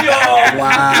telling y'all.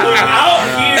 Wow. We're out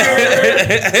here.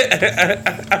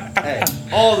 Hey,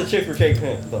 all the chicks were shaking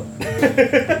hands. So.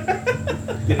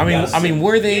 I mean,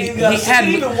 were they? He didn't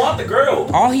even want the girl.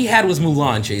 All he had was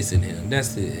Mulan chasing him.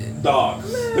 That's it. Dog.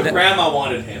 The grandma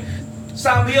wanted him.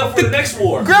 Sign me up for the next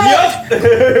war. Grandma's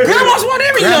want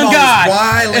every young guy.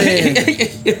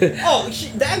 Wildin'. Oh,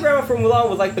 that grandma from Mulan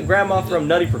was like the grandma from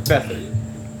Nutty Professor.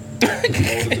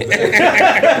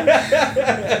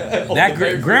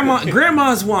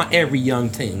 Grandmas want every young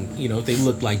thing, you know, if they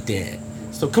look like dad.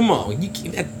 So come on, you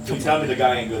tell me the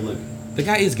guy ain't good looking. The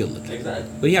guy is good looking.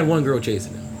 Exactly. But he had one girl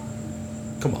chasing him.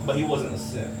 Come on. But he wasn't a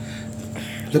simp.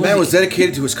 The man was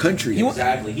dedicated to his country.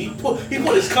 Exactly. He put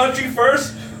his country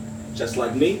first, just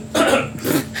like me. Just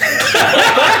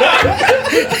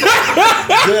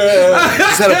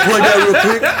had to plug that real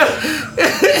quick.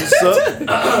 What's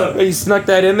up? You snuck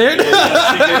that in there?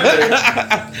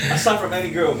 Aside from any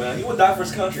girl, man, he would die for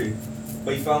his country.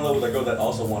 But he fell in love with a girl that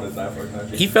also wanted to die for her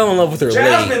country. He fell in love with her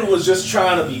Jasmine was just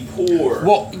trying to be poor.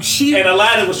 Well, and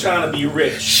Aladdin was trying to be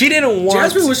rich. She didn't want...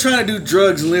 Jasmine was trying to do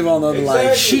drugs and live on the other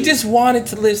life. She just wanted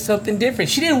to live something different.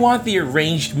 She didn't want the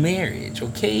arranged marriage,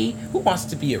 okay? Who wants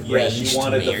to be arranged marriage? Yeah, she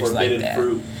wanted the forbidden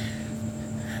fruit.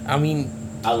 I mean...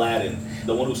 Aladdin,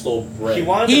 the one who stole bread. He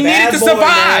wanted he needed to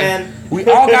survive. Man. We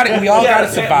all got it. We all got to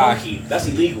survive. Monkey. That's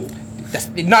illegal. That's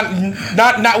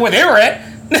not where they were at.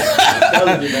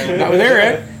 I'm you, man. Not where they were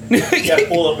at. You got to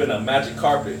pull up in a magic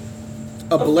carpet.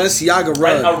 A Balenciaga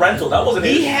rug. A rental. That wasn't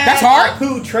it. That's hard.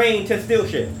 Who trained to steal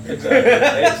shit?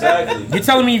 Exactly. You're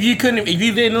telling me if you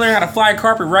didn't learn how to fly a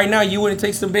carpet right now, you wouldn't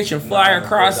take some bitch and fly her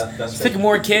across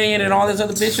Sycamore Canyon and all this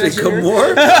other bitches?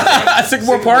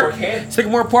 Sycamore Park?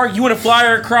 Sycamore Park? You want to fly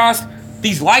her across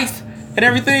these lights and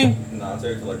everything? Nah, I'll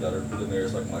take it like that. Or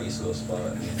there's like my East Coast spot.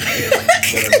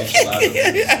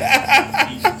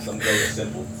 Some girl is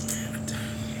simple.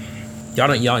 Y'all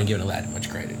ain't giving Aladdin much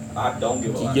credit. I don't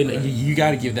give Aladdin credit. You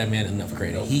got to give that man enough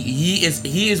credit. Nope. He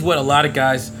is what a lot of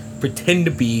guys pretend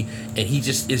to be, and he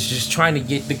just is just trying to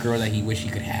get the girl that he wish he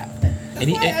could have.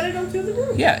 That's why I added him to the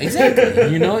room. Yeah,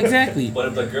 exactly. You know exactly. But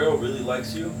if the girl really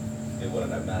likes you, it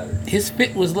wouldn't have mattered. His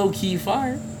fit was low key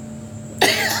fire.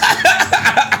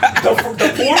 The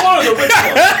poor one or the rich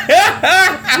one?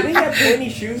 Did he have pointy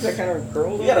shoes that kind of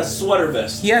curled? He had a sweater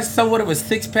vest. He has somewhat of a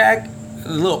 6-pack. A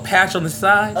little patch on the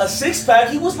side. A 6-pack?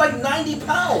 He was like 90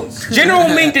 pounds. General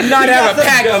Ming did not have a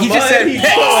pack. He just said,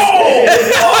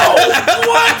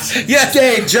 what? Yes.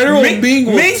 Okay, General Ming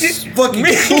was fucking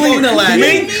clean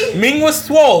Aladdin. Ming was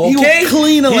swole, okay? He was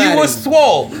clean Aladdin. He was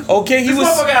swole, okay? This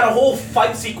motherfucker had a whole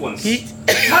fight sequence. He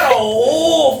had a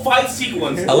whole fight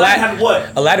sequence. Aladdin had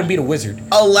what? Aladdin beat a wizard.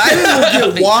 Aladdin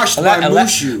would get washed by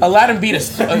Mushu. Aladdin beat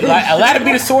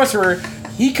a sorcerer.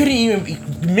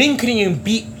 Ming couldn't even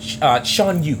beat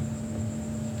Shan Yu.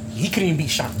 He couldn't even beat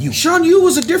Shan Yu. Shan Yu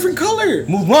was a different color.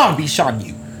 Mulan beat Shan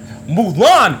Yu.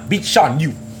 Mulan beat Shan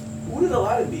Yu. Who did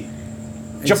Aladdin beat?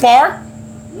 Jafar?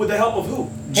 With the help of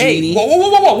who? Genie. Hey,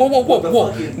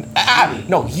 whoa.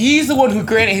 No, he's the one who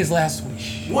granted his last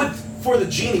wish. What? For the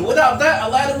genie. Without that,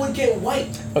 Aladdin would get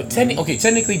wiped.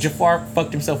 Technically Jafar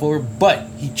fucked himself over, but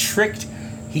he tricked.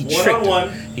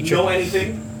 One-on-one, know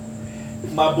anything?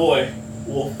 My boy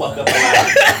will fuck up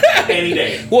Aladdin any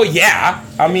day. Well, yeah.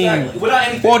 I mean, exactly. Without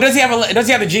anything. Well, does he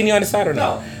have the genie on his side or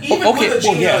not? No. Even with the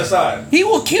genie on his side. He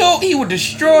will kill. He will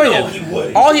destroy him. No, he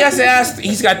would. All he has to ask.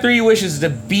 He's got 3 wishes to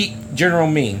beat General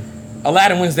Ming.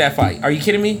 Aladdin wins that fight. Are you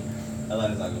kidding me?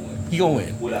 Aladdin's not gonna win. He gonna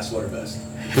win. With that sweater vest.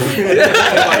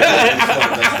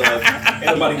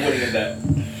 Anybody winning in that?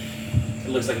 It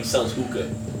looks like he sells hookah.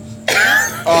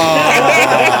 Oh,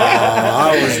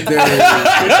 I was dead.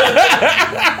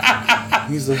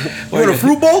 He's a. You want a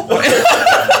fruit bowl? Put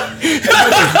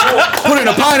in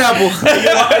a pineapple.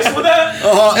 You want ice with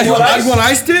that? You want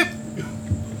ice dip?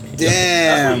 Damn.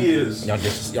 That's what he is. Y'all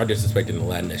disrespecting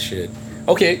Aladdin that shit.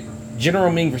 Okay,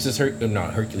 General Ming versus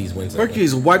Hercules wins.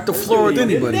 Hercules wiped the floor with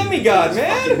anybody. Demigod,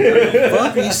 man.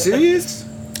 Fuck, are you serious?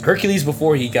 Hercules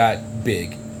before he got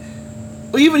big.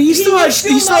 Well, even he still had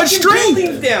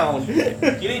strength. Down. He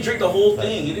didn't drink the whole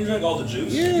thing. He didn't drink all the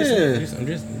juice. Yeah. I'm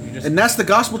just. And that's the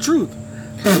gospel truth.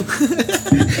 I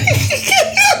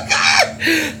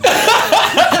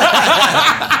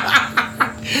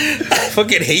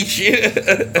fucking hate you.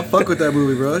 I fuck with that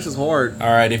movie, bro. This is hard.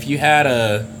 All right, if you had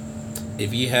a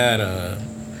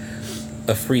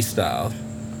freestyle,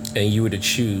 and you were to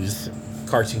choose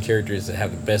cartoon characters that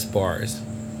have the best bars,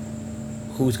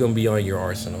 who's gonna be on your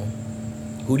arsenal?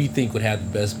 Who do you think would have the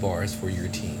best bars for your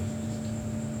team?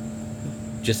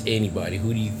 Just anybody.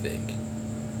 Who do you think?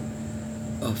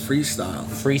 A freestyle.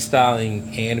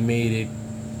 Freestyling, animated,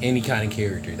 any kind of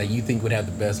character that you think would have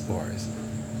the best bars.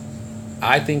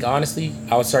 I think, honestly,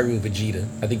 I would start with Vegeta.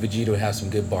 I think Vegeta would have some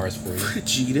good bars for you.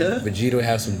 Vegeta would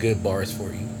have some good bars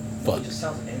for you. Fuck. He just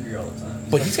sounds angry all the time.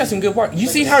 But he's got some good bars. You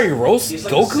see how he roasts He's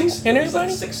Goku and He's like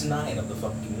everybody? 6'9" of the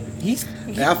fucking community.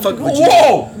 Yeah, I fuck Vegeta.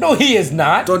 Whoa! No, he is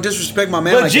not. Don't disrespect my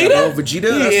man Vegeta? like that, bro.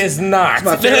 Vegeta? He is not. That's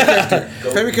my favorite character.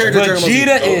 Favorite character.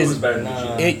 Vegeta is. better than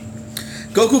Vegeta. It,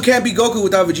 Goku can't be Goku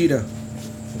without Vegeta.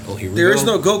 oh, here we There go. is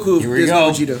no Goku if Here we there's go.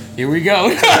 no Vegeta. Here we go.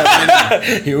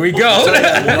 Here we go.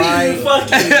 Right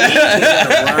Fucking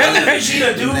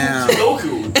Vegeta, dude, now. to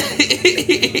Goku.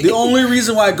 The only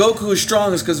reason why Goku is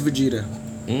strong is because of Vegeta.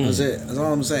 That's it. That's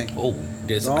all I'm saying. Oh,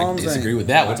 That's all I I'm disagree saying. with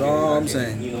that one. That's all I'm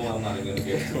saying. You know what? I'm not even gonna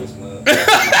get to this, man.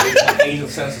 My Asian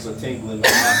senses are tingling. My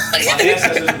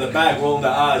ancestors in the back rolling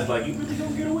their eyes like, you really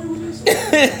don't get away with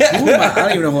this? Who am I don't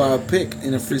even know who I would pick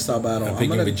in a freestyle battle. I'm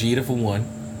picking Vegeta for one.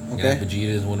 Okay. Yeah, Vegeta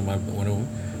is one of them.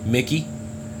 Mickey,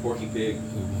 Porky Pig.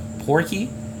 Porky.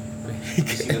 You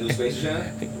see the new Space Jam?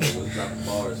 It was dropping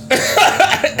bars. They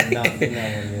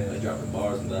dropping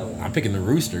bars in that one. I'm picking the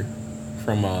Rooster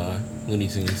from Looney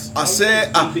Tunes. I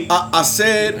said. I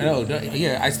know.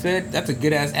 Yeah, I said that's a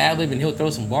good ass ad lib, and he'll throw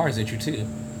some bars at you too.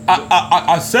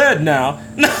 I said now.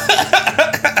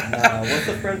 What's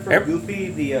the friend from Goofy?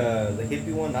 The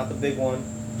hippie one, not the big one.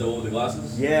 The one with the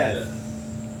glasses? Yes.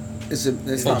 It's Oh,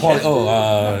 not. Paul-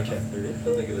 oh, Chester. I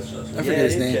think it is Chester. I forget Yeah,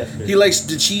 his it is name. Chester. He likes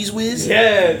the cheese whiz.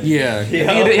 Yeah. yeah,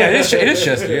 Yeah. it is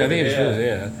Chester. Yeah, I think it's Chester.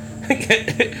 Yeah.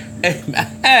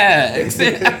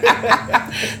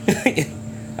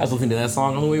 I was listening to that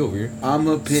song on the way over here. I'm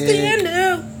a pig. Stand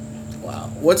up. Wow.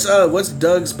 What's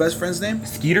Doug's best friend's name?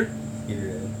 Skeeter?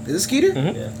 Is it Skeeter?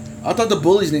 Mhm. Yeah. I thought the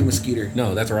bully's name was Skeeter.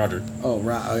 No, that's Roger. Oh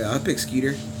right. Oh, yeah, I picked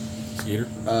Skeeter. Skeeter.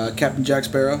 Captain Jack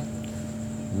Sparrow.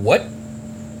 What?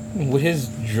 With his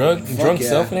drunk yeah.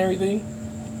 self and everything?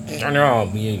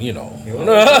 No, you know. He always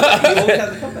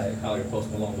has a comeback. I like a Post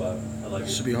Malone vibe. I like it.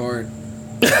 Should be hard.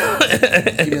 Give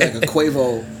me like a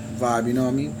Quavo vibe. You know what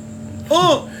I mean?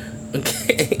 Oh.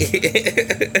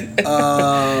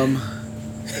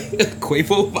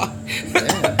 Quavo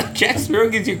vibe? Jack Sparrow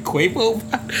gives you Quavo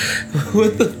vibe?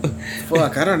 What the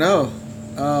Fuck. I don't know.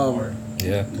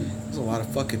 Yeah. There's a lot of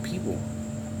fucking people.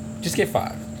 Just get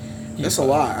 5. That's a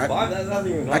lot. That's not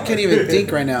even I can't even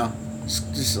think right now. It's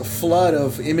just a flood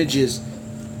of images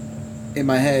in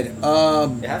my head. It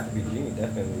has to be Genie,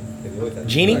 definitely. 'Cause he always has-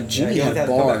 Genie? Yeah, Genie he had always has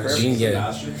a comeback bars. for Genie, everything.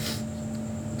 yeah. Sebastian?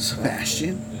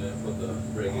 Sebastian. Yeah, put the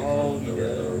reggae. Oh, the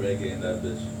yeah. reggae in that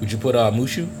bitch. Would you put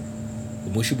Mushu?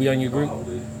 Would Mushu be on your group?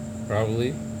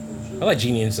 Probably. I like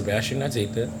Genie and Sebastian. I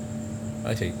take that.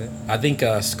 I think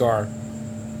Scar.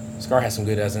 Scar has some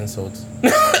good ass insults.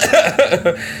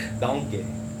 Donkey.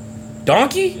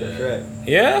 Donkey? Yeah. Right.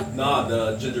 Yeah? Nah,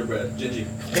 the gingerbread. Gingy.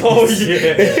 Oh,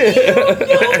 yeah.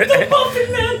 The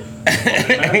muffin man!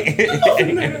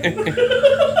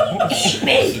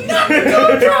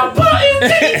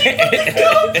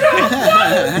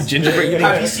 Gingerbread.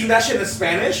 Have you seen that shit in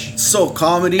Spanish? So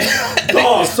comedy.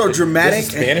 Dog. So dramatic.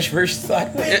 Spanish version.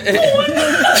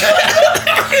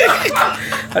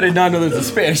 I did not know there was a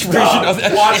Spanish version of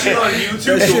that. Watch shit. it on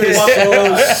YouTube. That shit is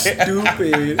so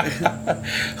stupid.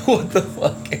 What the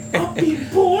fuck? I'll be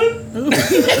born.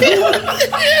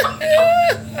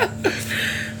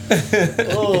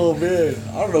 Oh man,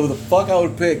 I don't know who the fuck I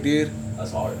would pick, dude.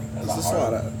 That's hard. That's That's just a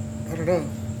lot. hard. I don't know.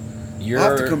 Your, I'll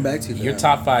have to come back to your that.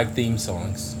 top 5 theme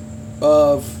songs.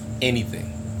 Of Anything.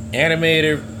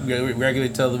 Animated, regular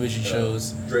television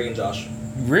shows. Drake and Josh.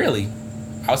 Really?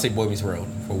 I would say Boy Meets World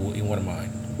for one of mine.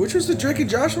 which was the Drake and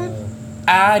Josh one?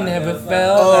 I never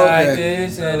felt Oh, like okay.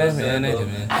 this.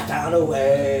 I found a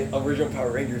way. Original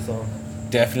Power Ranger song.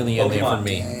 Definitely in there for Pokemon.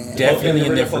 me. Definitely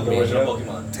in there for me. Original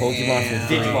Pokemon. Pokemon for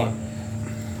 3. Digimon.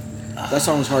 That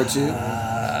song was hard too.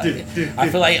 I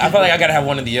feel like I gotta have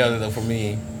one or the other though for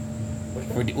me.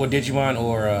 Or Digimon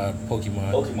or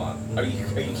Pokemon. Pokemon. Are you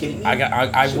kidding me?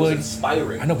 I Shit was would.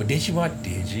 inspiring. I know, but Digimon,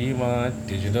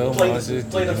 digital monsters.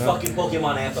 Play the fucking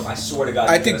Pokemon anthem. I swear to God.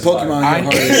 I you think get inspired. Pokemon I-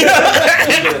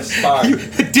 is hard. You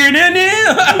get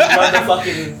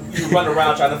inspired. You run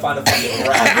around trying to find a fucking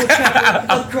rat.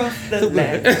 Across the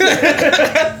land.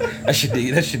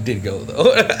 That shit did go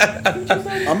though.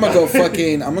 I'm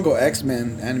gonna go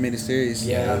X-Men animated series.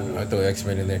 Yeah, I throw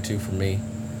X-Men in there too for me.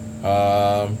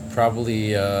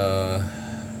 Probably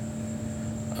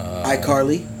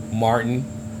iCarly. Martin,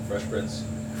 Fresh Prince.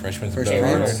 Fresh Prince Fresh of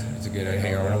Bel-Air. Prince. It's a good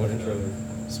hang around with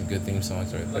it. Some good theme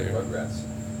songs right Like there. Rugrats.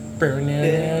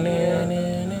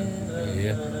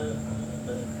 Yeah,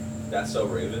 That's so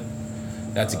Raven.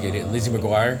 that's a good hit. Lizzie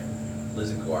McGuire.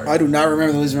 Lizzie McGuire. I do not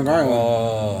remember the Lizzie McGuire one.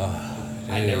 Oh,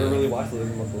 I never really watched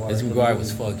Lizzie McGuire. Lizzie McGuire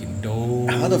was fucking dope.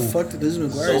 How the fuck did Lizzie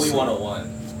McGuire? Zoe sing?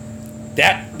 101.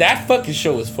 That fucking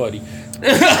show was funny.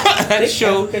 That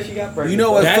show. Because she got pregnant. You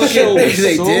know what? That Fucking, show was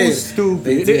they so did. stupid.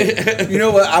 They did. You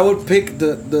know what? I would pick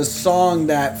the song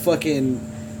that fucking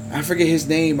I forget his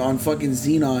name on fucking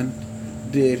Xenon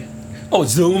did. Oh,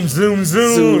 zoom, zoom,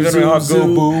 zoom. Zoom, Then zoom, I'll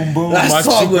zoom. go boom, boom. That my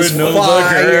song was supernova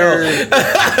fire. girl.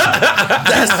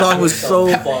 That song was so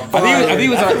I fire. think it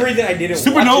was That's the reason I didn't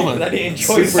Supernova. watch it, 'cause I didn't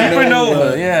enjoy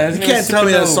Supernova. Yeah, You can't tell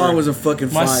me that song wasn't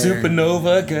fucking my fire.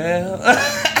 supernova girl.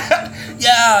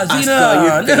 Yeah, I saw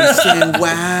your Xenon. face and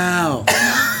wow.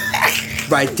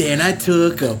 Right then I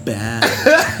took a bow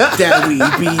that we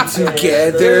be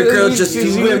together, girl, just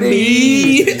you and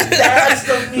me. That's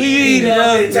the We meaning of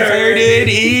love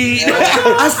eternity.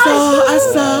 eternity. I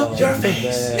saw. Your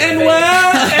face. And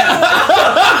well,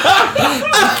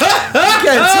 You can't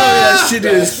tell me that shit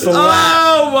didn't slap.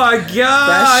 oh my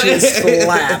god, That shit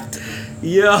slapped.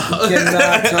 Yo, You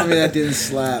cannot tell me that didn't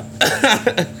slap.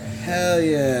 Hell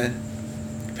yeah.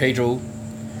 Pedro,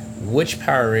 which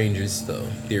Power Rangers though?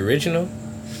 The original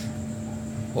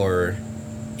or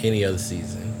any other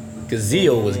season? Because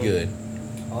Zeo was good.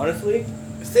 Honestly,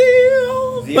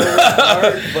 Zeo. Zero was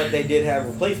hard, but they did have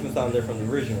replacements on there from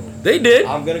the original. They did.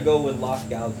 I'm gonna go with Lost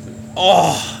Galaxy.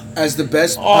 Oh, As the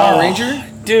best Power Ranger?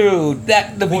 dude,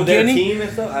 that the For their beginning. team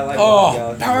and stuff, I like Lost Oh,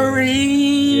 Galaxy. Power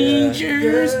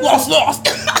Rangers, Yeah. lost. Are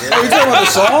you talking about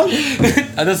the song?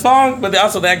 The song, but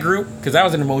also that group, because that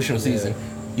was an emotional season.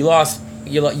 You lost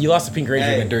the Pink Ranger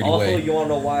in a dirty also, way. you wanna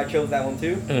know why I chose that one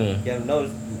too? Mm. You haven't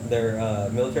noticed their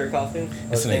military costumes are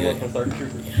the It's same nigga. one from Sergeant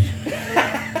Troopers.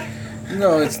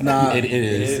 No, it's not. It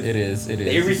is.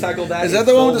 They recycled that. Is in that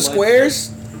the one so with the much- squares?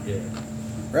 Yeah.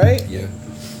 Right? Yeah.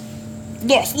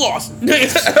 Lost.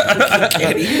 That's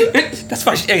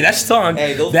fine. Hey, that song.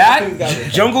 Hey, those that cartoons got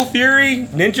it. Jungle Fury,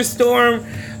 Ninja Storm,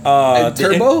 And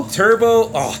Turbo?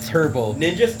 Turbo. Oh, Turbo.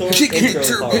 Ninja Storm intro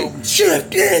song.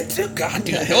 Shift it. God,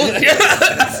 dude.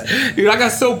 Dude, I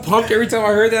got so pumped every time I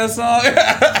heard that song.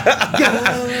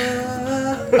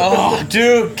 Oh,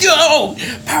 dude, go!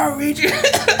 Power Ranger.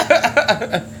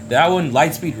 That one,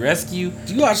 Lightspeed Rescue.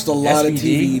 You watched a lot of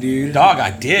SPD. TV, dude. Dog,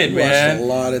 I did, You man. watched a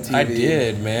lot of TV. I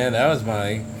did, man. That was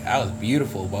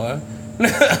beautiful, boy.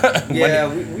 Yeah,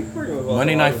 we pretty much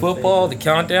Monday all Night the Football, same the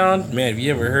countdown. Man, if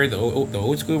you ever heard the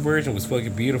old school version, was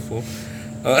fucking beautiful.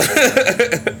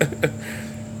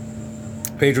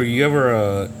 Pedro, you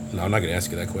ever? No, I'm not gonna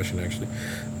ask you that question. Actually,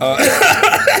 I'm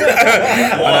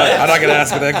not gonna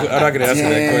ask you that. I'm not gonna ask you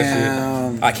that question.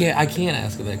 Damn. I can't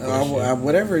ask you that question.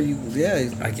 Whatever you, yeah.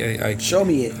 I Show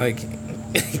me it. like.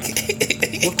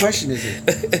 What question is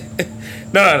it?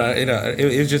 No.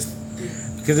 It was just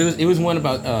because it was one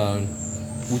about.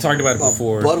 We talked about it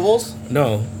before. Buttholes?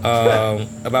 No,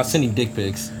 about sending dick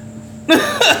pics.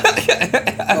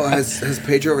 Oh, has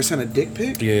Pedro ever sent a dick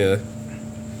pic? Yeah.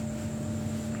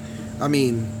 I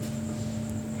mean,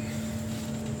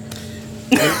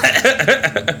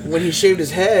 when he shaved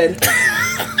his head.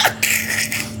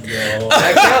 That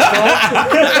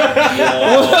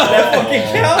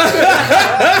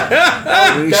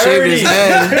When he shaved his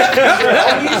head.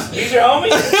 He's your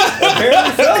homie?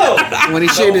 Apparently so. When he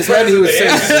shaved his head, he would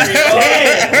send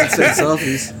Damn.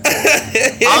 selfies.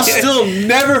 I'll still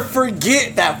never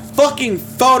forget that fucking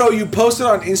photo you posted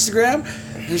on Instagram.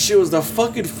 This shit was the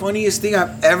fucking funniest thing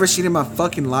I've ever seen in my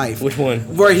fucking life. Which one?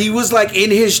 Where he was like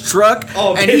in his truck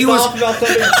Oh, and he was.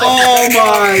 Oh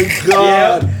my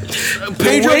god.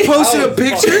 Pedro posted a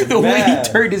picture. The way he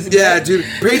turned his Yeah, dude.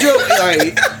 Pedro,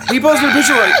 alright, he posted a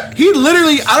picture where he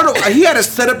literally, I don't know, he had to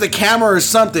set up the camera or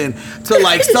something to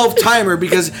like self-timer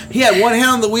because he had one hand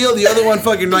on the wheel, the other one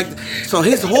fucking like, so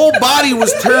his whole body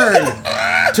was turned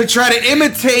to try to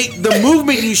imitate the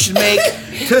movement you should make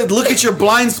to look at your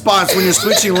blind spots when you're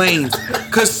switching lanes.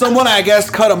 Because someone, I guess,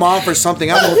 cut him off or something.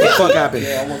 I don't know what the fuck happened.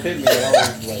 Yeah, almost hit me. I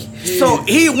was like, So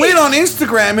he went on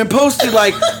Instagram and posted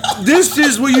like, "This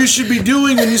is what you should be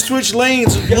doing when you switch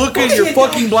lanes. Look at your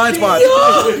fucking blind spots."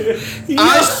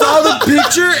 I saw the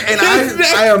picture and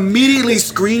I immediently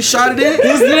screenshotted it.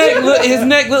 His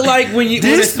neck looked like when a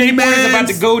This skateboard is about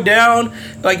man's- to go down,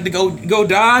 like to go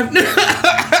dive on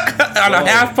a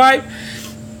half pipe.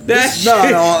 No,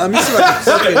 let me see like a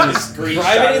fucking.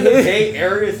 driving in the Bay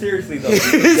Area, seriously though,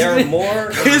 there are more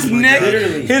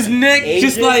literally his neck, Asian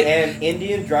just like and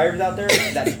Indian drivers out there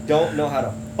that don't know how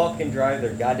to fucking drive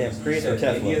their goddamn Prius or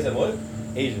Tesla. Indians and what?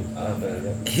 Asian.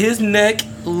 his neck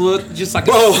looked just like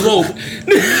Bro. a slope.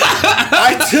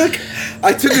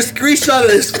 I took a screenshot of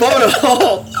this photo,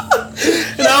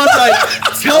 and I was like,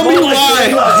 "Tell me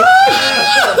why.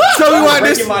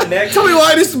 Breaking my neck. Tell me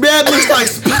why this man looks like."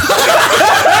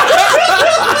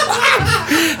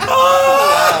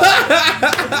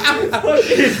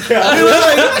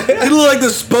 It looked like the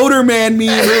Spoder Man meme.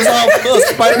 It was all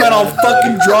Spider-Man all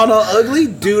fucking drawn all ugly.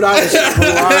 Dude, I was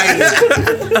crying.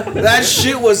 That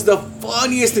shit was the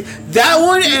funniest thing. That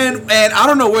one and I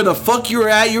don't know where the fuck you were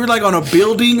at. You were like on a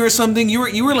building or something.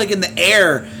 You were like in the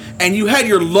air and you had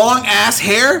your long ass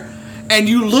hair. And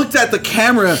you looked at the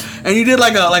camera and you did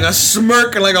like a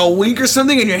smirk or like a wink or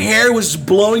something, and your hair was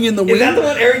blowing in the wind. Is that the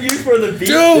one Eric used for the beat?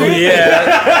 Dude, and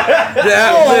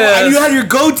you had your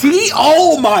goatee.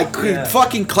 Oh my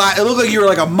fucking class! It looked like you were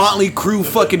like a Motley Crue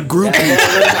fucking groupie. Dude,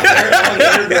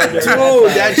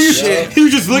 that shit. He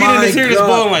was just looking at his hair, just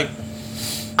blowing like.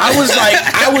 I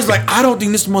was like, I don't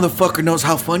think this motherfucker knows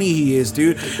how funny he is,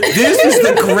 dude. This is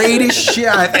the greatest shit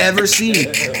I've ever seen.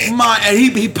 And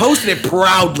he posted it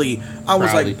proudly. I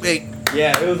was like, hey.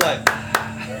 Yeah, it was like.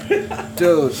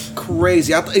 Dude,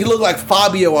 crazy. He looked like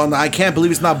Fabio on the I Can't Believe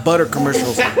It's Not Butter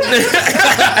commercials. I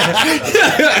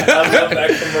love that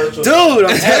commercial. Dude,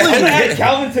 I'm telling you. Add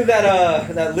Calvin to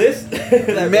that list.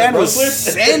 That man was list.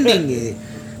 sending it.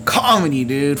 Comedy,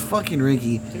 dude. Fucking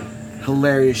Ricky.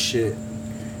 Hilarious shit.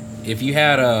 If you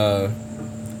had I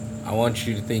want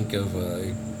you to think of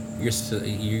you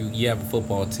have a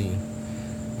football team,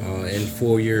 and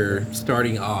for your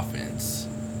starting offense,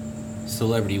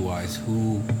 celebrity-wise,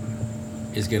 who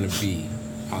is going to be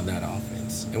on that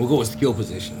offense? And we'll go with skill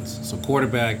positions. So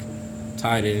quarterback,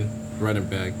 tight end, running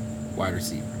back, wide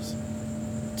receivers.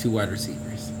 2 wide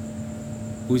receivers.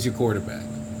 Who's your quarterback?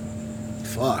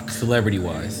 Fuck.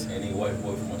 Celebrity-wise. Any white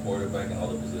boy from a quarterback in all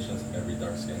the positions, every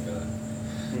dark-skinned guy.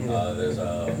 There's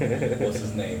what's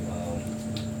his name?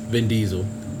 Vin Diesel.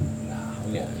 Nah,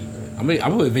 we won't keep it. I'm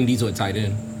gonna put Vin Diesel at tight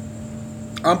end.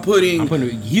 I'm putting.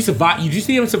 He survived. Did you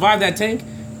see him survive that tank?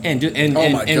 And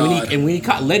when he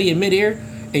caught Letty in midair,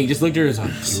 and he just looked at her and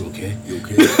was like, "You okay? You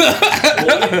okay?"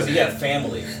 Well, because he had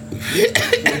family.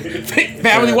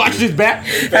 Family watched his back.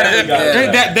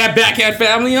 That back had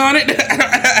family on it.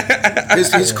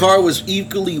 His car was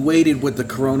equally weighted with the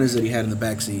Coronas that he had in the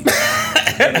backseat.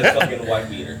 And the fucking white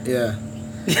beater. Yeah.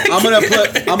 I'm gonna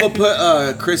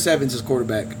put Chris Evans as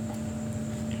quarterback.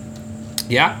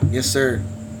 Yeah. Yes, sir.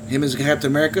 Him as Captain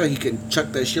America, he can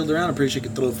chuck that shield around. I'm pretty sure he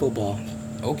can throw the football.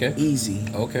 Okay. Easy.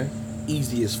 Okay.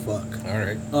 Easy as fuck. All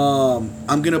right.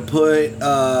 I'm gonna put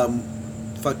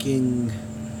fucking.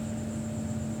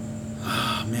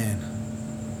 Oh man.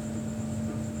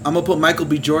 I'm gonna put Michael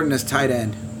B. Jordan as tight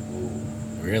end.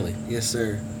 Really? Yes,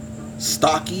 sir.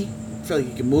 Stocky. I feel like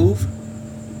he can move.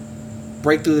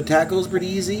 Break through the tackles pretty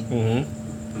easy.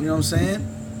 Mm-hmm. You know what I'm saying?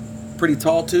 Pretty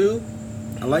tall too.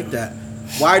 I like that.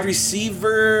 Wide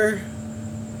receiver.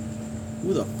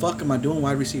 Who the fuck am I doing?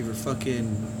 Wide receiver.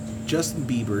 Fucking Justin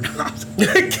Bieber.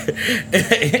 Like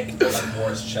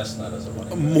Morris Chestnut as a running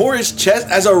back. Morris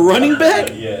Chestnut as a running back?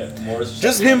 Yeah, Morris Chestnut.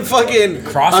 Just him fucking.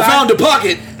 Cross-eyed? I found a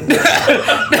pocket.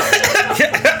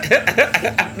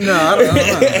 No, I don't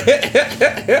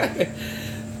know.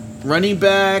 Running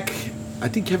back. I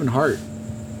think Kevin Hart.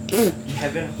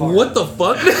 Kevin Hart. What the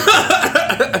fuck?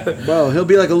 Bro, he'll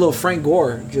be like a little Frank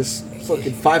Gore. Just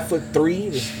fucking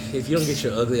 5'3". If you don't get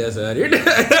your ugly ass out of here.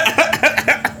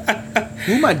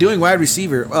 Who am I doing wide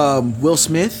receiver? Will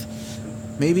Smith,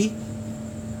 maybe,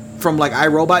 from like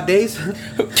iRobot days. From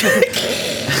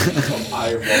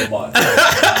iRobot.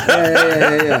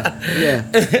 Yeah.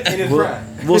 In his prime.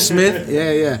 Will Smith,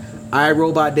 yeah.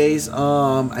 iRobot days.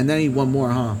 And then I need one more,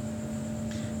 huh?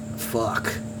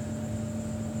 Fuck.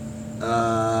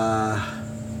 I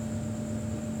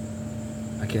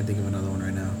can't think of another one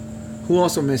right now. Who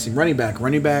else am I missing? Running back.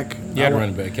 Yeah,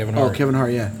 running back. Kevin Hart. Oh, Kevin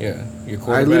Hart. Yeah. Yeah. Your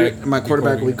quarterback. My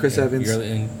quarterback will be Chris Evans.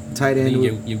 Tight end.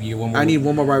 You one more. I need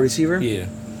one more wide receiver. Yeah.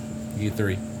 You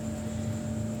 3.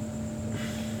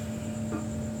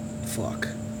 Fuck.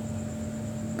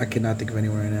 I cannot think of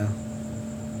anyone right now.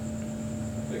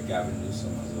 Like Gavin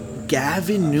Newsom as a...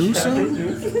 Gavin Newsom?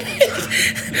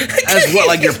 As what,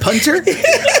 like your punter?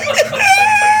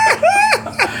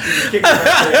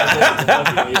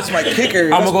 That's my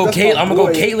kicker. I'm gonna go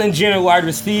Caitlyn Jenner wide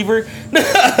receiver.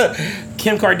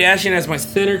 Kim Kardashian as my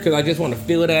center because I just want to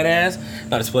feel that ass.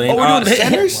 Not just playing. Oh, we're doing the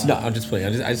centers? No, I'm just playing.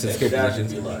 I just skill That should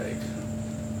positions. be like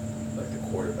the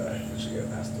quarterback. We should get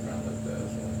passed around like that.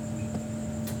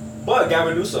 But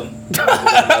Gavin Newsom,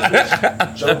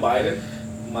 Joe Biden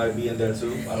might be in there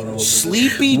too. I don't know.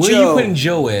 Sleepy Where Joe. you putting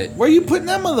Joe at? Where you putting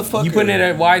that motherfucker? You putting it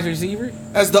at wide receiver?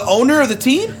 As the owner of the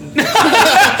team? What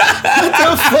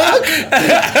the fuck?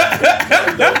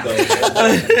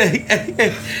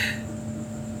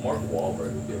 Mark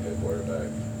Wahlberg would be a good quarterback.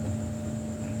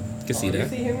 Can see You that.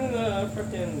 see him in the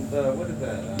freaking what is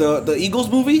that? The Eagles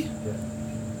movie? Yeah.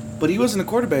 But he wasn't a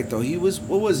quarterback though. He was,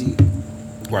 what was he?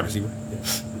 Wide receiver.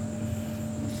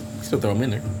 still throw them in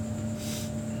there.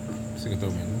 Still can throw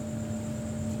them in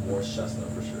there. Morris Chestnut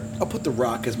for sure. I'll put The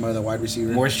Rock as my other wide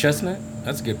receiver. Morris Chestnut?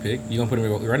 That's a good pick. You gonna put him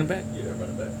at running back? Yeah,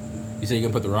 running back. You say you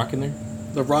gonna put The Rock in there?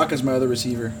 The Rock is my other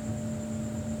receiver.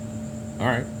 All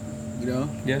right. You know?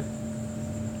 Yeah.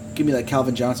 Give me like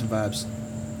Calvin Johnson vibes.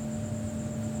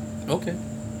 Okay.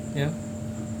 Yeah.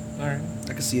 All right.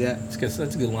 I can see that.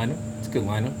 That's a good lineup. It's a good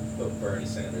lineup. Put Bernie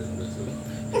Sanders in there too.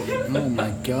 Oh my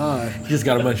god. You just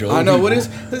got a bunch of old I know people. what is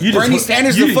You Bernie just-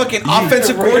 Sanders you- the fucking you-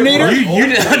 offensive coordinator?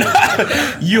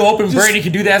 You hoping Bernie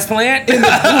can do that slant?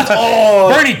 Oh,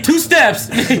 Bernie, 2 steps.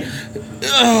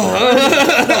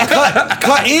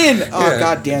 cut in. Oh Yeah.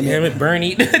 god damn Damn it. it,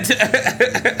 Bernie.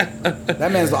 That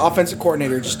man's the offensive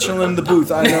coordinator, just chilling in the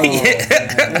booth. I know.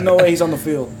 There's no way he's on the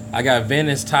field. I got Vin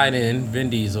as tight end, Vin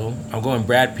Diesel. I'm going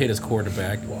Brad Pitt as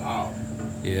quarterback. Wow.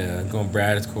 Yeah, I'm going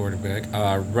Brad as quarterback.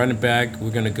 Running back, we're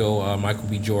going to go Michael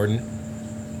B. Jordan.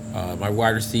 My wide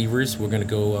receivers, we're going to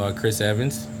go Chris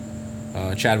Evans,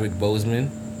 Chadwick Boseman.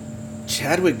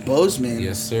 Chadwick Boseman.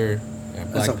 Yes, sir.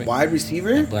 That's a wide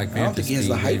receiver? Black I don't think he has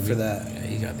the height for that.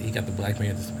 Yeah, he got the Black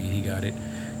Panther speed. He got it.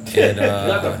 And, You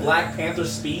got the Black Panther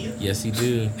speed? yes, he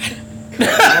do.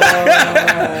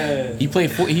 He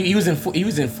played. He was in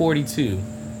 42.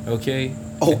 Okay.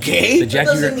 Okay. The That Jackie,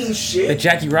 doesn't mean shit. the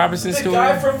Jackie Robinson The story.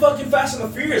 guy from fucking Fast and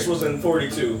the Furious was in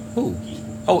 42. Who?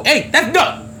 Oh, hey,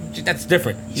 that's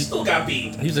different. He still got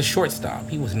beat. He was a shortstop.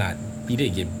 He was not. He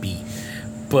didn't get beat.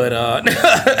 But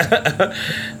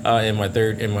in my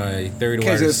third Can't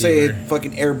wide just say receiver. it,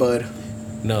 fucking Airbud.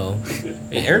 No,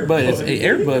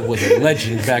 Airbud was a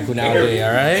legend back when I was there.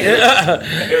 All right.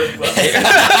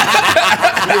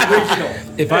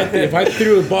 If I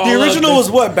threw a ball, The original up,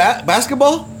 was what?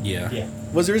 Basketball? yeah. Yeah.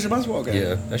 Was the original basketball? Okay.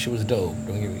 Yeah, that shit was dope.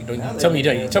 Don't Now tell me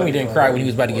they- you didn't cry when he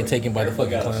was about to get taken by the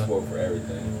Everybody fucking got a clown. sport for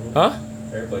everything. Huh?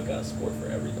 Everybody got a sport for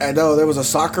everything. I know there was a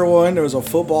soccer one, there was a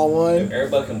football If one.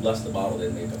 everybody can bless the bottle, they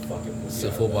make a fucking movie. It's a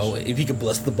out of football. that shit. If he could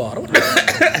bless the bottle.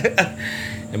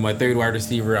 And my third wide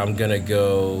receiver, I'm gonna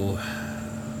go.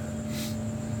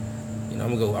 You know,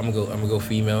 I'm gonna go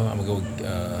female. I'm gonna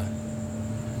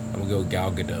go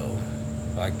Gal Gadot.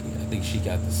 Like, I think she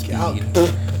got the speed. Gal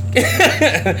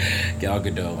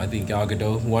Gadot. I think Gal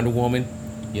Gadot, Wonder Woman.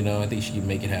 You know, I think she can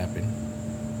make it happen.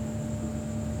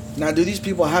 Now, do these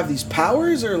people have these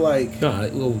powers or like? No,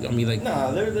 well, I mean, like,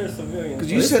 Nah, they're civilians.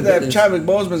 Because you said that Chadwick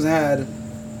Boseman had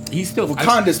he's still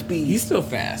Wakanda speed. He's still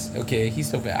fast. Okay, he's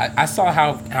still fast. I saw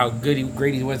how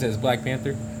great he was as Black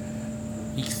Panther.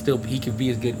 He could be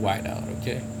a good wideout.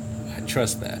 Okay, I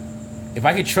trust that. If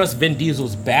I could trust Vin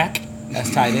Diesel's back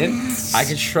as tight end, I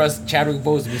could trust Chadwick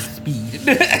Boseman's speed.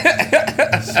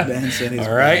 Man said his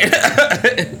All right.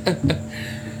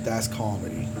 That's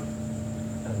comedy.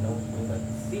 I don't know. Like,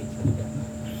 see,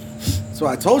 So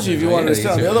I told you if you Yeah, wanted to sit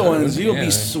on the other ones, you'll yeah.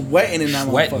 be sweating in that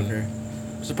Sweating. motherfucker.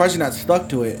 I'm surprised you're not stuck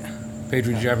to it.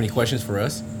 Pedro, did you have any questions for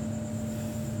us?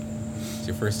 It's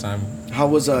your first time. How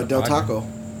was Del Taco?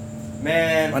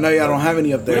 man. I know y'all don't have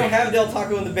any up We don't there. have Del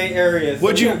Taco in the Bay Area. So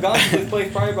Would we you- have gone to this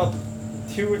place probably about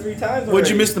 2 or 3 times. What'd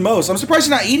you already. miss the most? I'm surprised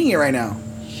you're not eating it right now.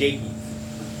 Shaky.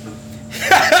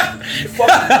 You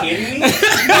fucking kidding me? No,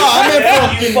 I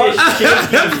meant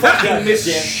You fucking miss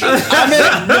shit. I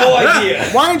meant, No idea.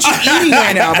 why aren't you eating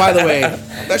right now, by the way?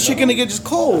 That shit gonna get just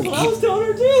cold. I was telling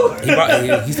her too.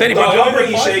 He said he Bro, brought y'all Don't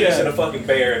bringing podcast. Shakey's to the fucking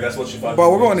Bay Area. That's what you fucking.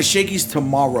 Bro, we're going to Shakey's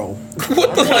tomorrow.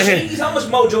 what the fuck? Shakey's. How much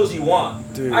mojos you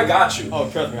want? Dude. I got you. Oh,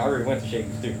 trust me, I already went to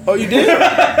Shaky's too. Oh, you did?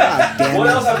 God damn What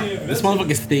else it. have you missed? This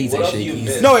motherfucker stays What at else do you Shakey's.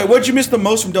 miss? No, wait, what'd you miss the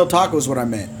most from Del Taco is what I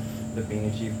meant. The bean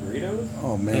and cheese burritos.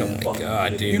 Oh, Oh man. my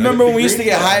god, dude. You remember when we used to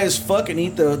get Green high as fuck and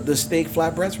eat the steak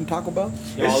flatbreads from Taco Bell?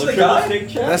 Yo, This the is the triple guy? steak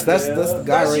chef. That's the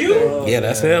guy That's right you? there. Yeah,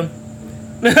 that's him.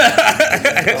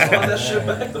 That shit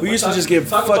back. We used to just get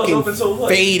Taco Bell's open till fucking what?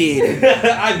 faded.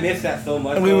 I miss that so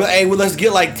much. And we were, hey, well, let's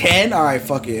get like 10. All right,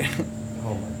 fuck it.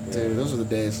 Oh my god. Dude, those are the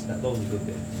days. Those are good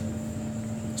days.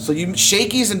 So you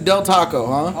Shakey's and Del Taco,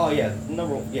 huh? Oh yeah,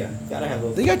 gotta have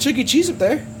those. They got Chuck E. Cheese up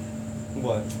there.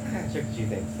 What? Chuck E.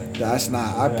 Cheese ain't the same. That's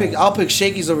not. Yeah. I'll pick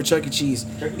Shakey's over Chuck E. Cheese.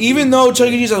 Chuck E. Even though Chuck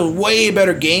E. Cheese has way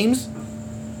better games,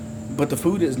 but the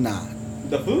food is not.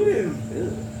 The food is.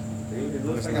 Ew. Dude, it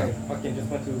looks It's like I not. fucking just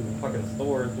went to a fucking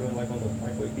store doing like one of those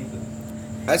microwave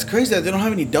pizzas. That's crazy that they don't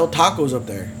have any Del Tacos up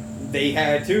there. They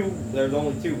had 2. There's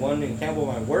only 2. One in Campbell,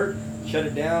 my work, shut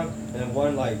it down, and then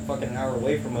one like fucking an hour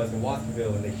away from us in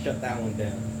Watsonville, and they shut that one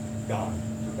down. Gone.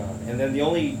 And then the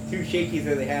only 2 Shakey's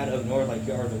that they had up north, like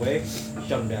 2 hours away, shut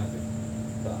them down too.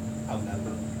 So I was out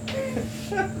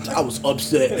of I was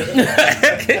upset.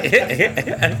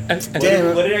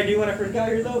 What did I do when I first got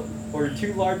here though? Order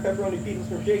 2 large pepperoni pizzas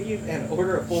from Shakey's and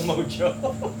order a full mojo.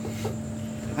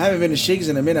 I haven't been to Shakey's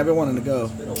in a minute. I've been wanting to go.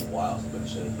 It's been a while since I've been to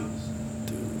Shakey's.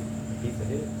 Pizza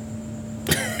hit.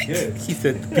 He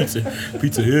said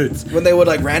pizza hits. When they would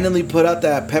like randomly put out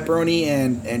that pepperoni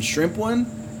and shrimp one,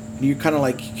 and you're kind of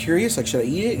like curious, like, should I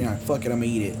eat it? And you're like, fuck it, I'm gonna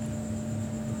eat it.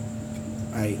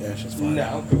 I ate that shit's fire. No,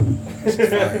 I'm cool.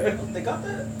 Fire. They got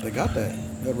that? They got that.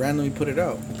 They randomly put it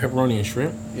out. Pepperoni and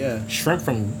shrimp. Yeah. Shrimp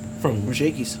from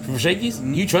Shakey's. From Shakey's?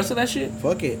 You trusted that shit?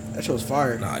 Fuck it. That shit was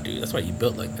fire. Nah, dude. That's why you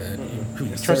built like that. You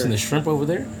Yes, trusting sir. the shrimp over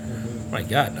there? My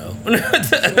God, no.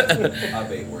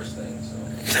 I've ate worse things, so.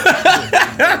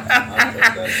 I'll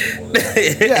take that shit more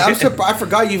than- Yeah, I'm surprised. I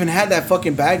forgot you even had that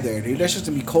fucking bag there, dude. That's just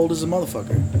gonna be cold as a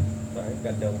motherfucker. Sorry,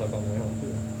 got Del Taco on the way home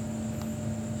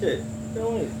too. Shit.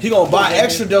 He gonna buy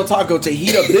extra Del Taco to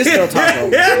heat up this Del Taco.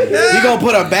 He gonna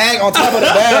put a bag on top of the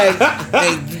bag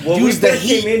and Well, use we the first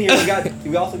came heat. in here.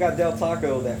 We also got Del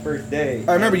Taco that first day.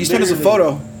 I remember you sent us a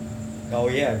Literally- photo. Oh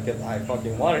yeah, because I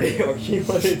fucking wanted it, or she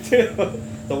wanted it too.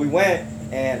 So we went,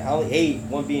 and I only ate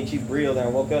one bean and cheese burrito. Then I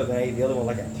woke up and I ate the other one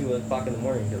like at 2 o'clock in the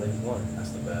morning because I just wanted. That's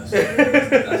the best.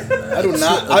 That's the best. I do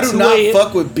not two a.m.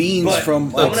 fuck with beans But from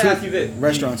I'm like gonna ask you this: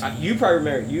 restaurants. You probably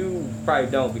remember. You probably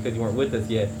don't because you weren't with us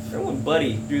yet. Remember when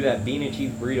Buddy threw that bean and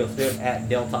cheese burrito stood at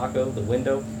Del Taco, the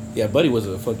window? Yeah, Buddy was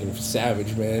a fucking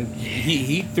savage, man.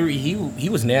 He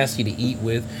was nasty to eat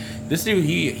with. This dude,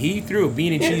 he threw a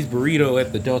bean and cheese burrito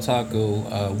at the Del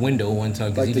Taco window one time.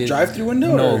 'Cause Like he the did, drive-through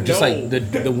window? No, or? just like the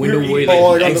window We were where eating- you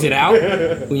like, exit out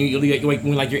when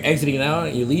you're exiting out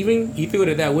and you're leaving. He threw it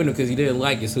at that window because he didn't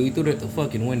like it, so he threw it at the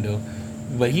fucking window.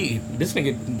 But this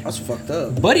nigga, That's fucked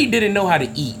up. Buddy didn't know how to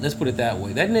eat. Let's put it that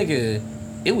way. That nigga,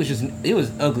 it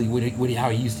was ugly with how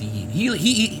he used to eat.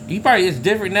 He probably is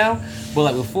different now, but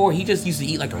like before, he just used to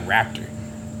eat like a raptor.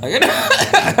 Like,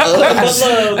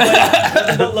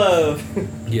 But love.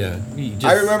 yeah.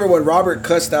 I remember when Robert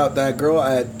cussed out that girl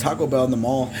at Taco Bell in the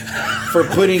mall for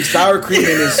putting sour cream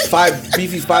in his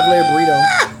beefy 5-layer burrito.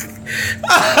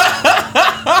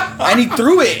 And he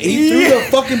threw it. He threw the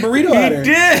fucking burrito at her.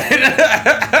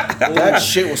 That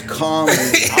shit was calm.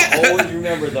 I always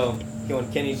remember though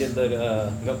when Kenny did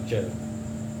the milk chug.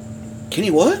 Kenny,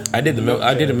 what? I did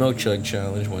a milk chug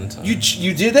challenge one time. You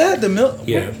did that? The milk?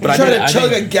 Yeah, You but I tried did- to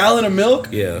chug a gallon of milk?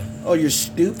 Yeah, Oh, you're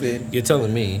stupid. you're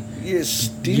telling me. You're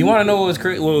stupid. You want to know what was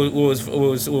crazy? What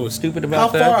was stupid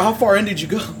about that? How far in did you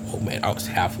go? Oh man, I was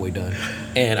halfway done,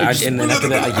 and then after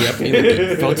that,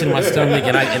 it felt in my stomach,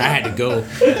 and I had to go.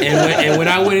 And when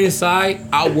I went inside,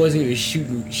 I wasn't even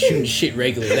shooting shit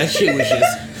regular. That shit was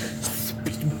just.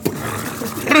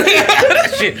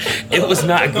 That shit, it was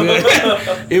not good.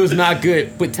 It was not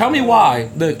good. But tell me why.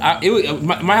 Look,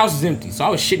 my house is empty, so I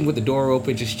was shitting with the door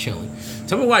open, just chilling.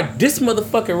 Tell me why this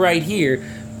motherfucker right here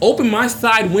opened my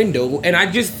side window, and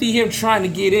I just see him trying to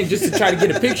get in just to try to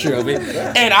get a picture of it.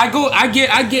 And I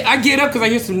get up because I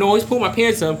hear some noise, pull my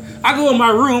pants up. I go in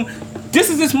my room. This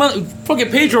is this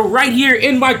motherfucking Pedro right here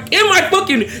in my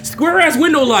fucking square ass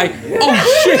window, like,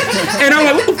 oh shit! And I'm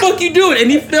like, what the fuck you doing?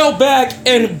 And he fell back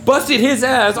and busted his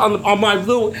ass on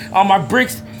my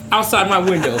bricks outside my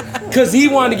window because he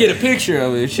wanted to get a picture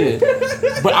of it, shit.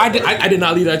 But I did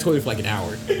not leave that toilet for like an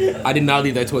hour. I did not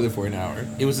leave that toilet for an hour.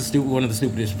 It was one of the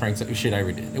stupidest pranks shit I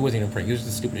ever did. It wasn't even a prank. It was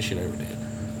the stupidest shit I ever did.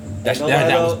 That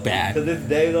was bad. To this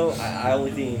day though, I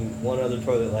only seen one other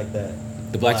toilet like that.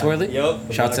 The black toilet? Yup.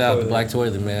 Shouts out the black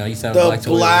toilet, man. I used to have The a black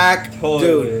toilet. black toilet.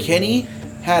 dude, Kenny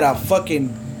had a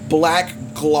fucking black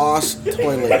gloss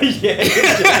toilet in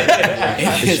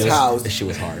his house. This shit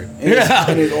was hard.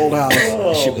 In his old house.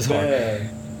 Oh, Shit was hard. man.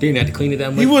 Didn't have to clean it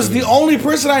that much. He was the only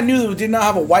person I knew who did not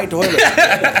have a white toilet.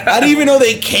 I didn't even know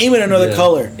they came in another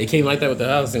color. It came like that with the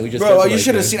house, and we just. Bro, kept it you like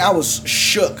should have that. seen. I was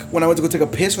shook when I went to go take a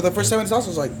piss for the first time in his house. I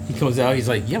was like, He comes out. He's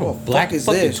like, "Yeah, "What a the black fuck is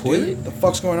fucking this, toilet." dude? The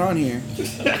fuck's going on here?"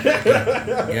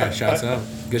 Yeah, shouts out.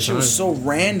 Good Shit was times. so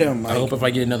random. I Like, hope if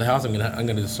I get another house, I'm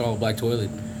gonna install a black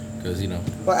toilet, because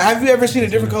but have you ever seen a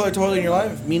different color toilet in your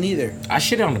life? Me neither. I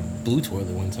shit on a blue toilet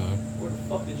one time. Where the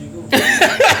fuck did you go?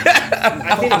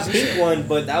 I seen a pink one,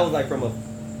 but that was like from a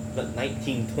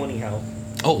 1920 house.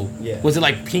 Oh, Yeah. Was it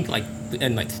like pink, like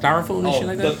and like styrofoam and shit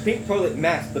like the that? pink toilet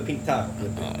matched the pink tile.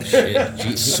 Oh shit,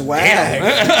 Jesus. Swag.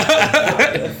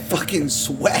 Fucking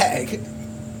swag.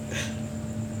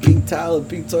 Pink tile and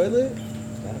pink toilet?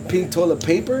 Pink toilet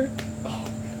paper? Oh,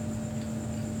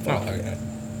 okay.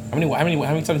 How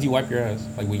many times do you wipe your ass?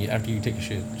 Like after you take a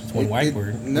shit? Just one wipe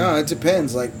or? No, it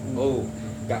depends. Like, Oh,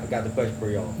 got the question for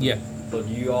y'all. Yeah. So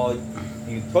do you all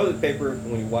use toilet paper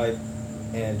when you wipe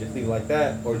and just leave it like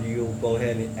that, or do you go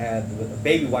ahead and add a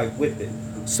baby wipe with it?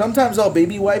 sometimes I'll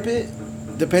baby wipe it.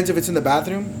 Depends if it's in the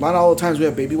bathroom. Not all the times we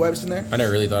have baby wipes in there. I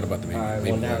never really thought about the baby. All right.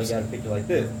 baby Well, now you wipes. got a picture like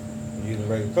this. using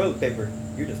regular toilet paper,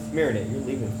 you're just smearing it. You're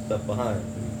leaving stuff behind.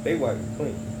 Baby wipe is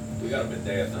clean. We got a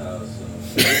bidet at the house, so.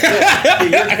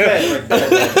 You're fed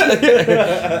right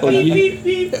there. Oh, Beep, beep,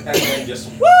 beep. And then just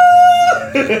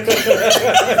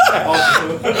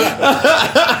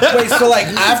Wait, so like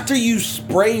after you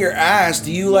spray your ass,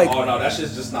 do you like? Oh no, that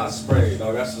shit's just not sprayed,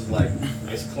 dog. That's just like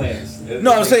it's cleansed.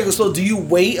 No, I'm saying, so do you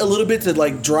wait a little bit to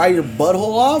like dry your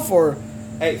butthole off, or?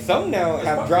 Hey, some now It's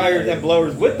have fucking dryers weird. and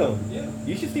blowers with them. Yeah.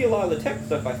 You should see a lot of the tech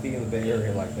stuff I see in the Bay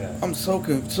Area like that. I'm so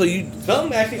confused. So you,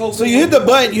 Some actually open. so you hit the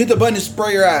button, and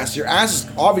spray your ass. Your ass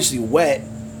is obviously wet.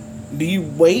 Do you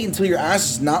wait until your ass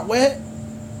is not wet,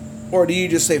 or do you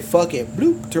just say fuck it,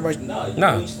 bloop, turn my?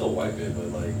 No, you still wipe it, but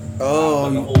like, Oh.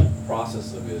 like the whole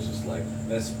process of it is just like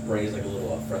then it sprays like a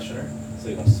little freshener, so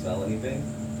you don't smell anything.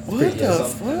 What pretty- the yeah,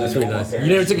 fuck? That's pretty nice. You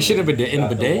never took a shit in a bidet?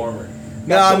 Got the warmer.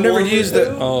 No, Got I've the never warmer used too.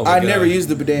 the. Oh my I God. never used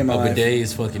the bidet in my A life. bidet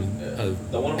is fucking Yeah.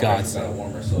 The one got a godsend.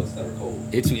 warmer, so it's never cold.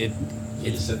 It's You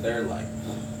just sit there like.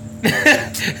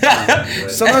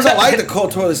 Sometimes I like the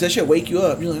cold toilets. That shit wake you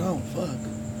up. You're like, oh fuck.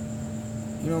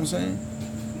 You know what I'm saying?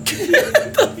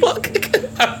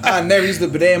 I never used the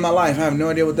bidet in my life. I have no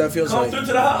idea what that feels Come like. through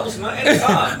to the house, man.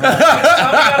 Anytime. Anytime you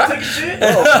gotta take a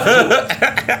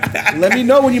shit. Let me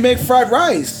know when you make fried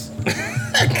rice.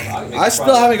 I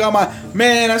still haven't got my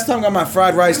I still haven't got my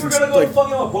fried rice We were since gonna go like to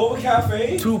fucking a boba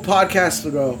cafe. 2 podcasts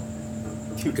ago.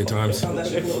 good times. What time that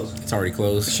shit closed? It's already This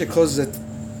closed. shit closes at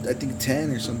I think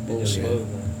 10 or some bullshit.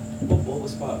 What boba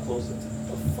spot closed at? The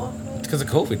fuck, man? It's because of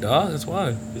COVID, dog. That's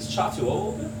why. Is Chatu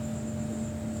open?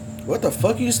 What the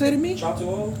fuck you say to me?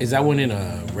 Chatu Is that one in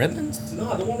Redlands?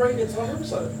 No, the one right here. It's on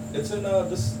Riverside. It's in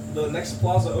the next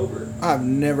plaza over. I've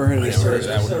never heard of I this. never heard of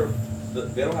place. that one.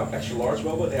 They don't have extra large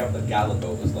boba. They have the gallon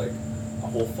boba. It's like a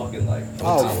whole fucking like.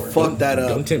 Oh tower. fuck that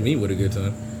Don't up. tempt me with a good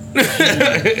time.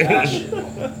 That shit.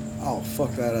 Oh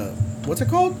fuck that up. What's it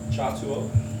called? Chatu.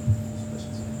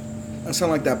 That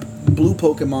sound like that blue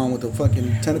Pokemon with the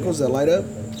fucking tentacles that light up.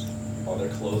 Oh, they're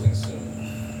closing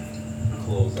soon.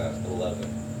 Close at 11.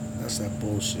 That's that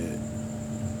bullshit.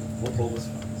 What boba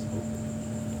spot is open?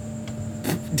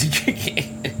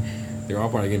 They're all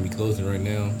probably gonna be closing right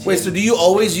now. Wait, so do you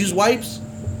always use wipes?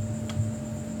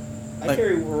 I Like-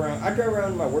 drive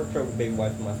around in my work truck with baby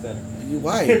wipes in my center. You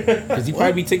wipe. Cause he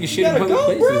probably be taking shit in gotta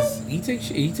public go, places. He takes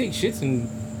shits in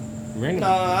random.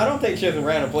 Nah, I don't take shit in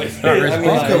random places. Not I random mean,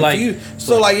 places, like, like-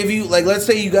 So like if you like, let's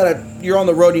say you're on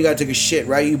the road and you gotta take a shit,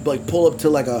 right? You like pull up to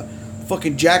like a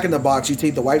fucking Jack in the Box. You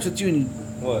take the wipes with you, and you,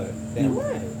 what? Damn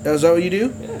right. is that what you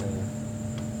do? Yeah.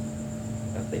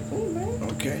 I stay clean, man.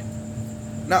 Okay.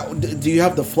 Now, do you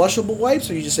have the flushable wipes,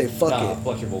 or you just say fuck Nah, it?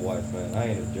 flushable wipes, man. I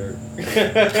ain't a jerk.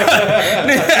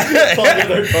 Plug in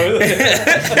their toilet.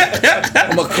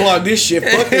 I'm gonna clog this shit.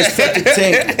 Fuck this fucking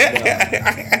tank.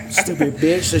 Stupid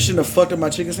bitch. They shouldn't have fucked up my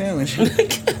chicken sandwich.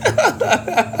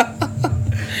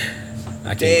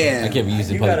 I Damn. can't be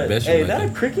using You public gotta, restroom hey, like that a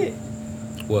that. cricket?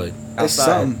 What? That's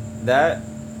Outside. something. That,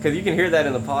 because you can hear that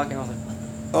in the podcast. I was like, what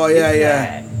Oh yeah, is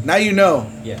yeah. that? Now you know,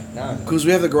 Yeah, now I know. because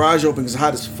we have the garage open. Cause it's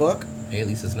hot as fuck. Hey, at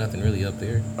least there's nothing really up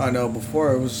there. I know.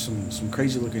 Before it was some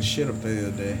crazy looking shit up there the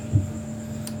other day.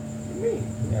 What do you mean?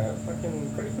 You got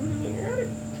fucking credit cards in your attic?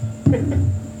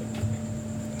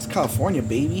 It's California,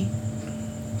 baby.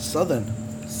 Southern.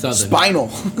 Southern. Spinal.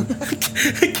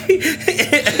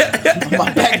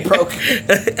 My back broke.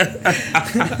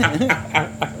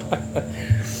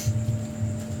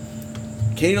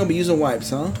 Katie don't be using wipes,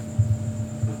 huh?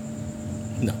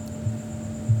 No.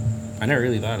 I never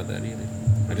really thought of that either.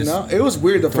 I just No, it was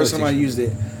weird the first time I tissue. used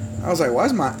it. I was like, why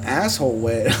is my asshole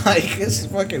wet? Like, it's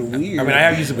fucking weird. I mean, I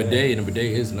have used a bidet, and a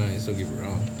bidet is nice. Don't get me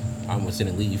wrong. I almost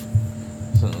didn't leave.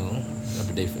 So a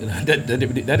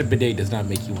bidet, that bidet does not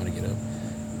make you want to get up.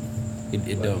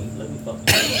 It don't. Let me fucking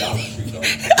down the street, dog.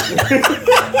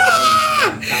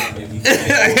 Baby. Put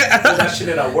that shit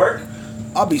in at work.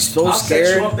 I'll be so I'll set you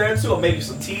scared. up there too. I'll make you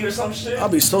some tea or some shit. I'll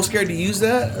be so scared to use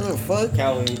that. Oh, fuck.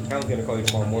 Calvin's gonna call you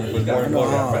tomorrow morning. We got No.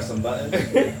 to press some buttons.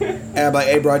 And I'm like,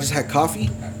 hey, bro, I just had coffee.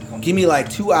 Give me like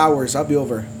 2 hours. I'll be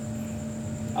over.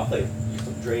 I'll play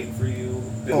some Drake for you.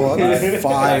 Oh, that'd be Light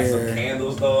fire. some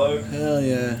candles, dog. Hell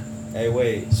yeah. Hey,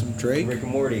 wait. Some Drake. Rick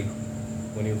and Morty,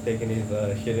 when he was taking his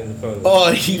shit in the toilet.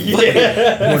 Oh, he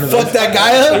yeah. fucked that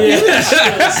guy up?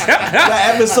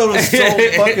 That episode was so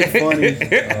fucking funny. Oh,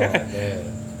 man.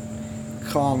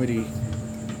 Comedy.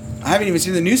 I haven't even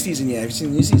seen the new season yet. Have you seen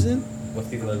the new season? What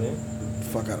season is it?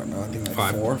 Fuck, I don't know. I think like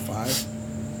 5. 4 or 5.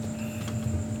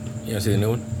 You ever see the new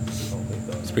one? I don't think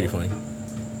so. It's pretty funny.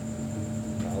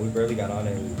 Nah, we barely got on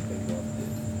it. We finished off it.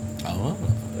 Oh.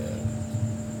 Yeah.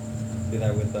 Do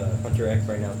that with Hunter X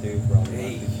right now, too. For all the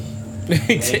Hey. messages.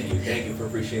 Thank you for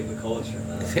appreciating the culture,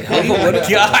 man. Oh my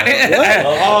god.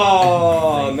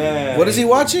 Oh man. What is he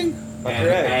watching?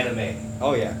 Anime.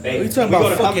 Oh yeah. What are you talking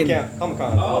about? Fucking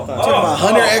Comic-Con all the time. talking about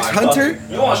Hunter x Hunter?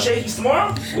 You want Shaky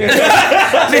Tomorrow? Shaky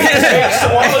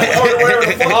Tomorrow or whatever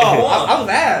the fuck you want. I was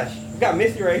Ash. You got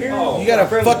Misty right here. You gotta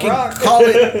fucking call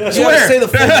it. You gotta say the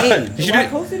full name. I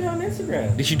posted it on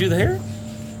Instagram. Did she do the hair?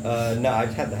 No, I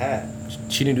just had the hat.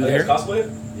 She didn't do the hair? Cosplay?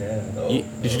 Yeah.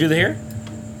 Did you do the hair?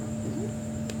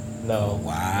 No.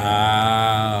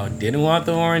 Wow. Didn't want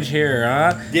the orange hair,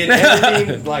 huh? Did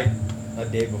everything like a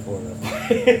day before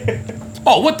that.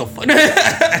 Oh, what the fuck?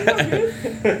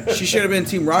 She should have been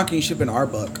Team Rocky. You should have been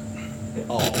Arbuck.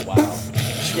 Oh wow.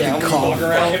 Yeah, I'm calm. walking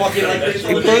around fucking like this.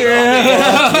 That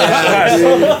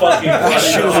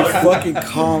shit was fucking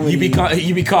comedy.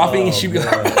 You be coughing and she be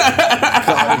like,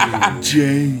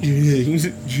 James.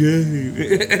 James.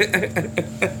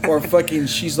 Or fucking,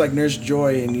 she's like Nurse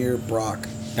Joy and you're Brock.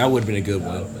 That would have been a good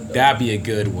one. That'd be a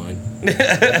good one.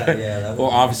 That Or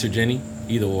Officer Jenny.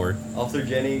 Either or. Officer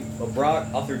Jenny, Brock,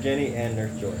 Officer Jenny, and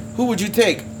Nurse Joy. Who would you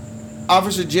take?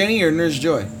 Officer Jenny or Nurse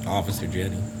Joy? Officer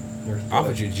Jenny. Nurse Joy.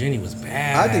 Officer Jenny was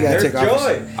bad. I think I'd Nurse take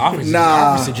Officer. Joy.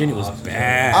 Officer Jenny was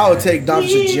bad. I would take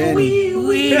Officer Jenny.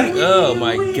 Oh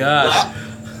my gosh.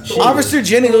 Officer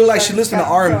Jenny looked like she listened to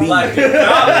R&B.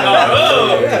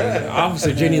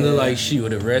 Officer Jenny looked like she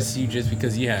would arrest you just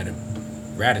because you had a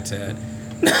rat-a-tat.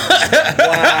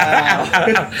 Wow.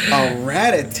 A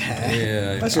rat-a-tat?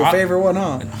 Yeah. That's your favorite one,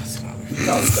 huh?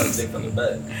 Got a dick from the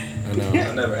bed. I know.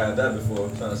 I never had that before.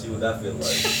 I'm trying to see what that feels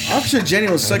like. Officer Jenny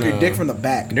will suck your dick from the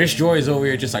back. Nurse Joy is over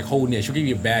here just like holding it. She'll give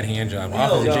you a bad hand job.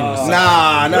 Officer Jenny was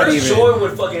Nah, not Nurse even. Joy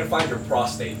would fucking find your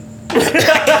prostate. Officer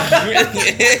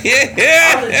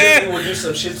Jenny would do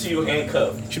some shit to you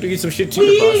handcuffed. She'll give you some shit to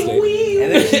the prostate.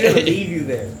 And then she's gonna leave you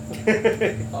there.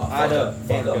 Fuck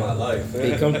up my life.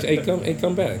 Hey, come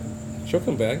back. She'll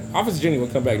come back. Officer Jenny will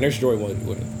come back. Nurse Joy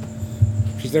wouldn't.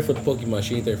 She's there for the Pokemon.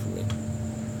 She ain't there for me.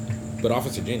 But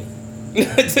Officer Jenny.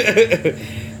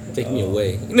 Take me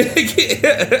away.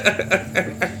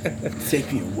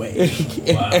 Take me away.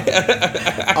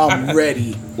 I'm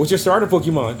ready. What's your starter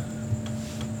Pokemon?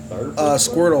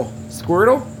 Squirtle.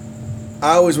 Squirtle?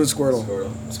 I always went Squirtle.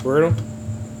 Squirtle?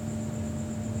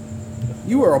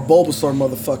 You are a Bulbasaur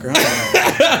motherfucker,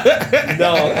 huh?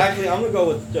 No, actually, I'm gonna go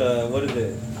with what is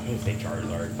it? I'm gonna say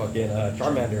Charizard. Fucking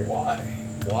Charmander. Why?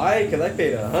 Why? Because I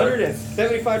paid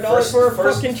 $175 for a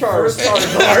fucking Charizard.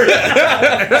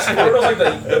 Squirtle's like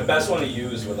the best one to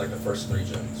use with like the first 3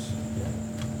 gens.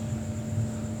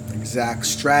 Exact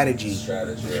strategy.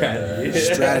 Strategy.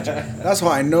 Strategy. That's how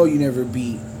I know you never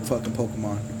beat fucking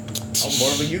Pokemon. I'm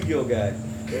more of a Yu-Gi-Oh guy.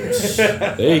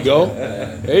 There you go.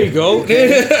 There you go.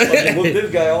 Fucking whoop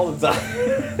this guy all the time.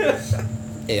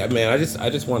 Yeah, man, I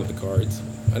just wanted the cards.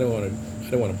 I didn't want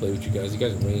to play with you guys. You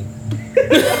guys are mean.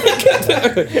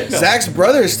 Zach's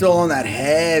brother is still on that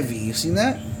heavy. You seen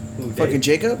that? Who, Fucking Dave?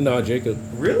 Jacob? No, Jacob.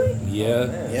 Really? Yeah. Oh,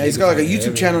 man. Yeah, he's got like a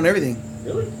YouTube channel and everything.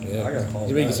 Really? Yeah. I gotta call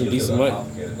He's making some decent money.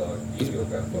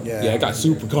 Yeah. Yeah, it got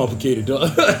super complicated, dog.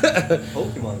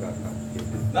 Pokemon got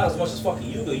complicated. Not as much as fucking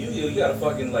Yu-Gi-Oh! Yu-Gi-Oh! You gotta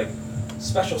fucking like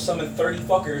special summon 30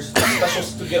 fuckers,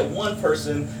 specials to get one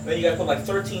person, then you gotta put like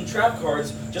 13 trap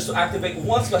cards just to activate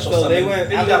one special So summon. they went-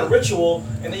 then you got a ritual,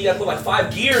 and then you gotta put like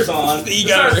 5 gears on. You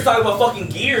started talking about fucking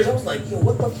gears. I was like, yo,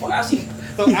 what the fuck? I see.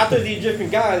 So after the Egyptian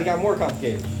guy, it got more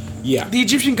complicated. Yeah. The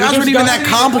Egyptian gods weren't even that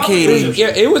complicated. Yeah,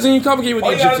 it wasn't even complicated with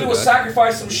All the you gotta Egyptian do was guy.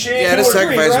 sacrifice some shit. Yeah, just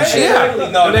sacrifice some shit. Yeah.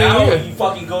 No, And then, now yeah. you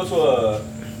fucking go to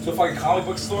a fucking comic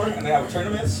book store and they have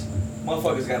tournaments.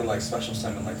 Motherfuckers gotta like special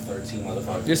summon like 13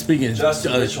 motherfuckers. Just speaking. Just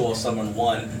a ritual summon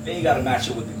one. Then you gotta match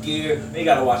it with the gear. Then you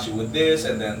gotta watch it with this,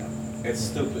 and then it's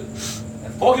stupid.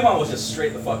 And Pokemon was just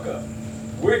straight the fuck up.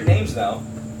 Weird names now,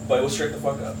 but it was straight the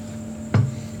fuck up.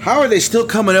 How are they still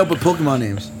coming up with Pokemon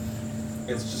names?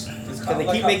 It's just it's Because kind they of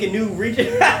like keep making new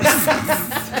regions.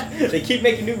 They keep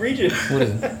making new regions. What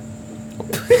is it?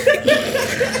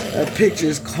 That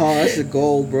picture's calm. That's the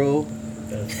gold, bro.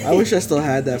 I wish I still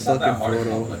had that It's not fucking that hard to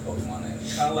come up photo. with like Pokemon names.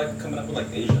 It's kind of like coming up with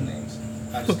like Asian names.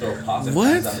 I just throw positive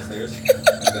What? down the stairs, and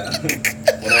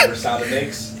then whatever sound it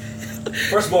makes.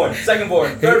 Firstborn,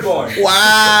 secondborn, thirdborn.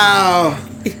 Wow.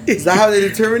 Is that how they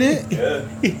determine it? Yeah.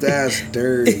 That's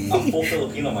dirty. I'm full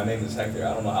Filipino. My name is Hector.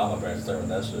 I don't know how my parents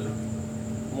determined that shit.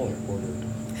 I'm only a quarter.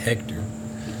 Hector.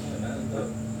 Yeah,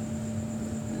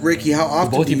 man, Ricky, how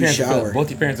often do you shower? Both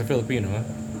your parents are Filipino, huh?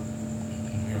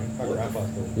 My grandpa's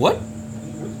still. What?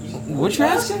 What you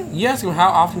asking? You asking how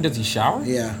often does he shower?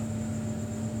 Yeah.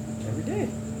 Every day.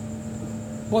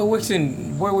 Boy works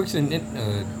in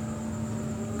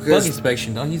bug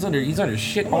inspection, dog. He's under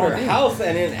shit all Our day. house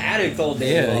and in attics all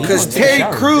day. Yeah, long. Because He don't take a Terry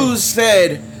shower, Crews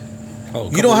said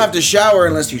you don't have to shower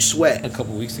unless you a sweat.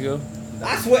 couple weeks ago.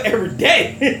 I sweat every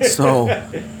day. So Kind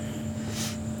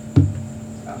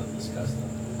of disgusting.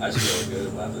 I just feel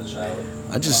good after the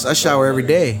shower. I shower every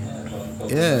day.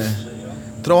 Yeah.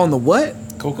 Throw on the what?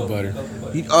 Cocoa butter.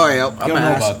 All right, I'm don't know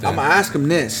about that. gonna ask him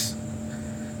this,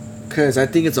 cause I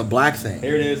think it's a black thing.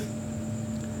 Here it is.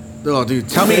 Oh, dude,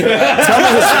 tell me his fucking.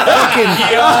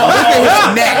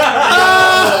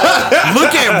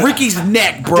 Look at Ricky's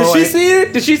neck, bro. Did she see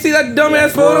it? Did she see that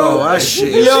dumbass Bro, photo? that shit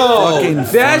is fucking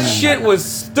that funny. shit was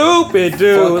stupid,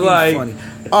 dude. Fucking Like, funny.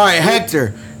 All right,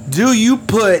 Hector, do you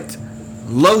put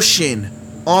lotion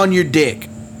on your dick?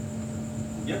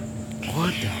 Yeah.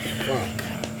 What the fuck?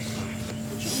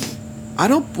 I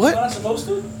don't Am what? I not supposed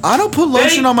to? I don't put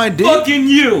lotion on my dick. Fucking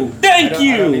you. Thank I don't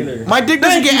you. either. My dick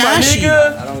doesn't Thank get you, my ashy.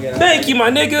 nigga. I don't get Thank you,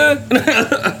 my nigga.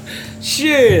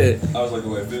 Shit. I was like the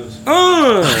way it feels.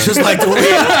 Just like the way,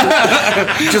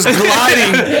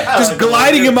 just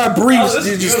gliding in my briefs. Oh, this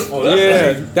dude, is just beautiful.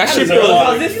 Yeah. That shit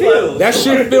How feels. this feels? That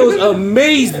shit feels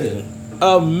amazing.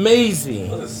 Amazing.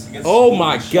 Oh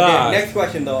my Okay, god. next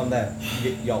question though on that.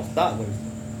 Y'all stop when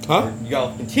Huh?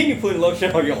 y'all continue putting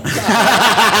lotion on y'all.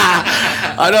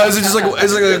 I know it's just like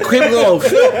a quick little.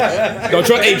 Don't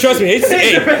trust. Hey, trust me. It's,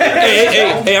 hey,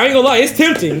 I ain't gonna lie. It's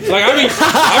tempting. Like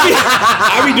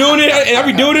I be doing it,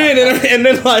 and and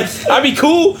then like I be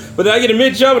cool, but then I get a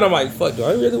mid jump, and I'm like, fuck. Do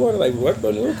I really want to like work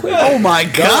on it real quick? Oh my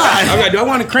god! Do I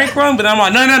want to crank run? But I'm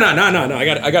like, no.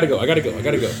 I gotta go.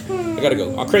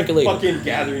 I'll crank it later. Fucking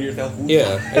gathering yourself.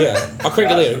 Yeah. I'll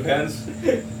crank it later. Depends.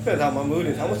 Depends how my mood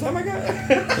is. How much time I got?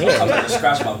 I'm gonna just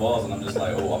scratch my balls and I'm just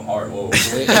like, oh, I'm hard. Whoa.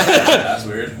 That's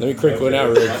weird. Let me crank one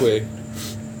out real quick.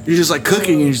 You're just like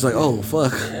cooking, and you're just like, oh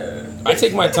fuck. Yeah. I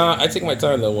take my time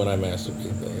though when I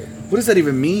masturbate. Though. What does that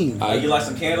even mean? You light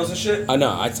some candles and shit? I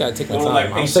know. I take my Oh, time.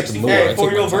 like I'm set to move. I Hey, take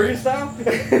 4-year-old my time. virgin style?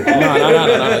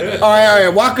 No. All right.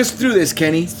 Walk us through this,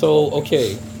 Kenny. So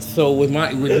with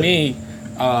me,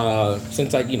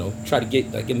 since I try to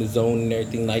get like in the zone and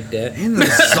everything like that. In the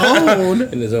zone.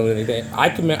 In the zone and everything.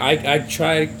 I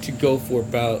try to go for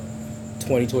about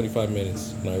 20-25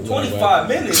 minutes. 25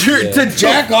 minutes? To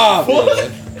jack off.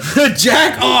 To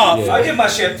jack off. Yeah. I get my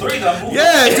shit 3 then I'm moving.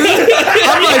 Yeah, dude.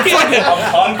 I'm like fucking.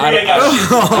 I'm hungry. I got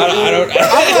shit.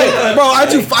 I'm like, bro.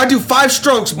 I do 5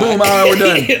 strokes. Boom. All right, we're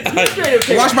done.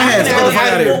 Wash my hands. Get the fuck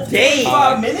out of here.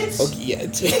 5 minutes?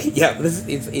 Okay, yeah.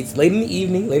 It's late in the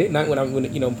evening, late at night when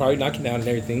I'm probably knocking down and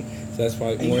everything. So that's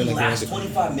probably And more you like last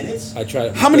 25 minutes? I try.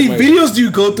 How many videos do you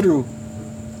go through?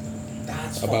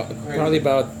 That's About fucking crazy. probably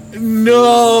about.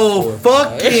 No 4 or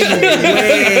 5. fucking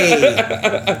way.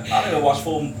 I don't even watch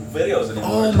full videos anymore.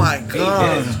 Oh my 8 God.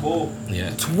 minutes is cool. Yeah.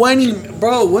 20,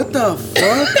 bro. What the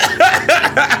fuck?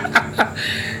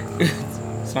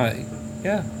 It's not.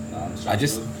 Yeah. No, I'm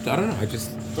just I don't know.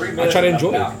 3 I minutes. try to enjoy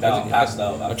it. Knocked out, passed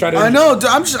out. I try to. I know. Dude,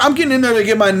 I'm getting in there to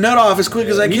get my nut off as quick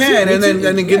as I Me can, too, and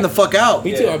then getting the fuck out.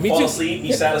 Me too. Me Fall too. asleep,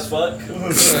 be sad as fuck.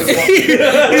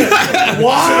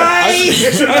 Why?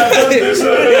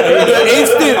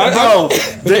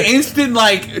 The instant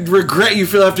like regret you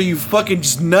feel after you fucking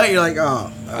just nut. You're like,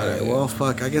 oh, alright, well,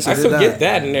 fuck. I guess I I did still that. get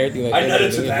that and everything like I that.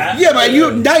 nutted to that. Yeah, but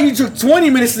you took 20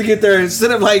 minutes to get there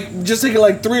instead of like just taking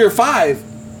like 3 or 5.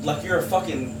 Like you're a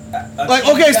fucking. Like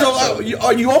okay, so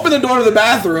you open the door to the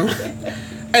bathroom,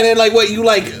 and then like what you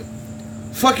like,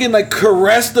 fucking like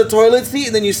caress the toilet seat,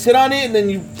 and then you sit on it, and then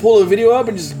you pull a video up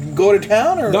and just go to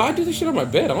town, or No, I do this shit on my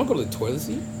bed. I don't go to the toilet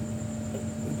seat.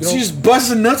 so you just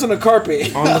busting nuts on the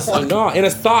carpet. No, in a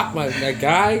sock, my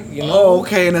guy. Oh,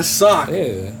 okay, in a sock.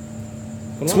 Yeah.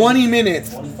 20 minutes.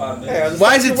 25 minutes. Hey,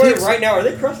 Why is it take right now? Are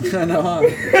they crusty? I know, huh?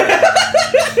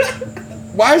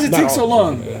 Why does it take so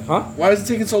long? Huh? Why is it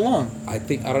taking so long? I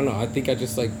don't know. I think I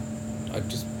just put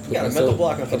You got a mental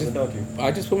block on something, don't you?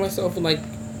 I just put myself in like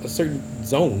a certain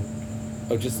zone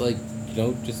of just like,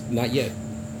 just not yet.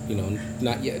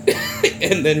 Not yet.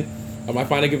 And then I might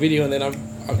find a good video and then I'm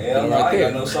Hell no, right I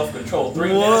there. got no self-control.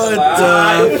 3 What minutes. I'm like, the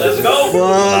alright, let's go.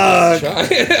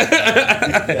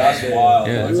 Fuck. That's wild.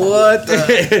 Yeah. Bro. What the?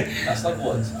 That's like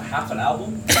what? Half an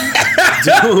album?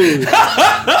 Dude.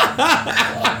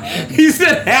 He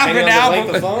said half an Depending on the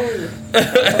album. length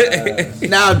of song,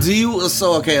 Now, do you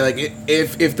like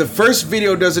if the first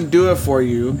video doesn't do it for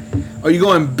you, are you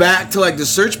going back to like the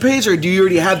search page, or do you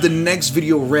already have the next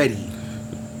video ready?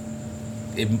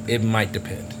 It might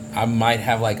depend. I might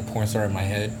have like a porn star in my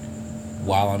head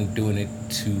while I'm doing it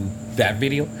to that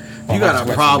video. You got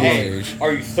a problem. Hey,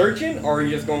 are you searching or are you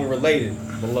just going related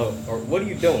below? Or what are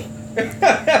you doing?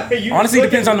 Honestly, it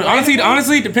depends on the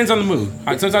honestly it depends on the mood.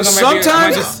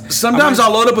 Sometimes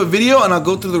I'll load up a video and I'll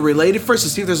go through the related first to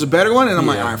see if there's a better one, and I'm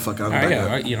like, all right, fuck it, I'll go back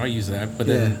up. I use that. But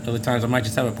then other times I might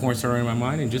just have a porn star in my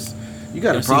mind and just. You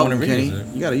got a problem, Kenny.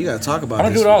 You gotta talk about it. I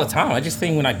don't do it all the time. I just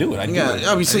think when I do it, I do it.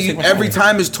 I mean, so every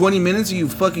time is 20 minutes and you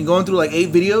fucking going through like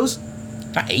 8 videos?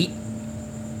 Not 8.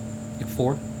 Like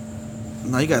 4.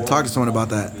 No, you gotta talk to someone about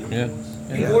that. Yeah.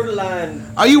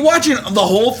 Borderline. Are you watching the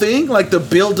whole thing? Like the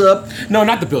build up? No,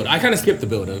 not the build. I kind of skip the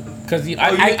build up. Because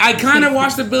I kind of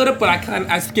watch the build up, but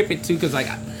I skip it too because like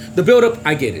the build up,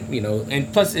 I get it, you know.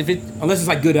 And plus, unless it's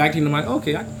like good acting, I'm like,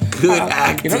 okay, good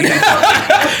acting. You know?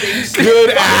 Good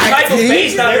acting.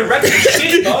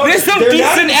 There's some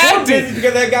decent acting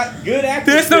because they got good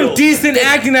acting. There's some decent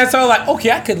acting that's all like,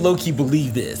 okay, I could low key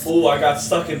believe this. Oh, I got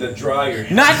stuck in the dryer.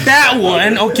 Not that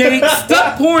one, okay?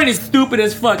 Stuck porn is stupid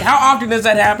as fuck. How often does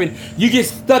that happen? You get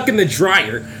stuck in the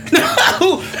dryer.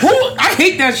 I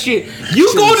hate that shit.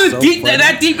 You go to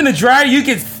that deep in the dryer, you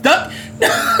get stuck.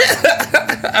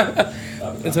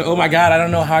 It's like, oh my god, I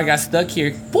don't know how I got stuck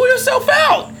here. Pull yourself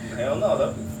out. Hell no,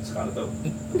 that's kind of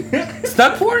dope.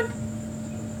 Stuck porn?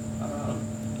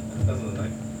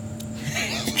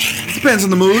 Depends on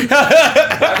the mood.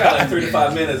 I got like 3 to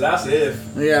 5 minutes. That's it.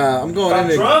 Yeah, I'm going in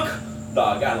there. Drunk?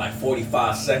 Dog, I got like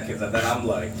 45 seconds, and then I'm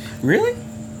like, really?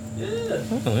 Yeah.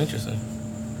 Oh, interesting.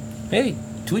 Hey,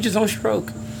 to each his own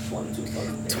stroke.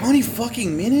 20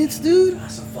 fucking minutes, dude.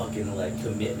 That's a fucking like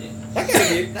commitment.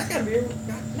 That gotta be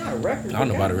not a record. I don't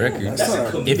know about a record. That's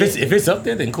a commitment. If it's up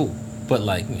there, then cool. But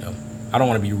like, you know, I don't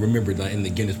want to be remembered like in the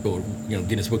Guinness Book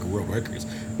of World Records.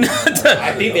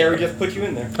 I think they would just put you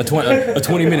in there. A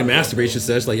 20-minute masturbation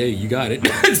session, like, hey, you got it.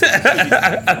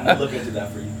 I'm gonna look into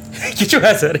that for you. Get your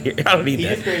ass out of here. I don't need that. He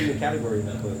just created a category in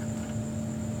that book.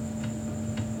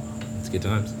 It's good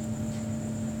times.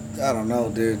 I don't know,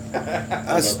 dude.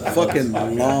 That's fucking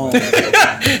long.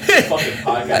 This fucking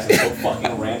podcast is so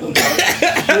fucking random.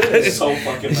 It's so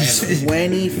fucking random.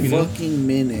 20 fucking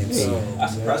minutes.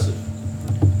 That's impressive.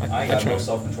 I ain't got no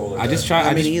self-control. I just try.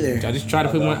 I mean, either. I just try to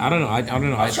put my. I don't know. I don't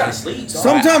know. I try to sleep.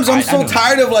 Sometimes I'm so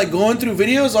tired of like going through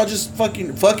videos. I'll just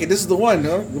fucking fuck it. This is the one.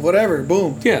 No? Whatever.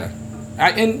 Boom. Yeah,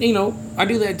 and you know I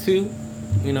do that too.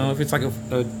 You know, if it's like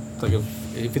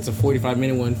if it's a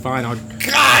 45-minute one, fine. I'll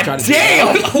try to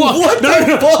damn! What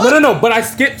No. But I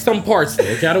skipped some parts. Though,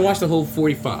 okay, I don't watch the whole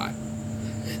 45.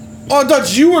 Oh, I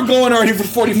thought you were going already for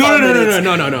 45 minutes.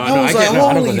 No. I was like,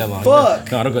 I don't go that long. fuck.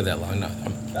 No, I don't go that long. No,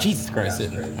 Jesus Christ!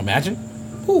 Imagine.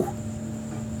 Whew. I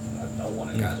don't want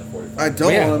to imagine 45. I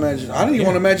don't want to imagine. I don't even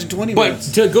want to imagine 20 minutes.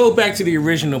 But to go back to the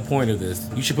original point of this,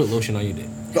 you should put lotion on your dick.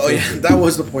 Oh yeah, that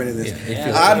was the point of this.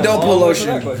 Yeah, I don't put lotion.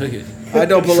 I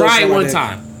don't put lotion. Try it on one it.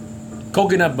 time.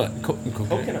 Coconut butter.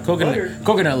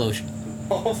 Coconut lotion.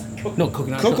 No,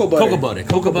 coconut. Cocoa butter.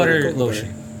 Cocoa butter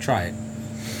lotion. Try it.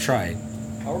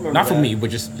 I'll remember Not for that. me, but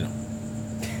just, you know.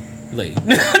 Lady.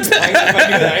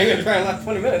 I ain't gonna try and last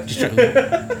 20 minutes.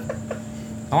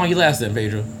 How long you last then,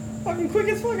 Pedro? Fucking quick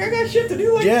as fuck. I got shit to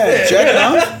do. Like Yeah, check it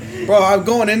out. Bro, I'm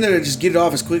going in there to just get it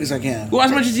off as quick as I can. Well,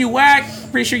 as much as you whack,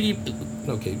 pretty sure you.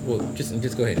 Okay, well, just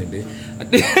go ahead and do it.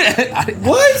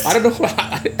 What? I don't know.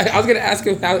 I was gonna ask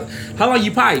him how long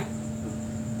you pipe. I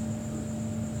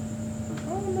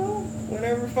don't know.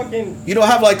 Whenever fucking. You don't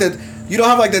have like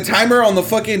the timer on the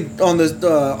fucking on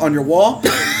your wall.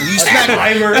 You smack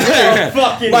Timer.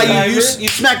 Fucking like timer. you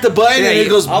smack the button and it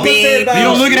goes I'm gonna say beep. about- You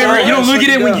don't look at it. You don't look at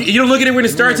it when Yeah. you don't look at it when it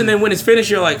starts, and then when it's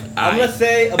finished, you're like, I'm gonna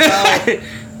say about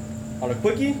on a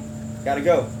quickie. Gotta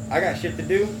go. I got shit to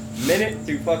do. Minute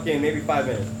to fucking maybe 5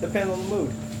 minutes. Depends on the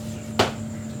mood.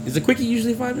 Is a quickie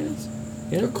usually 5 minutes?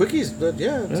 Yeah. Quickies,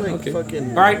 yeah, it's like okay.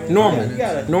 fucking. All right, normal, You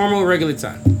gotta- normal regular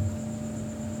time,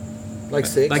 Like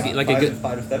 6. like a good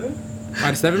 5 to 7. 5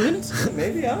 to 7 minutes.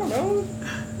 Maybe, I don't know.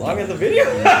 Long as the video.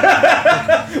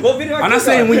 What video? I'm not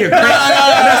saying when you're. I'm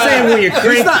not saying when you're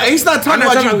cranking. He's not talking I'm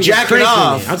not about you when you're jacking cranking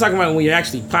off. it. I'm talking about when you're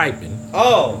actually piping.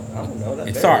 Oh, I don't know.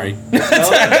 That's Sorry. No,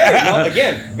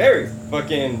 again, varies.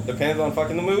 Fucking depends on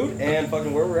fucking the mood and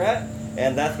fucking where we're at,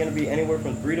 and that's gonna be anywhere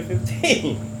from 3 to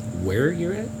 15. Where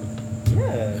you're at?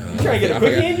 Yeah, you trying to get a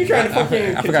quickie in? You trying to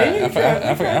fucking continue? I forgot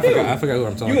who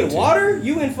I'm talking You in to. water?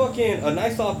 You in fucking a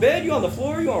nice soft bed? You on the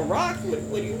floor? You on rocks?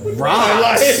 What you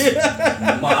Rocks? You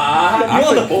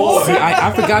on the floor? See, I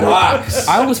forgot who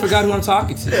I almost forgot who I'm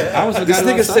talking to. I almost forgot This who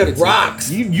I'm nigga talking said to. rocks.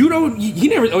 You don't. He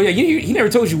never. Oh yeah. He never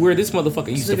told you where this motherfucker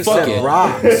used This to nigga fuck said at.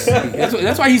 rocks.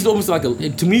 That's why he's almost like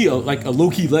to me like a low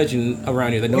key legend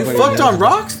around here that You nobody. fucked knows. on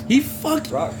rocks? He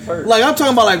fucked. Rock hurt. Like I'm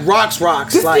talking about like rocks.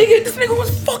 This Like nigga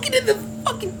was fucking in the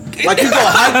fucking. like you go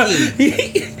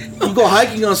hiking. You go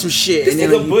hiking on some shit. This And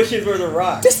is then the bushes or the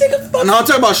rocks. This nigga fucking. no, I'm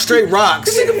talking about straight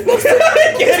rocks.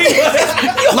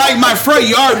 Like my front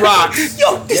yard rocks.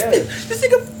 Yo, this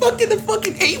nigga fucking the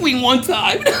fucking A-wing one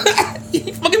time.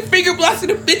 He fucking finger blasted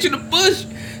a bitch in the bush.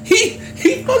 He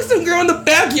fucked some girl in the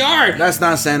backyard. That's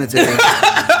not sanitary.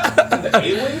 The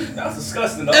A-wing? That was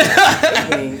disgusting.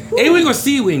 A-wing or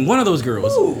C-wing, one of those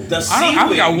girls. Ooh, the C-wing.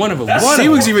 I got one of them. That's One of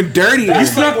C-wing's them. even dirty.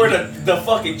 That's like where the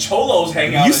fucking cholos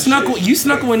hang out. You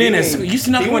snuck one in at school. You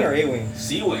snuck C-wing one. or A-wing?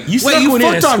 C-wing. You snuck Wait, you one in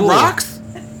at fucked on school. rocks?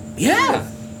 Yeah.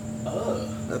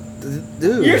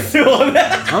 Dude. You're still on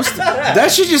that.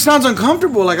 That shit just sounds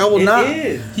uncomfortable. Like I will not.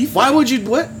 It is. Why would you?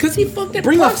 What? Cause he fucked that.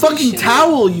 Bring a proxy fucking shit.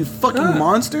 towel, you fucking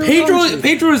monster.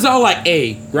 Pedro is all like,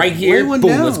 "Hey, right here, Lay boom, one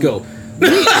down. let's go."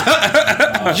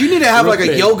 You need to have Real like a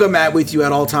quick. yoga mat with you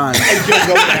at all times.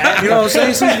 You know what I'm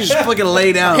saying? So you can just fucking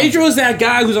lay down. Pedro is that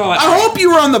guy who's all like, I hope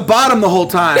you were on the bottom the whole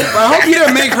time. I hope you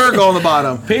didn't make her go on the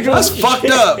bottom. That's fucked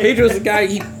up. Pedro's the guy.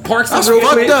 He parks That's real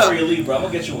fucked quick. up. Before you leave, bro, I'm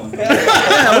gonna get you one.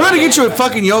 Yeah, I'm gonna get you a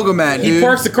fucking yoga mat, dude. He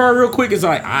parks the car real quick. It's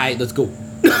like, all right, let's go.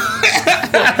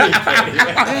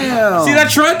 Damn. See that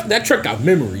truck? That truck got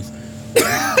memories.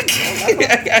 I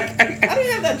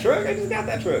didn't have that truck. I just got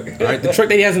that truck. All right, the truck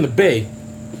that he has in the bay.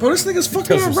 Bro, this nigga's fucking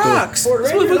Tell on some story. rocks. Ford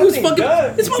This Ranger, motherfucker that was thing fucking.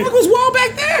 done. This motherfucker was wild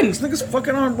back then. This nigga's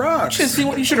fucking on rocks.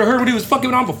 You should have heard what he was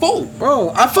fucking on before.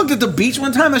 Bro, I fucked at the beach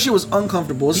one time. That shit was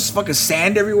uncomfortable. It's just fucking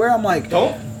sand everywhere. I'm like,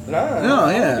 Don't. Nah. no,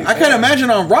 yeah. don't do I can't that. imagine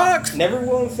on rocks. Never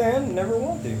will in sand. Never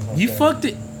want to. You Okay. fucked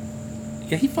it.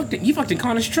 Yeah, he fucked it. You fucked in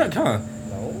Connor's truck, huh?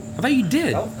 No. I thought you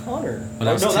did. That was Connor. Oh,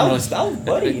 that was no, Tim. that was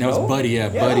Buddy. That was no? Buddy. Yeah,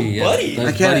 that Buddy. was Yeah, Buddy. that I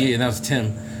was can't- Buddy, and that was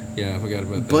Tim. Yeah, I forgot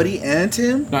about that. Buddy and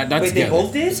Tim? Not Wait, they together.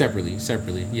 both did? Separately.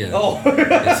 Yeah. Oh.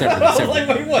 Yeah, separately. I was like,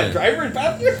 wait, what? Yeah. Driver and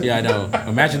passenger? Yeah, I know.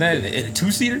 Imagine that in a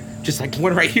two-seater, just like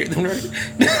one right here, then one right here.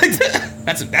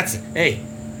 That's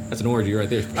an orgy right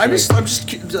there. I'm just like,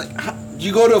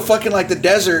 you go to fucking like the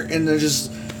desert and there's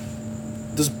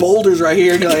just boulders right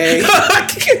here and you're like, hey,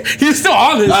 He's still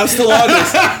on this. I'm still on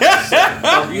this.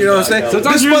 You know what I'm saying?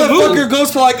 Sometimes This you're in the mood. motherfucker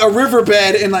goes to like a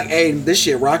riverbed and like, hey, this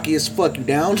shit rocky as fuck. You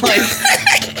down? Like,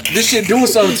 this shit doing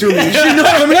something to me. You know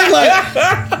what I mean?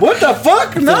 Like, what the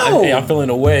fuck? No. Hey, I'm feeling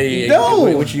away. No.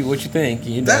 What you think?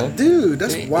 You know, That dude,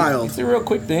 that's It's wild. a real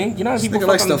quick thing. You know how This people nigga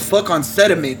likes fuck to on fuck on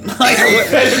sediment. Like, what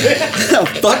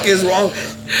the fuck is wrong?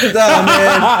 Nah,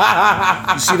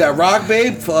 man. You see that rock,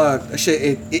 babe? Fuck. That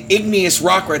shit, igneous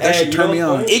rock right there. That should turn me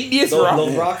on. igneous Those, rock.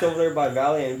 those rocks over there by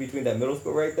Valley and in between that middle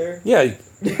school right there. Yeah.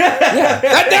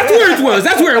 That's where it was.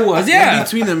 That's where it was. Yeah. In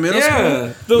between the middle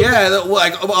Yeah. school? Yeah,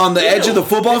 like on the edge of the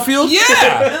football field? Yeah.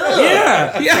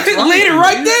 Laid it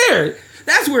right there.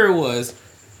 That's where it was.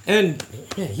 And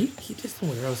yeah, he did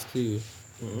somewhere else too.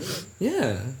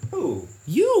 Yeah. Who?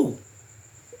 You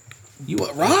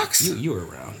What, rocks? you were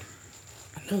around.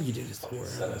 I know you did it somewhere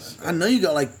else. I know you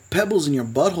got like pebbles in your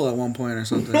butthole at one point or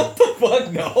something. What the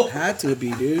fuck? No. Had to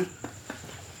be, dude.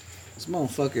 This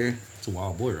motherfucker. It's a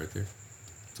wild boy right there.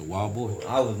 It's a wild boy.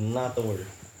 I was not the worst.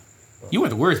 You weren't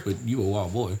the worst, but you were a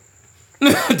wild boy.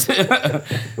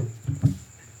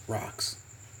 Rocks.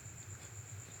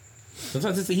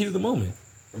 Sometimes it's the heat of the moment.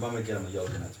 Remind me to get him a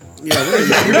yoga mat tomorrow.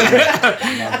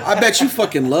 Yeah, I bet you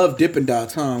fucking love Dippin'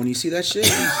 Dots, huh? When you see that shit.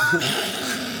 The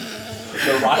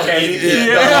rock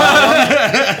candy.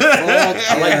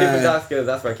 I like different dots because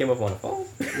that's where I came up on the phone.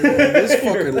 This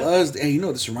fucker loves. Hey, you know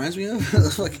what this reminds me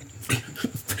of? Like,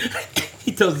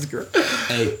 He tells this girl,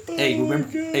 "Hey, remember?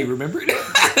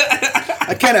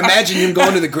 I can't imagine him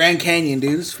going to the Grand Canyon,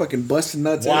 dude. It's fucking busting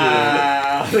nuts everywhere.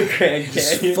 Wow. The Grand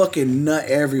It's Canyon. fucking nut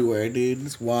everywhere, dude.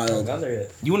 It's I wild. haven't gone there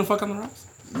yet. You want to fuck on the rocks?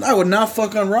 I would not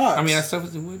fuck on rocks. I mean, that stuff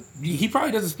is wood. He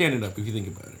probably doesn't stand it up if you think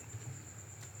about it.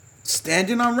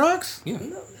 Standing on rocks? Yeah,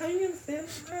 No, how you gonna stand?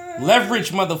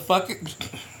 leverage, motherfucker.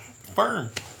 Firm.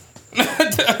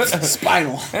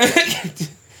 Spinal.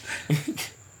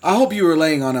 I hope you were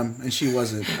laying on him and she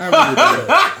wasn't. I really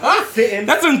do. Sitting.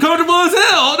 That's uncomfortable as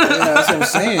hell. Yeah, that's what I'm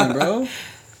saying, bro.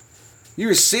 You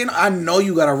were sitting. I know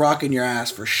you got a rock in your ass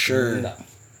for sure. No.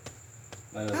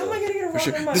 How am I gonna get a rock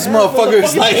sure. in my This ass? motherfucker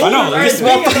is like- I know, This this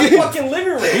motherfucker in the fucking living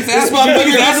room. This motherfucker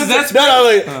goes that's- up to,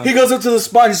 no, he goes up to the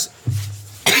spot. He's,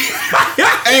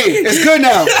 hey, it's good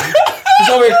now. He's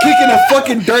over here kicking the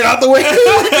fucking dirt out the way.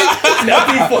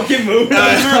 Nothing fucking moved.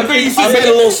 I made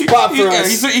a little spot for us.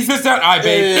 He sits down. All right,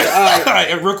 babe. Yeah, all right. All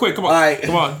right, real quick. Come on. All right.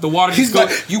 Come on. The water He's just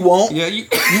goes. like, you won't. Yeah, you.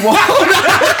 You won't.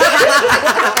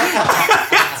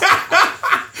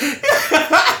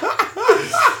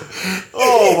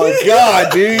 Oh my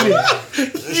god, dude.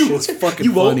 This shit's fucking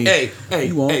You won't. funny. Hey,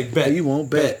 You won't. Hey, bet. You won't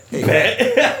bet. Bet.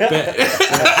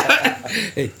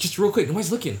 Hey, just real quick.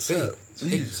 Nobody's looking.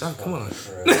 Hey, stop. Come on.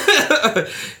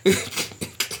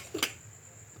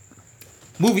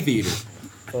 Movie theater.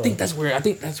 I think that's where.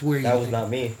 That was not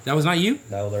me. That was not you.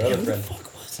 That was our other Who the friend.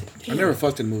 fuck was it? I never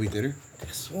fucked in a movie theater. I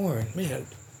swore, man.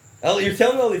 Oh, you're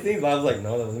telling me all these things, but I was like,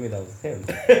 no, that wasn't me. That was him.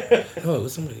 No, it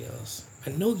was somebody else. I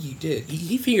know you did.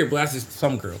 He finger blasted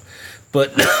some girl,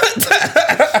 but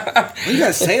You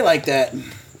gotta say it like that.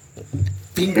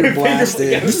 Finger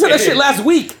blasted. you said that shit last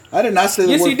week. I did not say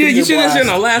the Yes, word you did. You said that shit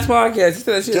on the blast. last podcast. You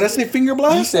said that shit. Did I say finger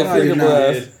blast? You said No, I did finger not.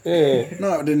 blast. Yeah.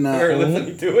 No, I did not. You're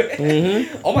listening to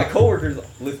it. All my coworkers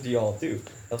listen to y'all too.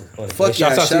 That was funny. Fuck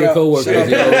Shouts yeah, out to your coworkers. shout out to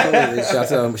your coworkers.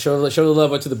 Shouts out. Show the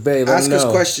love out to the babe. Let Ask them us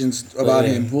know. questions about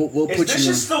Yeah. him. We'll Is put this you shit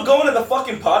in. still going in the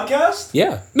fucking podcast?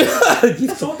 Yeah.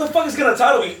 So what the fuck is gonna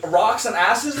title me? Rocks and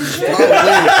asses and shit? Probably.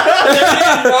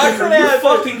 Rocks and asses.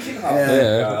 Fucking king. Oh,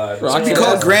 Yeah. God. Rock It's and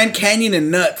called ass. Grand Canyon and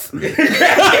Nuts. Grand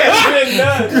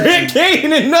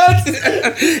Canyon and nuts.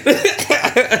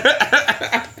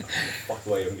 Fuck the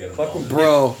way I'm getting Fuck involved.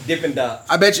 Bro, Dippin' Dots.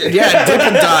 I bet you. Yeah,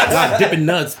 Dippin' Dots. Not dipping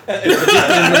nuts.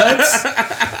 Nuts.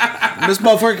 This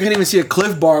motherfucker can't even see a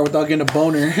Cliff Bar without getting a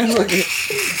boner. Look at-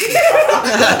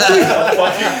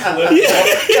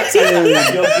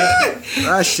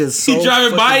 that shit's so. He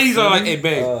driving by. fucking He's all like, funny. "Hey,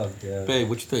 babe, Oh, God. babe,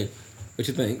 what you think? What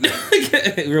you think?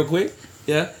 Real quick,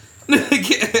 yeah."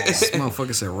 This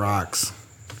motherfucker said rocks.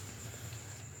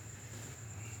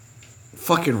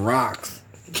 Fucking rocks.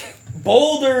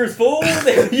 Boulders, fool!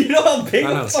 You know how big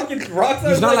I know. the fucking rocks are?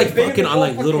 He's not like as big as fucking the on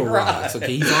like whole little fucking rocks. rock.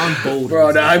 Okay, he's on boulders.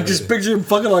 Bro, now I'm just picturing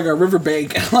fucking like a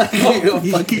riverbank. Like, you know,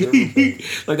 fucking.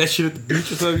 like that shit at the beach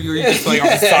or something. You're just like on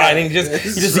the side and you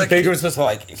just see Pedro's just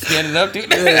like standing up, dude.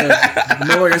 Yeah.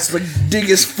 No, I guess like dig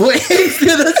his foot into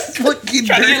the fucking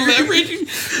Trying to get dirt. leverage.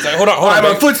 It's like, hold on, Alright,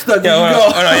 my babe. foot's stuck. Yeah, Yeah,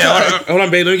 hold on, hold on,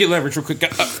 babe. Let me get leverage real quick. All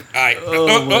right, hold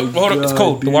on. It's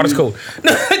cold. The water's cold.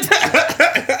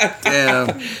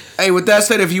 Damn. Hey, with that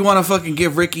said, if you want to fucking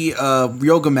give Ricky a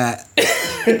yoga mat,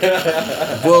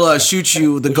 we'll shoot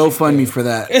you the GoFundMe for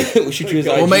that. We'll shoot you his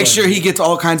We'll IG. make sure he gets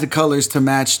all kinds of colors to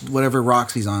match whatever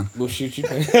rocks he's on. We'll shoot you.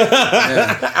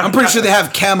 I'm pretty sure they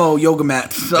have camo yoga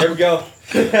mats. There So we go.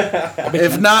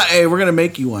 if not, hey, we're gonna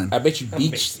make you one. I bet you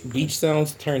beach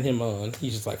sounds turn him on.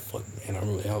 He's just like, fuck, man, I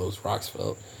remember how those rocks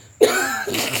felt.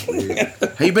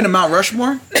 Have you been to Mount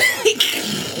Rushmore?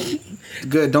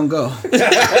 Good, don't go.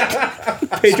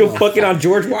 Pedro fucking on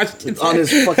George Washington. On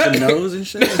his fucking nose and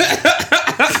shit.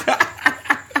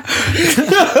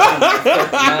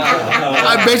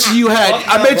 I bet you had.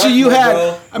 I bet you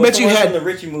had. I bet you From had. the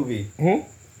Richie movie.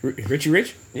 Richie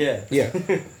Rich? Yeah. Yeah.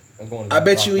 I'm going to I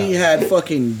bet you he had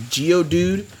fucking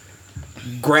Geodude,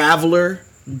 Graveler,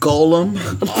 Golem,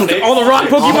 All the rock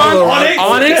Pokemon?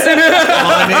 Onyx?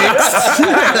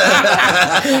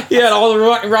 He had all the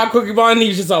rock Pokemon and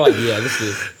he's just all like, yeah, this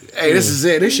is Hey, this is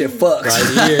it. This shit fucks.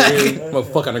 right here. I'm gonna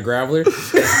fuck on a Graveler.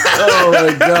 Oh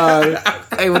my god.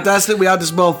 Hey, with that said, we out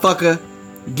this motherfucker.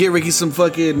 Get Ricky some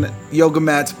fucking yoga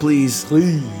mats, please.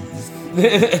 Please.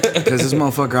 Because this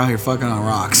motherfucker out here fucking on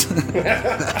rocks.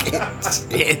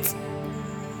 Shit.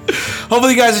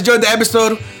 Hopefully you guys enjoyed the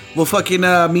episode. We'll fucking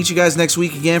meet you guys next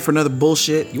week again for another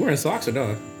bullshit. You wearing socks or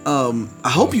not? I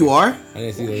hope you are. I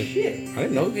didn't see that. I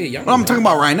didn't know. Y'all What I'm talking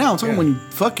about right now. I'm talking when you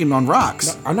fucking on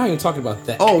rocks. I'm not even talking about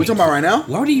that. Oh, we talking about right now?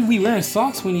 Why would he be wearing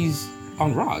socks when he's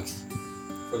on rocks?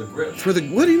 For the grip. For the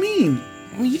what do you mean?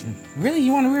 I mean,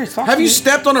 you want to wear socks? Have you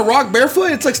stepped on a rock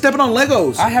barefoot? It's like stepping on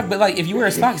Legos. I have, but like if you wear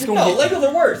socks, it's gonna No, get, Legos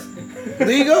are worse. There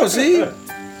you go. See? I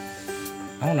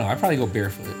don't know. I probably go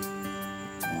barefoot.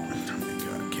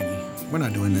 God, Kenny, we're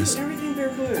not doing this. Everything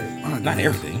barefoot. We're not Not doing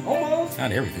everything. Almost.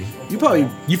 Not everything. this. You probably.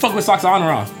 You fuck with socks on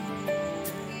or off?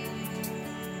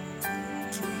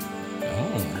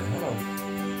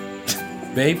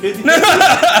 Babe.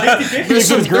 There's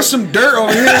some dirt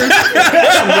over here.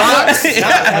 Some rocks.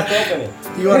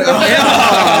 You want to?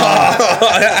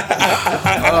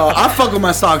 I fuck with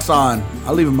my socks on.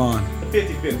 I leave them on.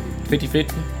 50-50.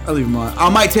 50-50? I leave them on. I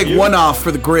might take one off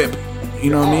for the grip. You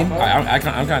know what I mean?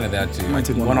 I'm kind of that too. Might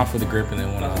take one one off. off for the grip and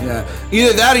then one off. Yeah.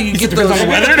 Either that or you get those. Depends on the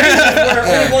weather.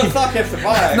 Only one sock can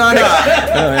survive. No. Oh,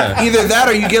 yeah. Either that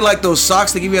or you get like those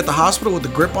socks they give you at the hospital with the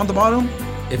grip on the bottom.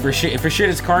 If for shit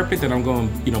is carpet, then I'm going,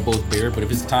 both bare. But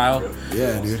if it's tile,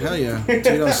 Yeah, dude. Hell yeah. So you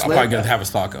don't I'm slip. probably gonna have a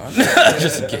sock on,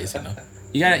 just in case,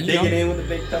 You gotta, Digging in with the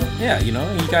big toe. yeah, you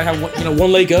gotta have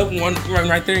one leg up, one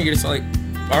right there, and you're just like,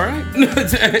 all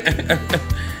right.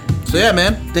 So yeah,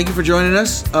 man. Thank you for joining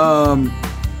us.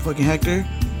 Fucking Hector,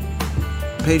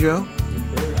 Pedro.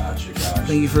 Gotcha.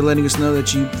 Thank you for letting us know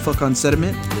that you fuck on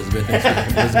sediment. Elizabeth,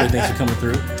 thanks for coming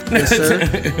through. Yes, sir.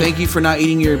 Thank you for not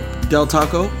eating your Del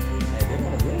Taco.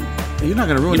 You're not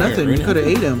gonna ruin You're not nothing. gonna You ruin could have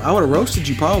ate him. I would have roasted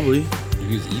you probably. If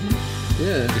you was eating,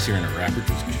 Yeah. just here in a wrapper.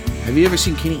 Have you ever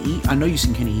seen Kenny eat? I know you've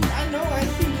seen Kenny eat. I know. I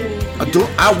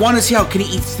I want to see how Kenny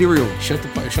eats cereal. Shut the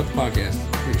podcast.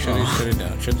 Shut it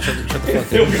down. Shut the fuck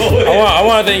up. I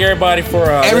want to thank everybody for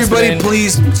everybody. listening.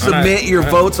 Please submit your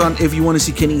votes on if you want to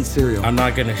see Kenny eat cereal. I'm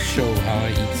not gonna show how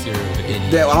I eat cereal to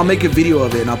anyone. Yeah, I'll make a video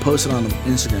of it and I'll post it on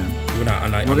Instagram. We're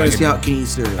gonna see how Kenny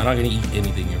eats cereal. I'm not gonna eat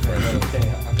anything in front of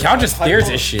him. Cal just stares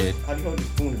at shit. How do you hold your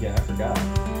spoon again? I forgot.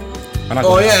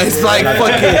 Oh yeah, it's like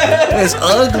fucking. It's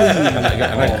ugly.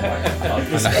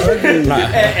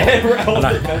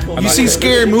 You seen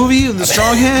Scary Movie with the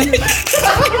strong hand?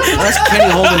 That's Kenny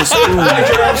holding a spoon.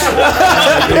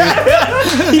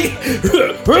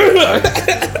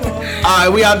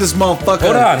 Alright, we out this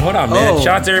motherfucker. Hold on, man.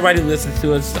 Shout out to everybody who listens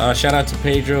to us. Shout out to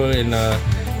Pedro and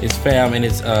his fam and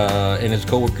his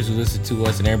coworkers who listen to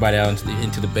us, and everybody out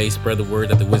into the base. Spread the word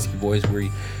that the Whiskey Boys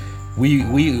we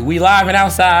live and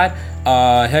outside.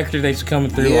 Hector, thanks for coming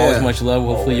through. Yeah. Always much love.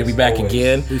 Hopefully you'll be back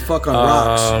again. We fuck on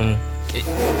rocks.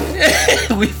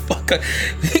 We fuck on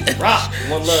Rock.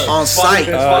 One love. On site.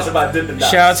 Sponsored by Dippin'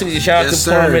 Dots. Shout out to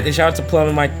Plummet, and shout out to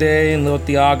Plummet Mike Day and Lil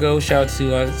Thiago. Shout out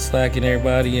to Slack and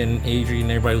everybody, and Adrian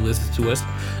and everybody who listens to us.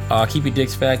 Keep your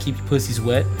dicks fat, keep your pussies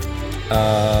wet.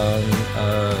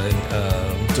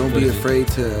 Don't be afraid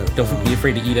to. Don't be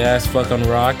afraid to eat ass. Fuck on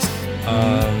rocks.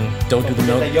 Don't do the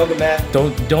milk. Yoga mat.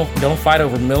 Don't fight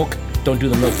over milk. Don't do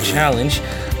the milk challenge.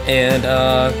 And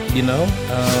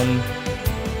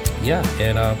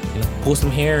pull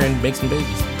some hair and make some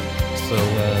babies. So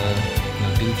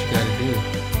do what you gotta do.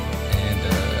 And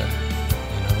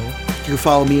You can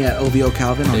follow me at OVO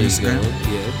Calvin on Instagram.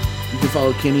 Yeah. You can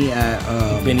follow Kenny at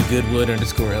Benny Goodwood _LJ.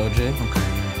 Okay.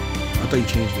 I thought you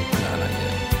changed it. No, not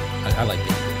yet. I like Benny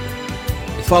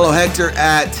Goodwood. Follow Hector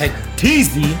at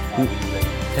TZ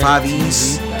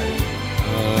 5E's.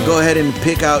 Go ahead and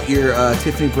pick out your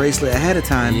Tiffany bracelet ahead of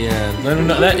time. Yeah, let him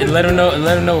know. Let him know. And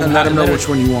let him know which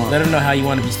one you want. Let him know how you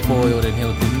want to be spoiled, and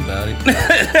he'll think about it.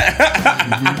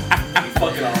 You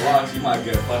fucking on rocks, you might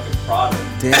get a fucking product.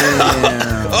 Damn.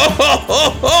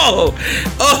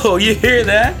 Oh! You hear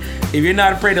that? If you're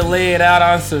not afraid to lay it out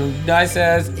on some nice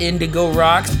ass indigo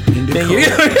rocks, then you're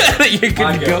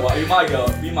gonna go. You might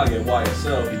get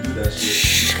YSL if you do that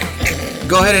shit.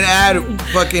 Go ahead and add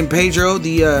fucking Pedro,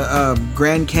 the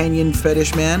Grand Canyon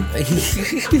fetish man.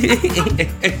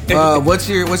 What's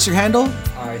your handle?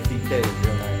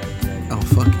 RICK0999. Oh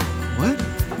fuck. What?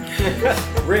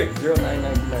 Rick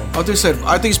 0999. I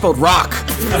think you spelled rock.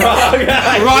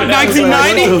 Rock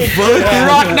 1990. What the fuck?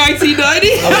 Rock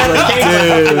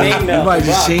 1990. Dude, you might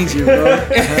just change it, bro.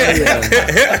 Hell yeah.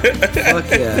 Fuck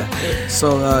yeah.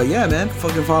 So yeah, man.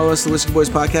 Fucking follow us, the Whiskey Boys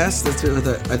podcast. That's it.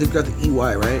 I think we got the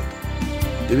EY, right?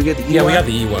 Did we get the EY? Yeah, we got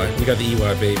the EY. We got the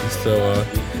EY, baby. So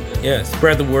yeah,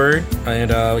 spread the word,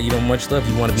 and much love.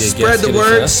 You want to be a spread guest? Spread the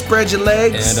word. Spread your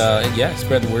legs. And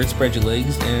spread the word. Spread your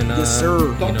legs. And yes,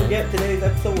 sir. Don't forget, today's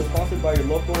episode was sponsored by your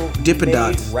local Dippin'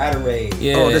 Dots. Ratterade.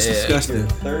 Yeah, oh, that's disgusting.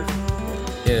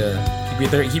 Yeah,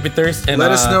 keep your thirst. And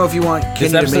let us know if you want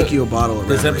Kenny to make you a bottle of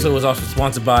This Ratterade. episode was also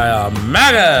sponsored by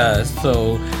MAGA.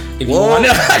 So if you want,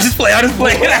 I just play.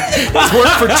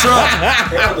 Twerk for Trump.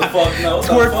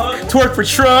 Twerk for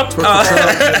Trump.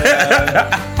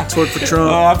 Twerk for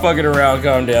Trump. Oh, I'm fucking around.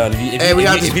 Calm down. Hey, we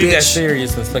got this if you bitch. that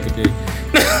serious, then suck a dick.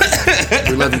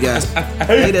 We love you guys.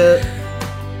 Later.